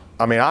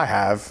 I mean, I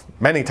have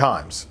many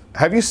times.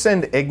 Have you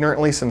sinned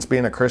ignorantly since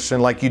being a Christian?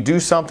 Like you do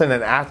something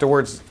and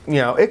afterwards,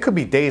 you know, it could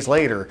be days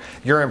later,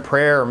 you're in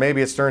prayer or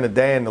maybe it's during the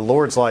day and the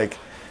Lord's like,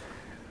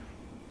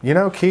 "You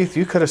know, Keith,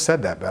 you could have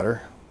said that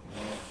better."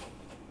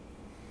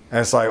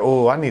 And it's like,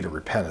 "Oh, I need to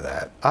repent of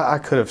that. I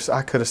could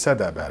have said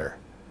that better."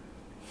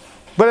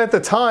 But at the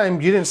time,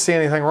 you didn't see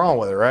anything wrong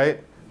with it, right?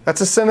 That's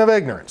a sin of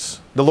ignorance.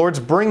 The Lord's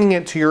bringing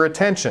it to your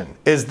attention.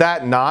 Is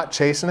that not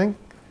chastening?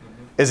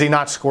 Is he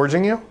not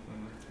scourging you?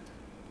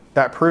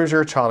 That proves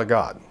you're a child of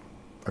God.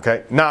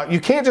 Okay? Now, you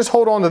can't just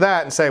hold on to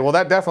that and say, "Well,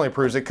 that definitely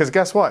proves it," because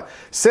guess what?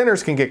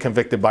 Sinners can get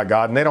convicted by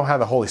God and they don't have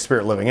the Holy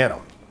Spirit living in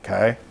them.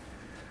 Okay?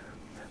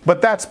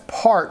 But that's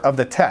part of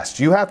the test.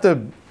 You have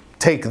to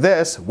take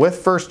this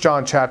with 1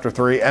 John chapter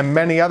 3 and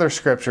many other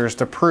scriptures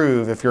to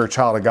prove if you're a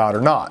child of God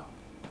or not.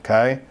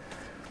 Okay?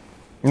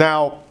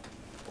 Now,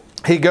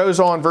 he goes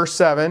on, verse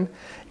 7,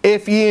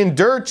 "If ye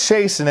endure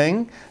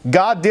chastening,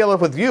 God dealeth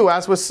with you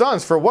as with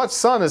sons. For what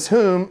son is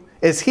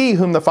he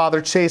whom the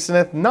Father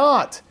chasteneth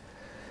not?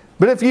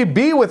 But if ye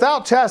be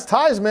without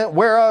chastisement,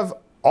 whereof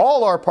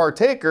all are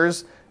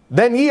partakers,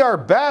 then ye are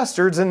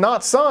bastards and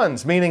not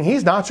sons," meaning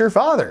he's not your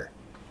father.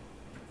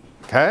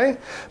 Okay?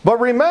 But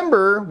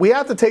remember, we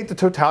have to take the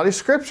totality of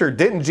Scripture.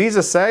 Didn't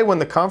Jesus say when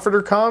the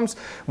Comforter comes,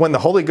 when the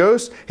Holy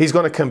Ghost, he's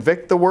going to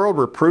convict the world,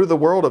 reprove the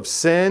world of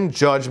sin,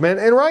 judgment,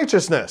 and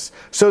righteousness?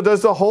 So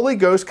does the Holy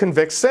Ghost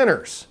convict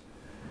sinners?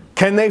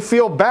 Can they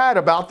feel bad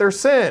about their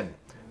sin?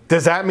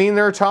 Does that mean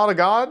they're a child of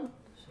God?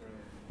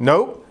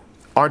 Nope.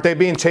 Aren't they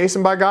being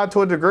chastened by God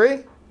to a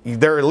degree?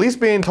 They're at least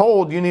being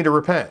told you need to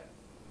repent,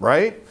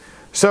 right?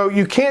 So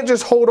you can't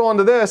just hold on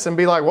to this and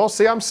be like, "Well,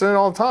 see, I'm sinning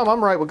all the time.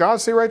 I'm right with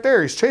God. See right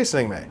there, he's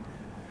chastening me."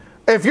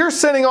 If you're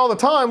sinning all the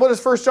time, what does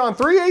 1 John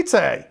 3:8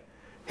 say?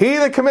 "He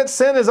that commits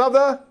sin is of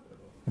the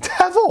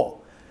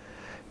devil."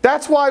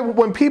 That's why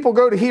when people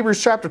go to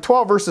Hebrews chapter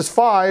 12, verses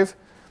 5,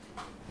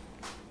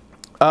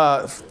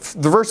 the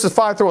verses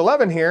 5 through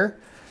 11 here,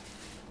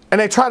 and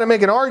they try to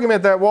make an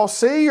argument that, "Well,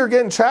 see, you're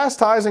getting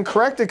chastised and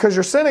corrected because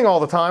you're sinning all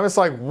the time." It's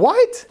like,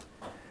 what?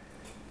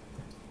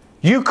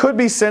 You could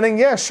be sinning,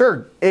 yeah,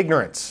 sure,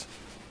 ignorance.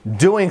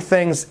 Doing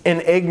things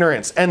in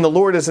ignorance. And the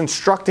Lord is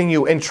instructing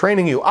you and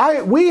training you.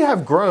 We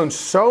have grown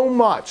so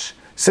much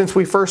since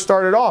we first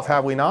started off,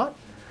 have we not?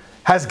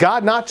 Has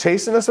God not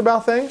chastened us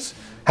about things?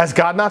 Has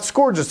God not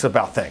scourged us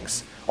about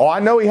things? Oh, I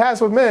know he has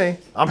with me.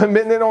 I'm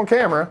admitting it on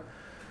camera.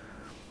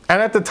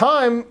 And at the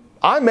time,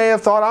 I may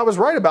have thought I was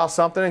right about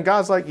something, and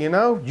God's like, "You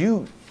know,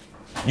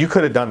 you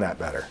could have done that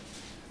better."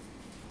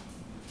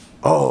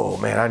 Oh,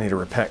 man, I need to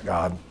repent,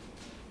 God.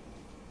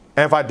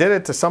 And if I did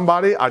it to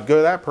somebody, I'd go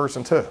to that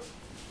person too.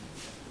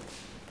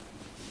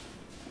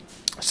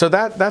 So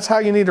that's how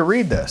you need to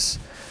read this.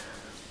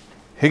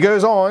 He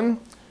goes on,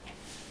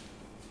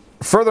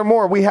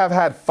 "Furthermore, we have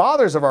had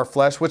fathers of our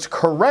flesh which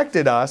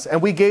corrected us,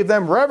 and we gave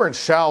them reverence.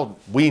 Shall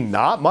we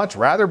not much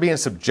rather be in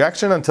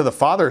subjection unto the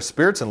Father of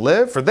spirits and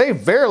live? For they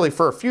verily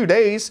for a few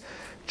days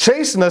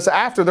chasten us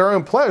after their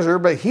own pleasure,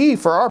 but he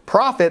for our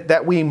profit,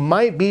 that we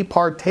might be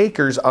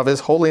partakers of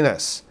his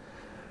holiness."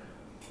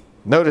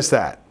 Notice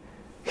that.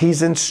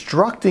 He's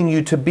instructing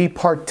you to be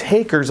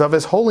partakers of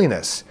his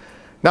holiness.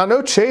 Now,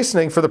 no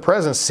chastening for the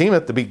present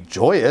seemeth to be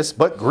joyous,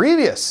 but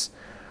grievous.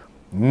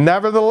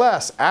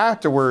 Nevertheless,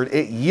 afterward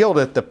it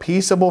yieldeth the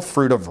peaceable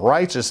fruit of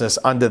righteousness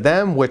unto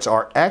them which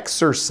are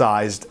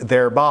exercised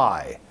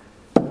thereby.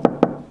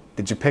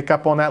 Did you pick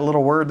up on that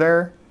little word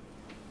there?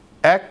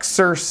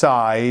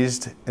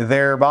 Exercised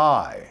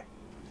thereby.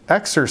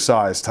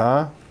 Exercised,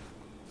 huh?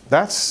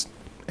 That's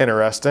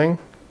interesting.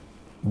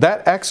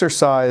 That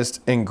exercised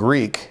in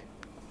Greek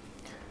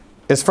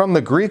is from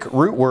the Greek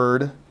root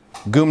word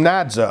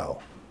gymnazo.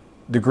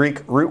 The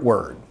Greek root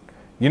word.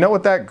 You know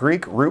what that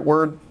Greek root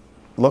word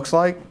looks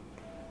like?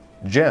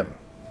 Gym.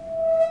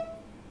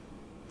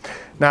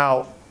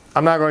 Now,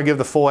 I'm not going to give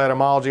the full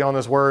etymology on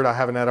this word. I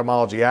have an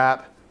etymology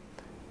app.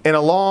 In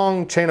a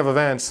long chain of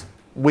events,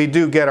 we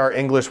do get our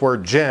English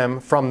word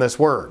gym from this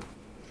word.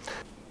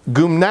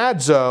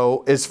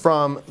 Gymnazo is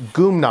from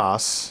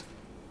gymnos,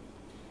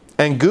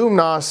 and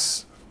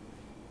gymnos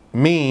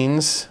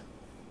means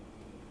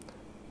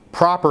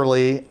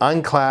properly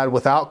unclad,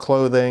 without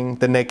clothing,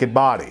 the naked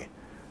body.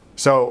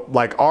 So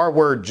like our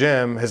word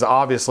gym has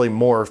obviously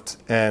morphed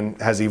and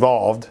has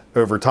evolved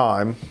over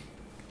time,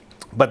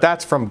 but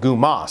that's from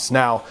gumos.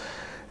 Now,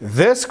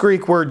 this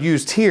Greek word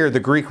used here, the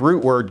Greek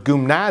root word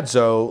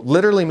gymnazo,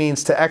 literally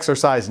means to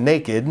exercise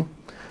naked,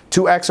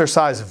 to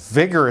exercise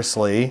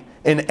vigorously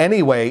in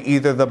any way,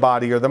 either the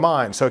body or the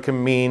mind. So it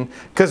can mean,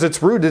 because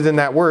it's rooted in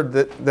that word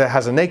that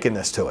has a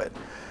nakedness to it.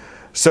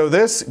 So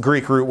this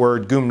Greek root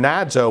word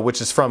gymnazo,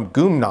 which is from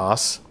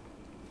gymnos,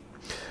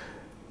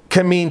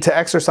 can mean to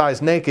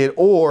exercise naked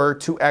or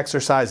to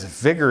exercise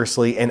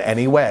vigorously in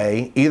any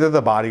way, either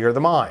the body or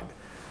the mind.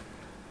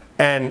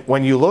 And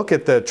when you look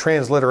at the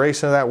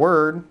transliteration of that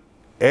word,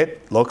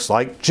 it looks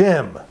like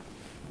gym,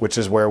 which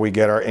is where we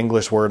get our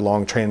English word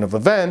long chain of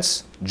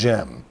events,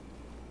 gym.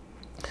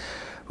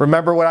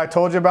 Remember what I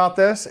told you about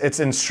this? It's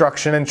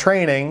instruction and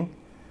training.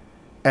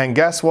 And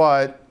guess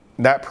what?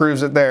 That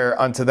proves it there,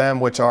 unto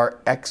them which are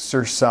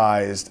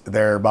exercised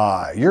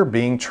thereby. You're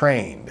being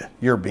trained.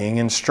 You're being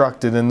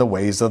instructed in the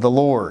ways of the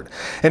Lord.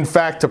 In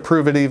fact, to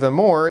prove it even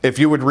more, if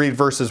you would read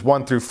verses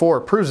 1 through 4,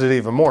 it proves it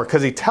even more,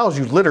 because he tells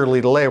you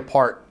literally to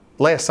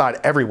lay aside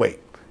every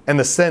weight and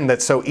the sin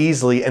that so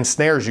easily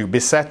ensnares you,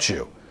 besets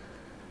you.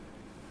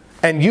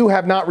 And you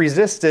have not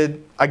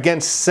resisted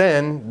against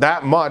sin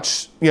that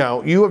much.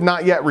 You have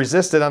not yet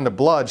resisted unto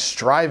blood,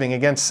 striving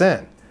against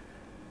sin.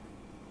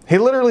 He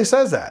literally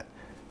says that.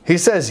 He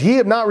says, ye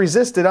have not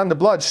resisted unto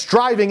blood,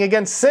 striving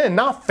against sin,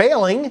 not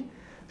failing.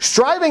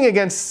 Striving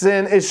against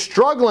sin is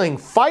struggling,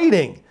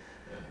 fighting.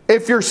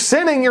 If you're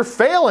sinning, you're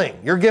failing.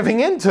 You're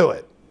giving into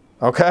it.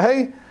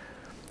 Okay?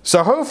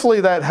 So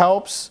hopefully that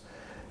helps.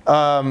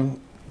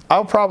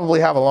 I'll probably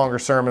have a longer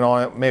sermon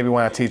on it, maybe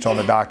when I teach on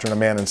the doctrine of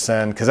man and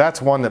sin, because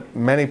that's one that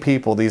many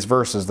people, these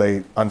verses,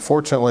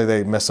 unfortunately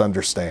they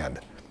misunderstand.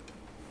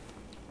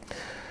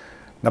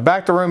 Now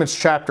back to Romans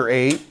chapter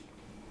 8.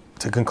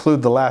 To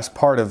conclude the last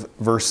part of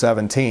verse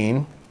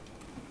 17,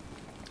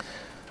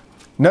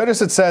 notice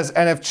it says,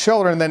 and if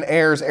children, then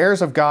heirs,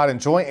 heirs of God,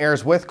 and joint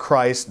heirs with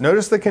Christ.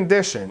 Notice the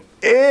condition,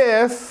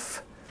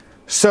 if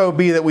so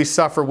be that we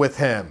suffer with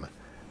him,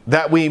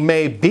 that we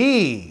may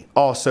be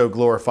also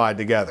glorified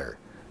together.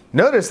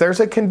 Notice there's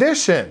a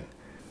condition.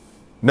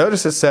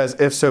 Notice it says,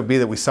 if so be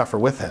that we suffer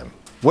with him.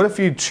 What if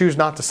you choose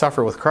not to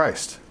suffer with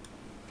Christ?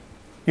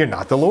 You're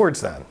not the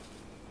Lord's then.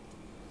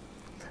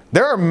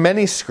 There are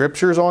many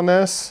scriptures on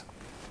this.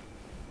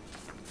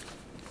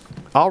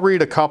 I'll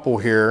read a couple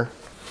here.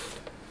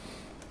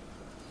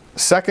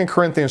 2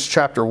 Corinthians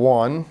chapter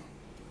 1.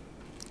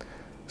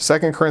 2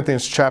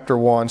 Corinthians chapter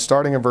 1,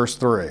 starting in verse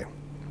 3. It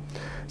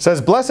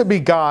says, blessed be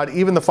God,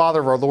 even the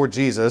Father of our Lord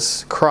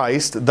Jesus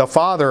Christ, the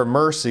Father of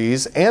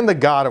mercies, and the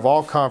God of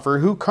all comfort,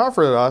 who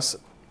comforted us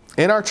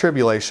in our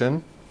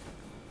tribulation,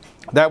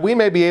 that we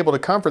may be able to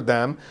comfort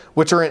them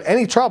which are in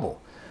any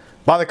trouble,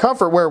 by the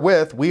comfort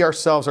wherewith we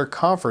ourselves are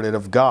comforted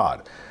of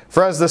God.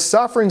 For as the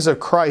sufferings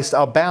of Christ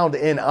abound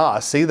in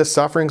us, see the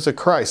sufferings of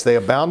Christ, they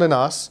abound in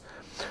us,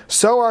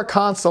 so our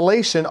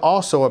consolation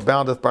also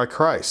aboundeth by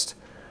Christ.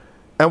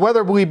 And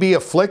whether we be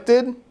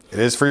afflicted, it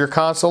is for your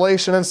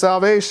consolation and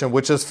salvation,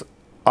 which is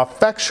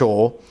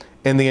effectual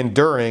in the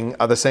enduring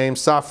of the same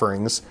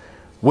sufferings,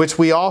 which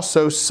we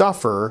also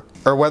suffer,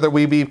 or whether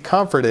we be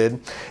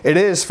comforted, it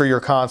is for your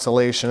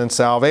consolation and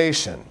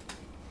salvation.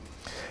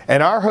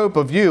 And our hope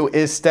of you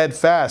is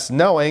steadfast,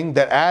 knowing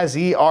that as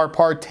ye are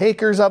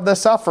partakers of the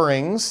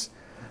sufferings,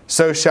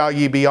 so shall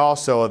ye be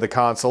also of the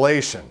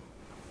consolation.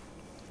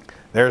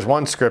 There's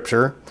one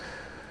scripture.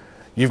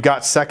 You've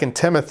got 2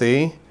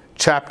 Timothy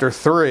chapter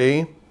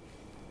 3,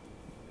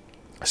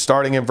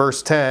 starting in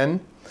verse 10.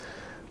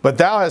 But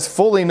thou hast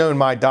fully known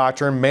my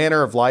doctrine,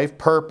 manner of life,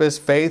 purpose,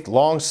 faith,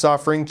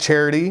 long-suffering,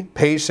 charity,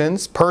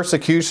 patience,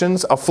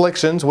 persecutions,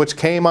 afflictions, which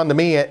came unto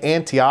me at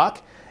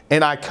Antioch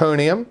and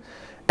Iconium,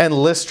 and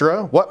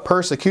Lystra, what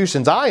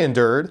persecutions I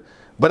endured,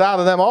 but out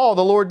of them all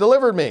the Lord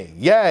delivered me.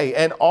 Yea,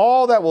 and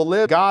all that will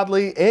live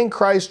godly in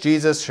Christ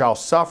Jesus shall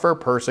suffer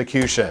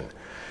persecution.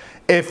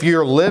 If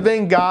you're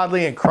living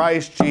godly in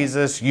Christ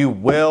Jesus, you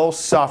will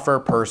suffer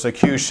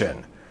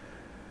persecution.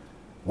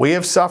 We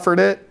have suffered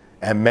it,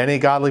 and many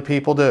godly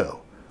people do.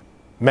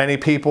 Many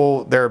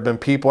people, there have been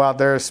people out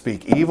there that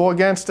speak evil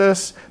against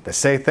us, that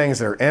say things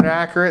that are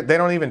inaccurate. They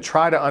don't even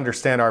try to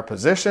understand our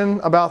position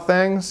about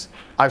things.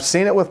 I've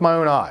seen it with my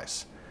own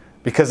eyes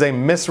because they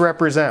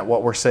misrepresent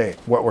what we're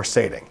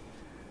stating.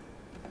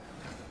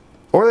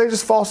 Or they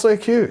just falsely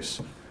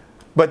accuse.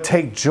 But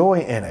take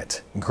joy in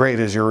it. Great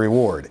is your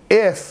reward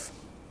if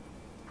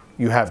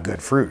you have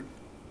good fruit.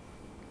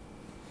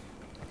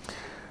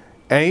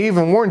 And he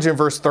even warns you in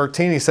verse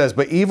 13, he says,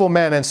 but evil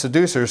men and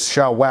seducers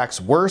shall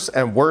wax worse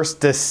and worse,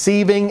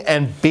 deceiving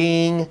and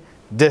being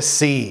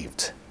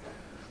deceived.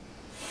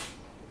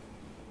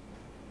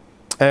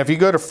 And if you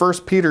go to 1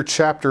 Peter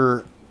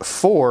chapter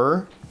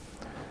 4,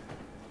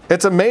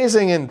 it's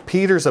amazing in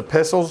Peter's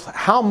epistles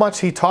how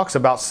much he talks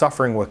about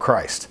suffering with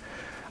Christ.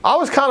 I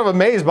was kind of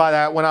amazed by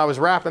that when I was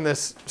wrapping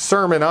this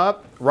sermon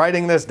up,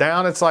 writing this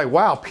down. It's like,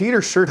 wow,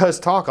 Peter sure does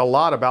talk a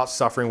lot about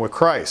suffering with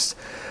Christ.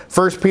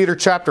 1 Peter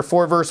chapter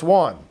 4, verse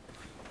 1.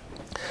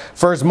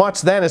 For as much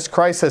then as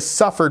Christ has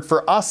suffered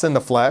for us in the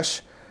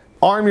flesh,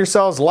 arm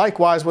yourselves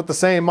likewise with the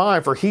same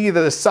mind, for he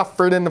that has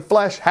suffered in the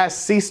flesh has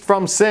ceased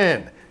from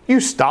sin. You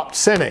stopped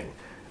sinning.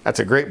 That's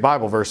a great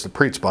Bible verse to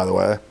preach, by the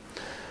way.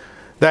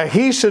 That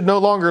he should no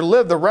longer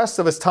live the rest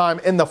of his time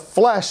in the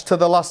flesh to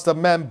the lust of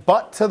men,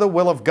 but to the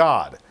will of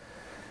God.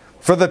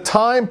 For the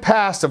time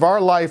past of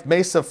our life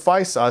may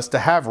suffice us to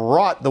have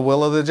wrought the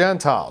will of the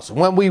Gentiles,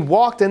 when we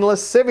walked in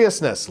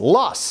lasciviousness,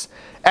 lusts,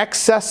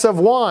 excess of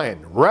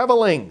wine,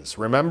 revelings,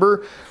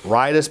 remember,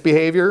 riotous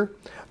behavior,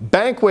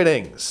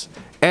 banquetings,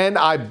 and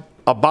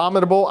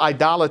abominable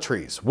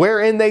idolatries,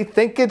 wherein they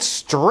think it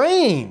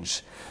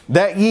strange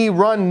that ye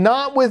run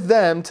not with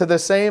them to the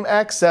same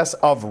excess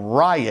of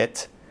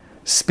riot,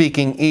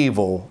 speaking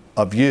evil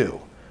of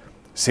you.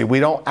 See, we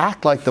don't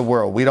act like the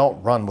world. We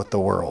don't run with the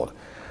world.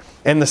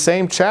 In the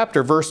same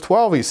chapter, verse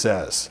 12, he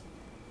says,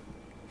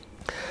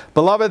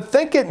 Beloved,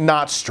 think it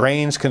not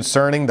strange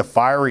concerning the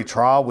fiery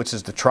trial which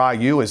is to try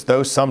you, as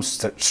though some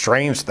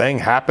strange thing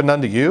happened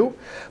unto you.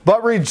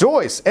 But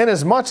rejoice,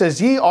 inasmuch as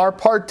ye are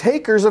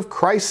partakers of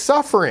Christ's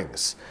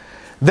sufferings,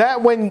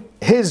 that when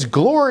his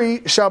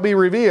glory shall be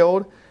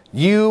revealed,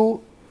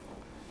 you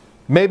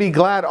may be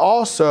glad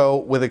also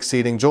with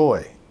exceeding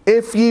joy.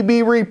 If ye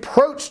be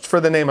reproached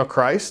for the name of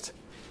Christ,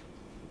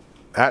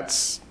 that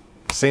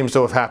seems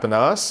to have happened to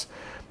us.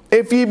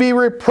 If ye be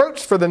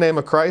reproached for the name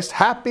of Christ,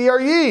 happy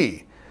are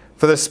ye,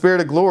 for the Spirit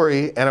of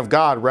glory and of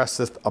God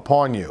resteth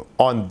upon you.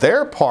 On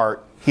their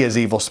part he is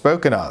evil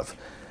spoken of,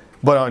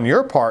 but on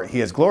your part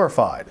he is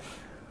glorified.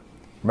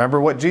 Remember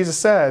what Jesus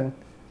said,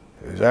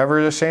 whoever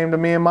is ashamed of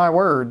me and my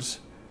words,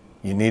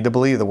 you need to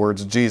believe the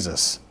words of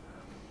Jesus.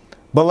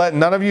 But let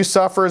none of you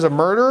suffer as a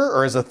murderer,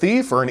 or as a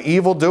thief, or an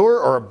evildoer,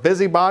 or a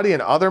busybody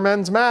in other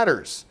men's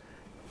matters.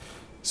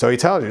 So he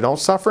tells you, don't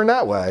suffer in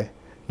that way.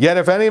 Yet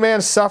if any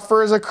man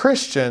suffer as a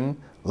Christian,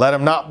 let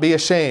him not be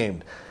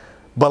ashamed,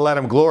 but let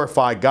him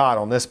glorify God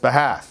on this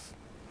behalf.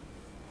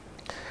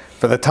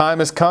 For the time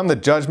has come, the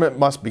judgment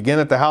must begin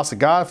at the house of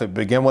God. If it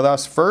begin with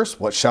us first,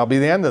 what shall be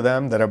the end of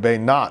them that obey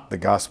not the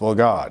gospel of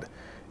God?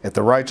 If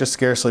the righteous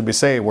scarcely be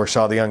saved, where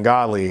shall the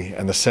ungodly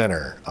and the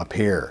sinner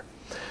appear?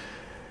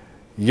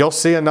 You'll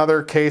see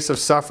another case of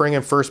suffering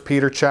in 1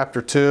 Peter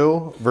chapter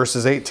 2,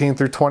 verses 18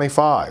 through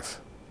 25.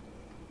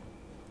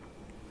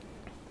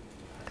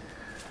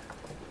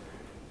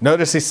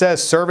 Notice he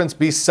says, servants,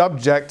 be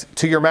subject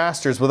to your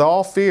masters with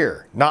all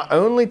fear, not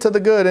only to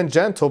the good and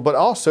gentle, but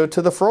also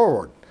to the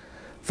froward.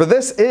 For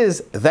this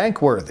is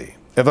thankworthy.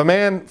 If a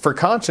man for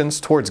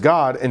conscience towards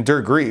God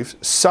endure grief,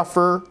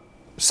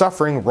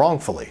 suffering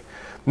wrongfully.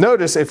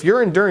 Notice, if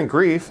you're enduring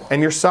grief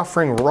and you're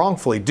suffering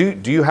wrongfully, do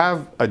you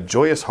have a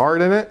joyous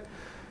heart in it?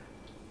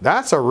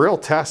 That's a real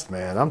test,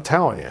 man. I'm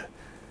telling you.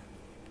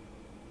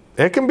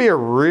 It can be a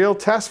real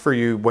test for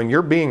you when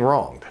you're being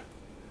wronged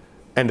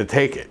and to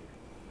take it.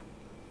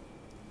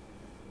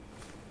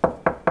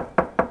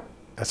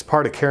 That's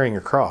part of carrying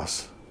your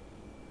cross.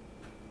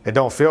 It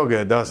don't feel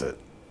good, does it?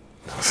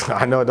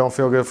 I know it don't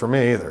feel good for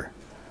me either.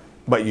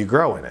 But you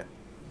grow in it.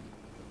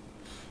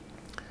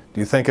 Do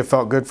you think it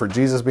felt good for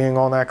Jesus being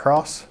on that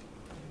cross?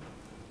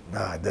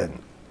 No, it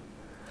didn't.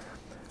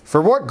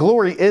 For what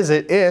glory is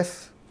it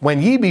if,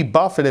 when ye be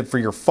buffeted for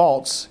your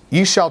faults,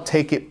 ye shall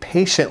take it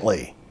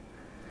patiently?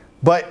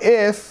 But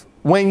if,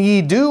 when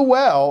ye do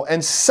well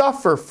and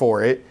suffer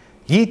for it,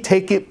 ye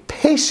take it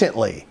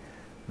patiently,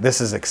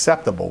 this is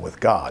acceptable with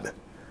God.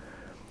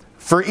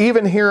 For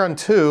even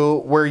hereunto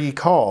were ye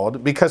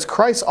called, because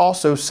Christ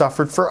also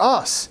suffered for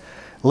us,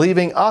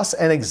 leaving us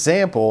an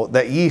example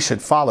that ye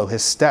should follow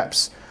his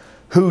steps,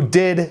 who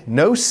did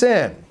no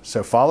sin.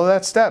 So follow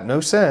that step,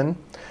 no sin.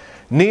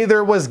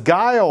 Neither was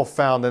guile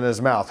found in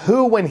his mouth,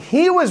 who when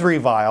he was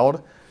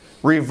reviled,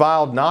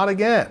 reviled not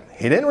again.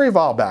 He didn't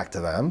revile back to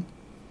them.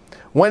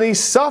 When he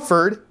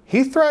suffered,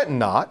 he threatened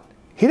not.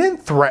 He didn't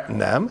threaten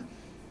them,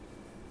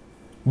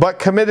 but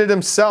committed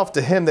himself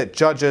to him that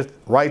judgeth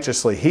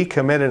righteously. He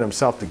committed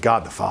himself to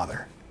God the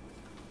Father.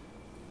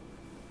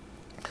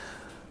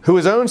 who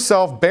his own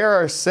self bare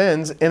our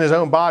sins in his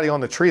own body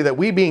on the tree, that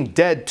we being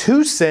dead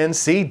to sin,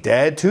 see,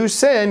 dead to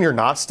sin, you're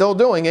not still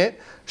doing it,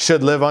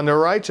 should live unto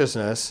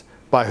righteousness,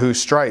 by whose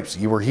stripes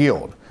ye were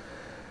healed.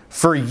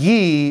 For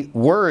ye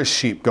were as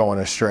sheep going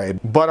astray,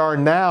 but are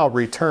now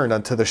returned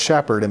unto the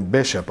shepherd and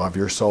bishop of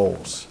your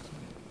souls.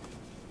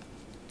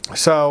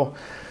 So,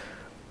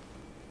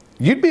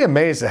 you'd be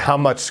amazed at how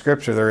much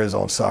scripture there is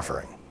on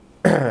suffering.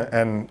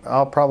 And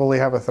I'll probably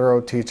have a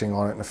thorough teaching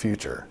on it in the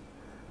future.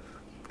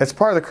 It's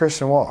part of the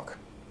Christian walk.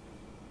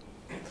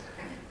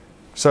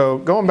 So,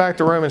 going back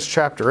to Romans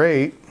chapter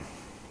 8,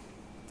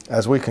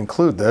 as we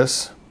conclude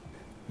this,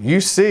 you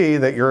see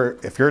that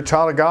if you're a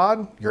child of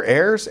God, you're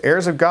heirs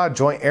of God,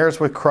 joint heirs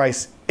with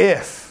Christ,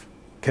 if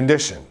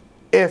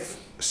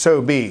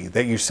so be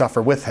that you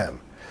suffer with him.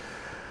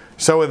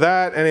 So with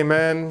that, any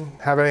men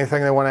have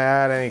anything they want to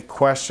add? Any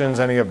questions,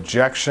 any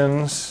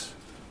objections?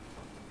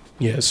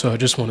 Yeah, so I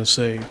just want to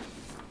say,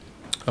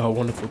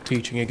 wonderful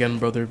teaching again,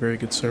 brother. Very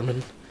good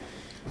sermon.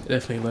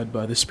 Definitely led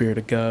by the Spirit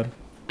of God.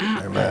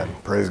 Amen.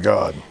 Praise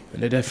God.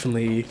 And it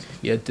definitely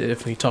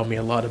taught me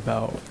a lot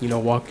about,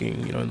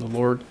 walking, in the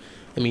Lord.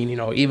 I mean,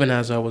 even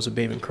as I was a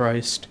babe in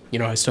Christ,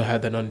 I still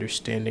had that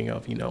understanding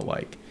of,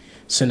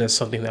 sin is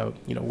something that,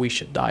 we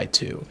should die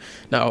to.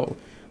 Now,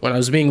 when I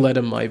was being led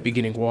in my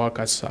beginning walk,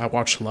 I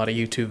watched a lot of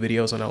YouTube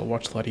videos and I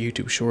watched a lot of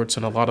YouTube shorts,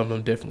 and a lot of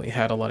them definitely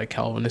had a lot of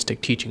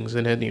Calvinistic teachings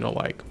in it,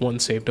 like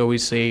once saved,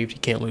 always saved, you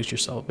can't lose your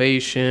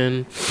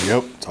salvation.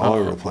 Yep, it's all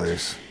over the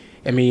place.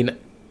 I mean,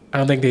 I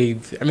don't think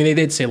they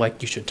did say,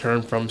 you should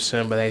turn from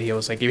sin, but the idea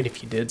was, even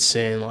if you did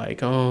sin,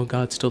 oh,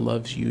 God still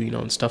loves you,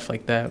 and stuff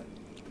like that.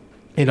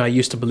 And I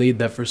used to believe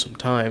that for some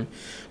time,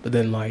 but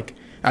then,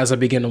 as I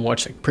began to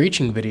watch,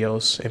 preaching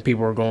videos, and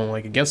people were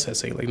going, against that,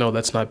 saying, no,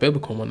 that's not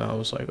biblical, and I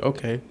was like,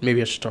 okay,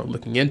 maybe I should start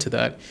looking into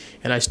that.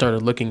 And I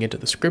started looking into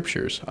the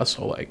scriptures. I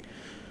saw,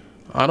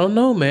 I don't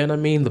know, man. I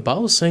mean, the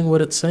Bible's saying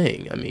what it's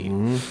saying. I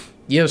mean,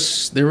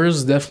 yes, there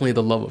is definitely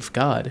the love of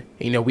God.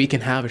 We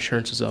can have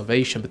assurance of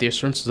salvation, but the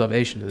assurance of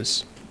salvation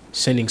is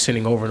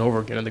sinning over and over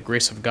again, and the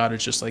grace of God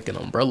is just like an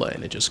umbrella,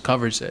 and it just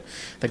covers it.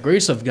 The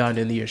grace of God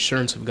and the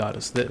assurance of God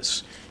is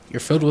this: you're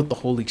filled with the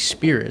Holy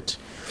Spirit.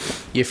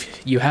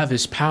 If you have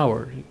his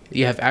power,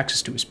 you have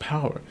access to his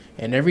power,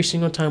 and every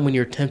single time when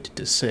you're tempted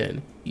to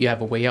sin, you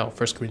have a way out.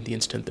 1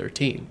 Corinthians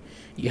 10:13,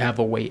 you have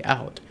a way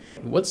out.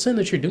 What sin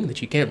that you're doing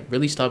that you can't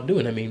really stop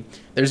doing? I mean,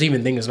 there's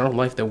even things in our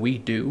life that we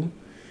do,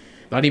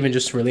 not even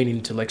just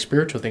relating to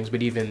spiritual things,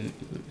 but even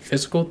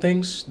physical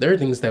things. There are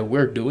things that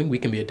we're doing, we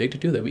can be addicted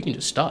to, that we can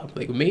just stop.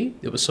 Like me,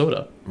 it was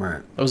soda.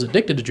 Right. I was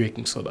addicted to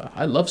drinking soda.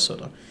 I love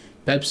soda.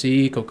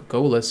 Pepsi,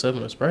 Coca-Cola,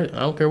 7-Up, Sprite. I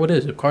don't care what it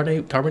is. If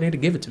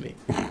carbonated, give it to me.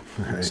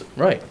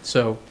 Right.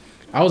 So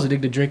I was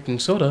addicted to drinking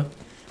soda,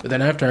 but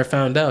then after I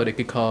found out it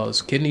could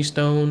cause kidney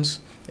stones,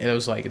 and it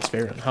was it's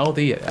very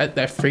unhealthy.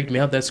 That freaked me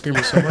out. That scared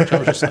me so much. I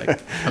was just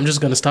I'm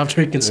just going to stop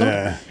drinking soda.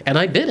 Yeah. And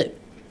I did it.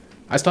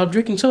 I stopped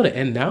drinking soda.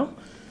 And now,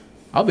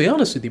 I'll be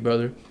honest with you,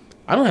 brother,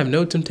 I don't have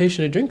no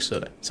temptation to drink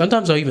soda.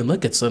 Sometimes I'll even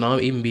look at soda and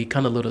I'll even be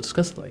kind of a little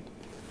disgusted.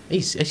 Hey, I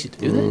should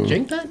do that?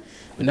 Drink that?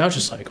 But now it's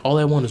just all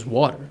I want is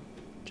water.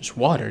 Just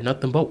water,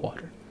 nothing but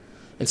water.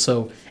 And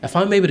so, if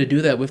I'm able to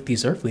do that with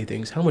these earthly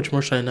things, how much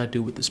more should I not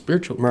do with the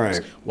spiritual things?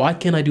 Right. Why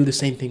can't I do the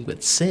same thing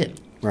with sin?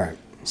 Right.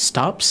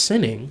 Stop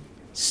sinning.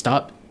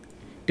 Stop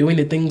doing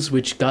the things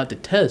which God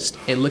detests,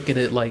 and look at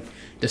it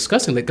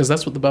disgustingly, because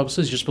that's what the Bible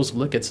says. You're supposed to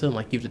look at sin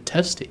you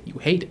detest it, you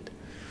hate it.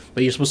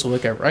 But you're supposed to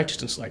look at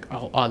righteousness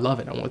oh, I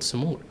love it, I want some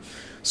more.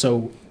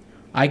 So,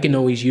 I can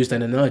always use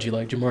that analogy.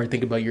 Jamar,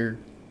 think about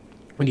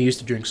when you used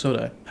to drink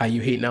soda, how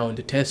you hate now and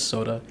detest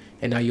soda,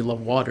 and now you love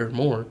water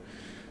more,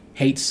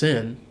 hate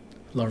sin,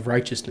 love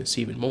righteousness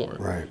even more.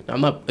 Right. Now,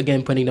 I'm not,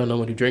 again, putting down no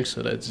one who drinks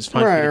soda. It's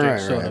fine for you to drink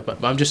soda.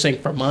 But I'm just saying,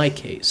 for my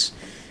case,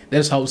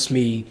 this helps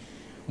me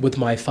with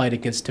my fight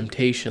against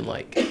temptation.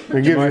 Jamar,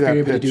 if you're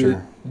able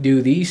to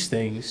do these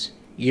things,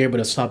 you're able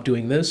to stop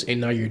doing this,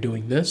 and now you're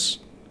doing this.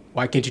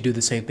 Why can't you do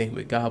the same thing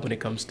with God when it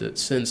comes to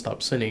sin?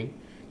 Stop sinning.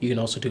 You can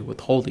also do it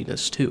with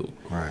holiness too.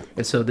 Right.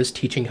 And so this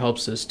teaching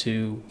helps us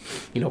to,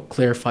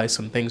 clarify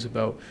some things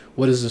about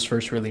what does this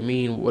verse really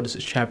mean? What does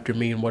this chapter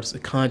mean? What does the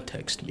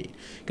context mean?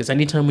 Because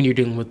anytime when you're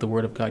dealing with the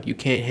Word of God, you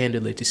can't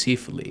handle it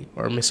deceitfully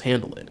or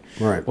mishandle it.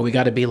 Right. But we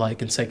got to be in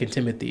 2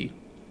 Timothy.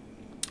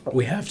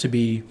 We have to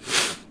be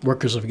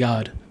workers of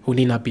God who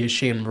need not be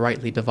ashamed,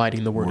 rightly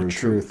dividing the word of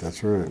truth.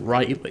 That's right.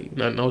 Rightly.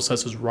 No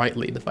such as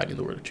rightly dividing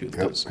the word of truth.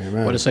 Yep.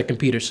 Amen. What does 2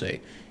 Peter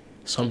say?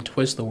 Some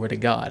twist the word of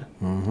God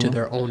to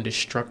their own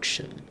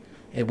destruction.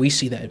 And we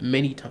see that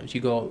many times.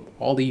 You go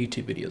all the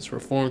YouTube videos,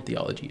 Reformed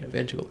theology,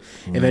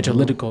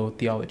 evangelical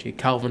theology,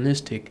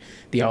 Calvinistic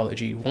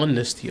theology,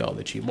 oneness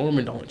theology,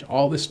 Mormon theology,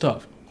 all this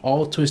stuff,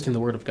 all twisting the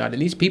word of God.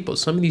 And these people,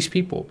 some of these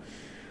people,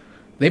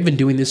 they've been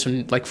doing this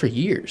for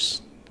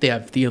years. They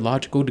have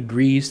theological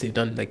degrees. They've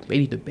done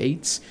many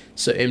debates.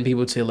 So, and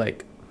people would say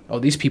oh,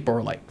 these people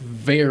are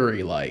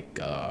very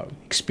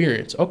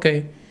experienced.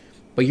 Okay.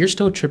 But you're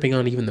still tripping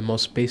on even the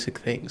most basic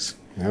things.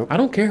 Yep. I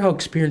don't care how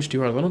experienced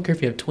you are. I don't care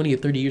if you have 20 or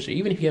 30 years, or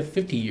even if you have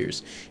 50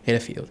 years in a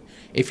field.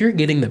 If you're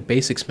getting the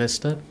basics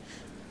messed up,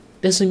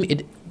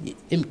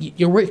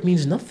 your work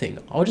means nothing.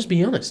 I'll just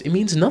be honest. It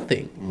means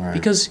nothing. Right.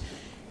 Because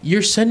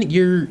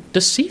you're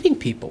deceiving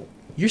people.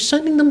 You're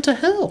sending them to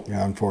hell.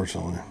 Yeah,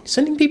 unfortunately.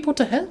 Sending people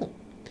to hell.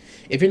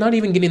 If you're not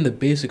even getting the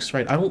basics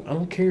right, I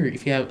don't care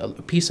if you have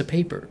a piece of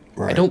paper.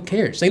 Right. I don't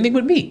care. Same thing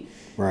with me.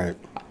 Right.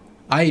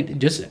 I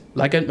just,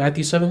 like at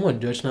Matthew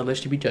 7:1, judge not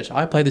lest you be judged.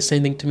 I apply the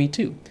same thing to me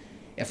too.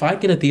 If I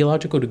get a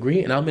theological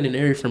degree and I'm in an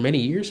area for many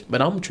years,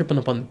 but I'm tripping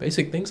up on the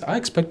basic things, I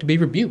expect to be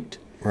rebuked.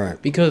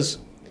 Right. Because,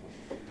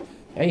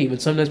 hey, even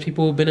sometimes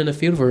people who've been in the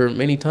field for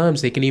many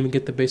times, they can even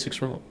get the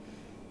basics wrong.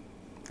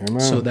 Amen.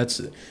 So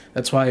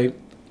that's why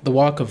the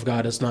walk of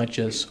God is not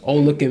just, oh,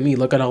 look at me,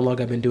 look at how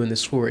long I've been doing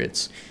this for.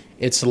 It's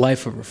a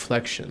life of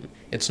reflection.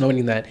 It's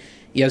knowing that,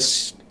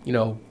 yes,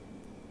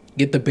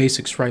 get the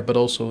basics right, but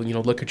also,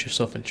 look at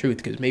yourself in truth,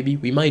 because maybe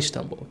we might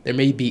stumble. There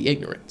may be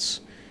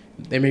ignorance.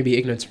 There may be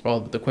ignorance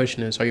involved, but the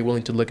question is, are you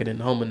willing to look at it in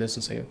humbleness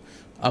and say,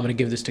 I'm going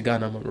to give this to God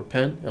and I'm going to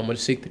repent. I'm going to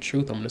seek the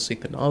truth. I'm going to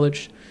seek the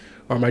knowledge.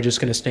 Or am I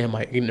just going to stay in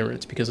my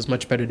ignorance? Because it's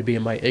much better to be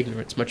in my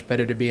ignorance, much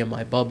better to be in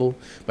my bubble,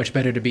 much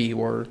better to be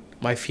where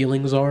my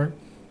feelings are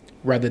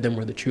rather than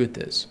where the truth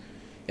is.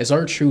 Is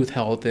our truth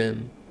held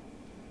in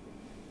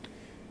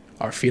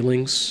our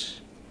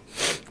feelings,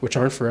 which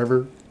aren't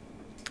forever,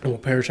 and will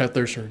perish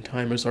after a certain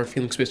time? Is our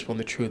feelings based upon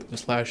the truth,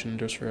 this flash and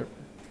endures forever?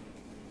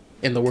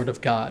 In the word of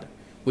God,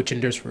 which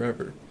endures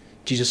forever.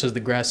 Jesus says the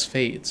grass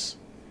fades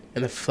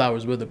and the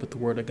flowers wither, but the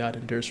word of God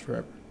endures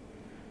forever.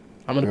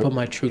 I'm going to put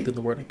my truth in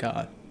the word of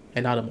God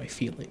and not in my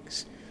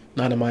feelings,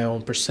 not in my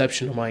own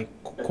perception or my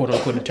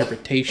quote-unquote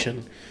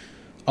interpretation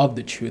of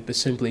the truth, but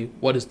simply,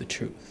 what is the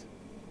truth?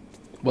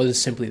 What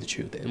is simply the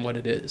truth and what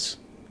it is?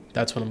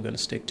 That's what I'm going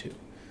to stick to.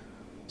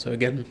 So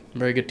again,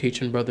 very good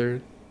teaching,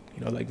 brother.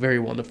 Very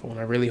wonderful. And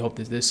I really hope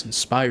that this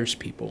inspires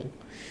people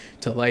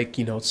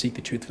to seek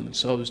the truth for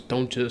themselves.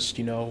 Don't just,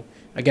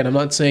 again, I'm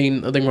not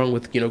saying nothing wrong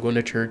with, going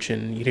to church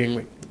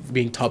and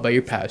being taught by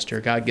your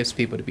pastor. God gets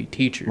people to be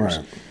teachers.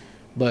 Right.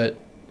 But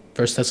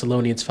 1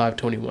 Thessalonians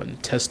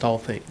 5:21, test all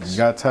things. You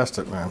got to test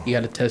it, man. You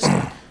got to test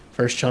it.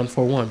 1 John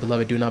 4:1,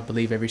 beloved, do not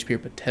believe every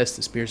spirit, but test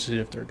the spirits to see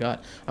if they're God.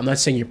 I'm not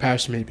saying your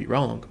pastor may be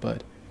wrong,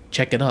 but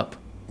check it up.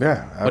 Yeah,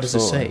 absolutely. What does it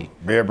say?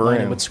 Be a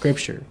Berean. With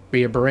Scripture.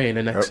 Be a Berean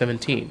in Acts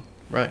 17.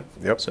 Right.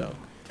 Yep. So.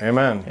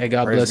 Amen. Hey,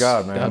 God Praise bless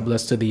God, man. God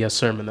bless to the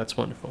sermon. That's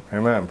wonderful.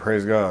 Amen.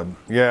 Praise God.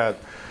 Yeah.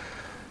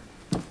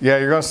 Yeah,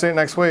 you're going to see it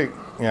next week.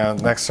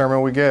 Next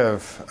sermon we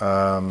give.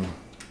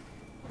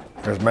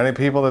 There's many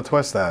people that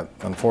twist that,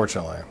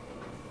 unfortunately.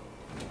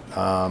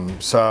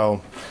 Once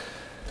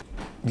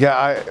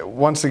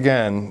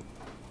again,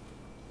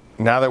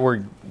 now that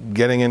we're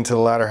getting into the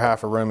latter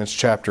half of Romans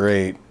chapter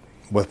 8,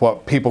 with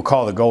what people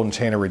call the golden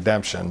chain of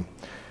redemption,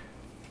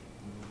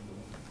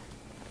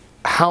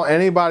 how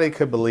anybody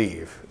could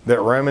believe that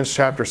Romans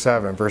chapter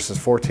 7, verses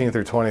 14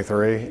 through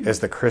 23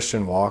 is the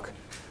Christian walk,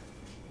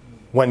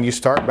 when you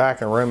start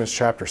back in Romans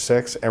chapter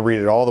 6 and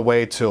read it all the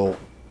way till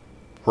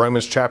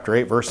Romans chapter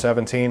 8, verse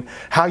 17,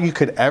 how you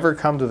could ever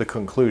come to the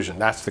conclusion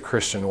that's the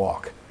Christian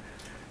walk.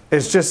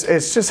 It's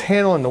just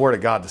handling the Word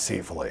of God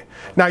deceitfully.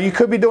 Now, you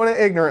could be doing it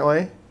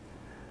ignorantly,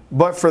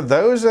 but for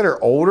those that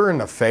are older in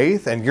the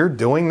faith and you're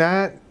doing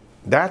that,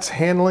 that's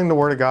handling the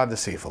Word of God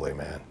deceitfully,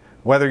 man.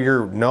 Whether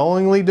you're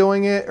knowingly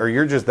doing it or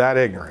you're just that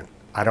ignorant,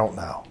 I don't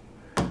know.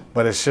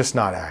 But it's just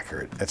not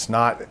accurate. It's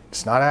not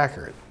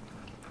accurate.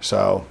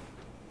 So,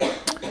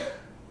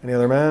 any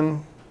other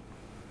men?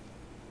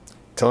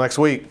 Till next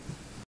week.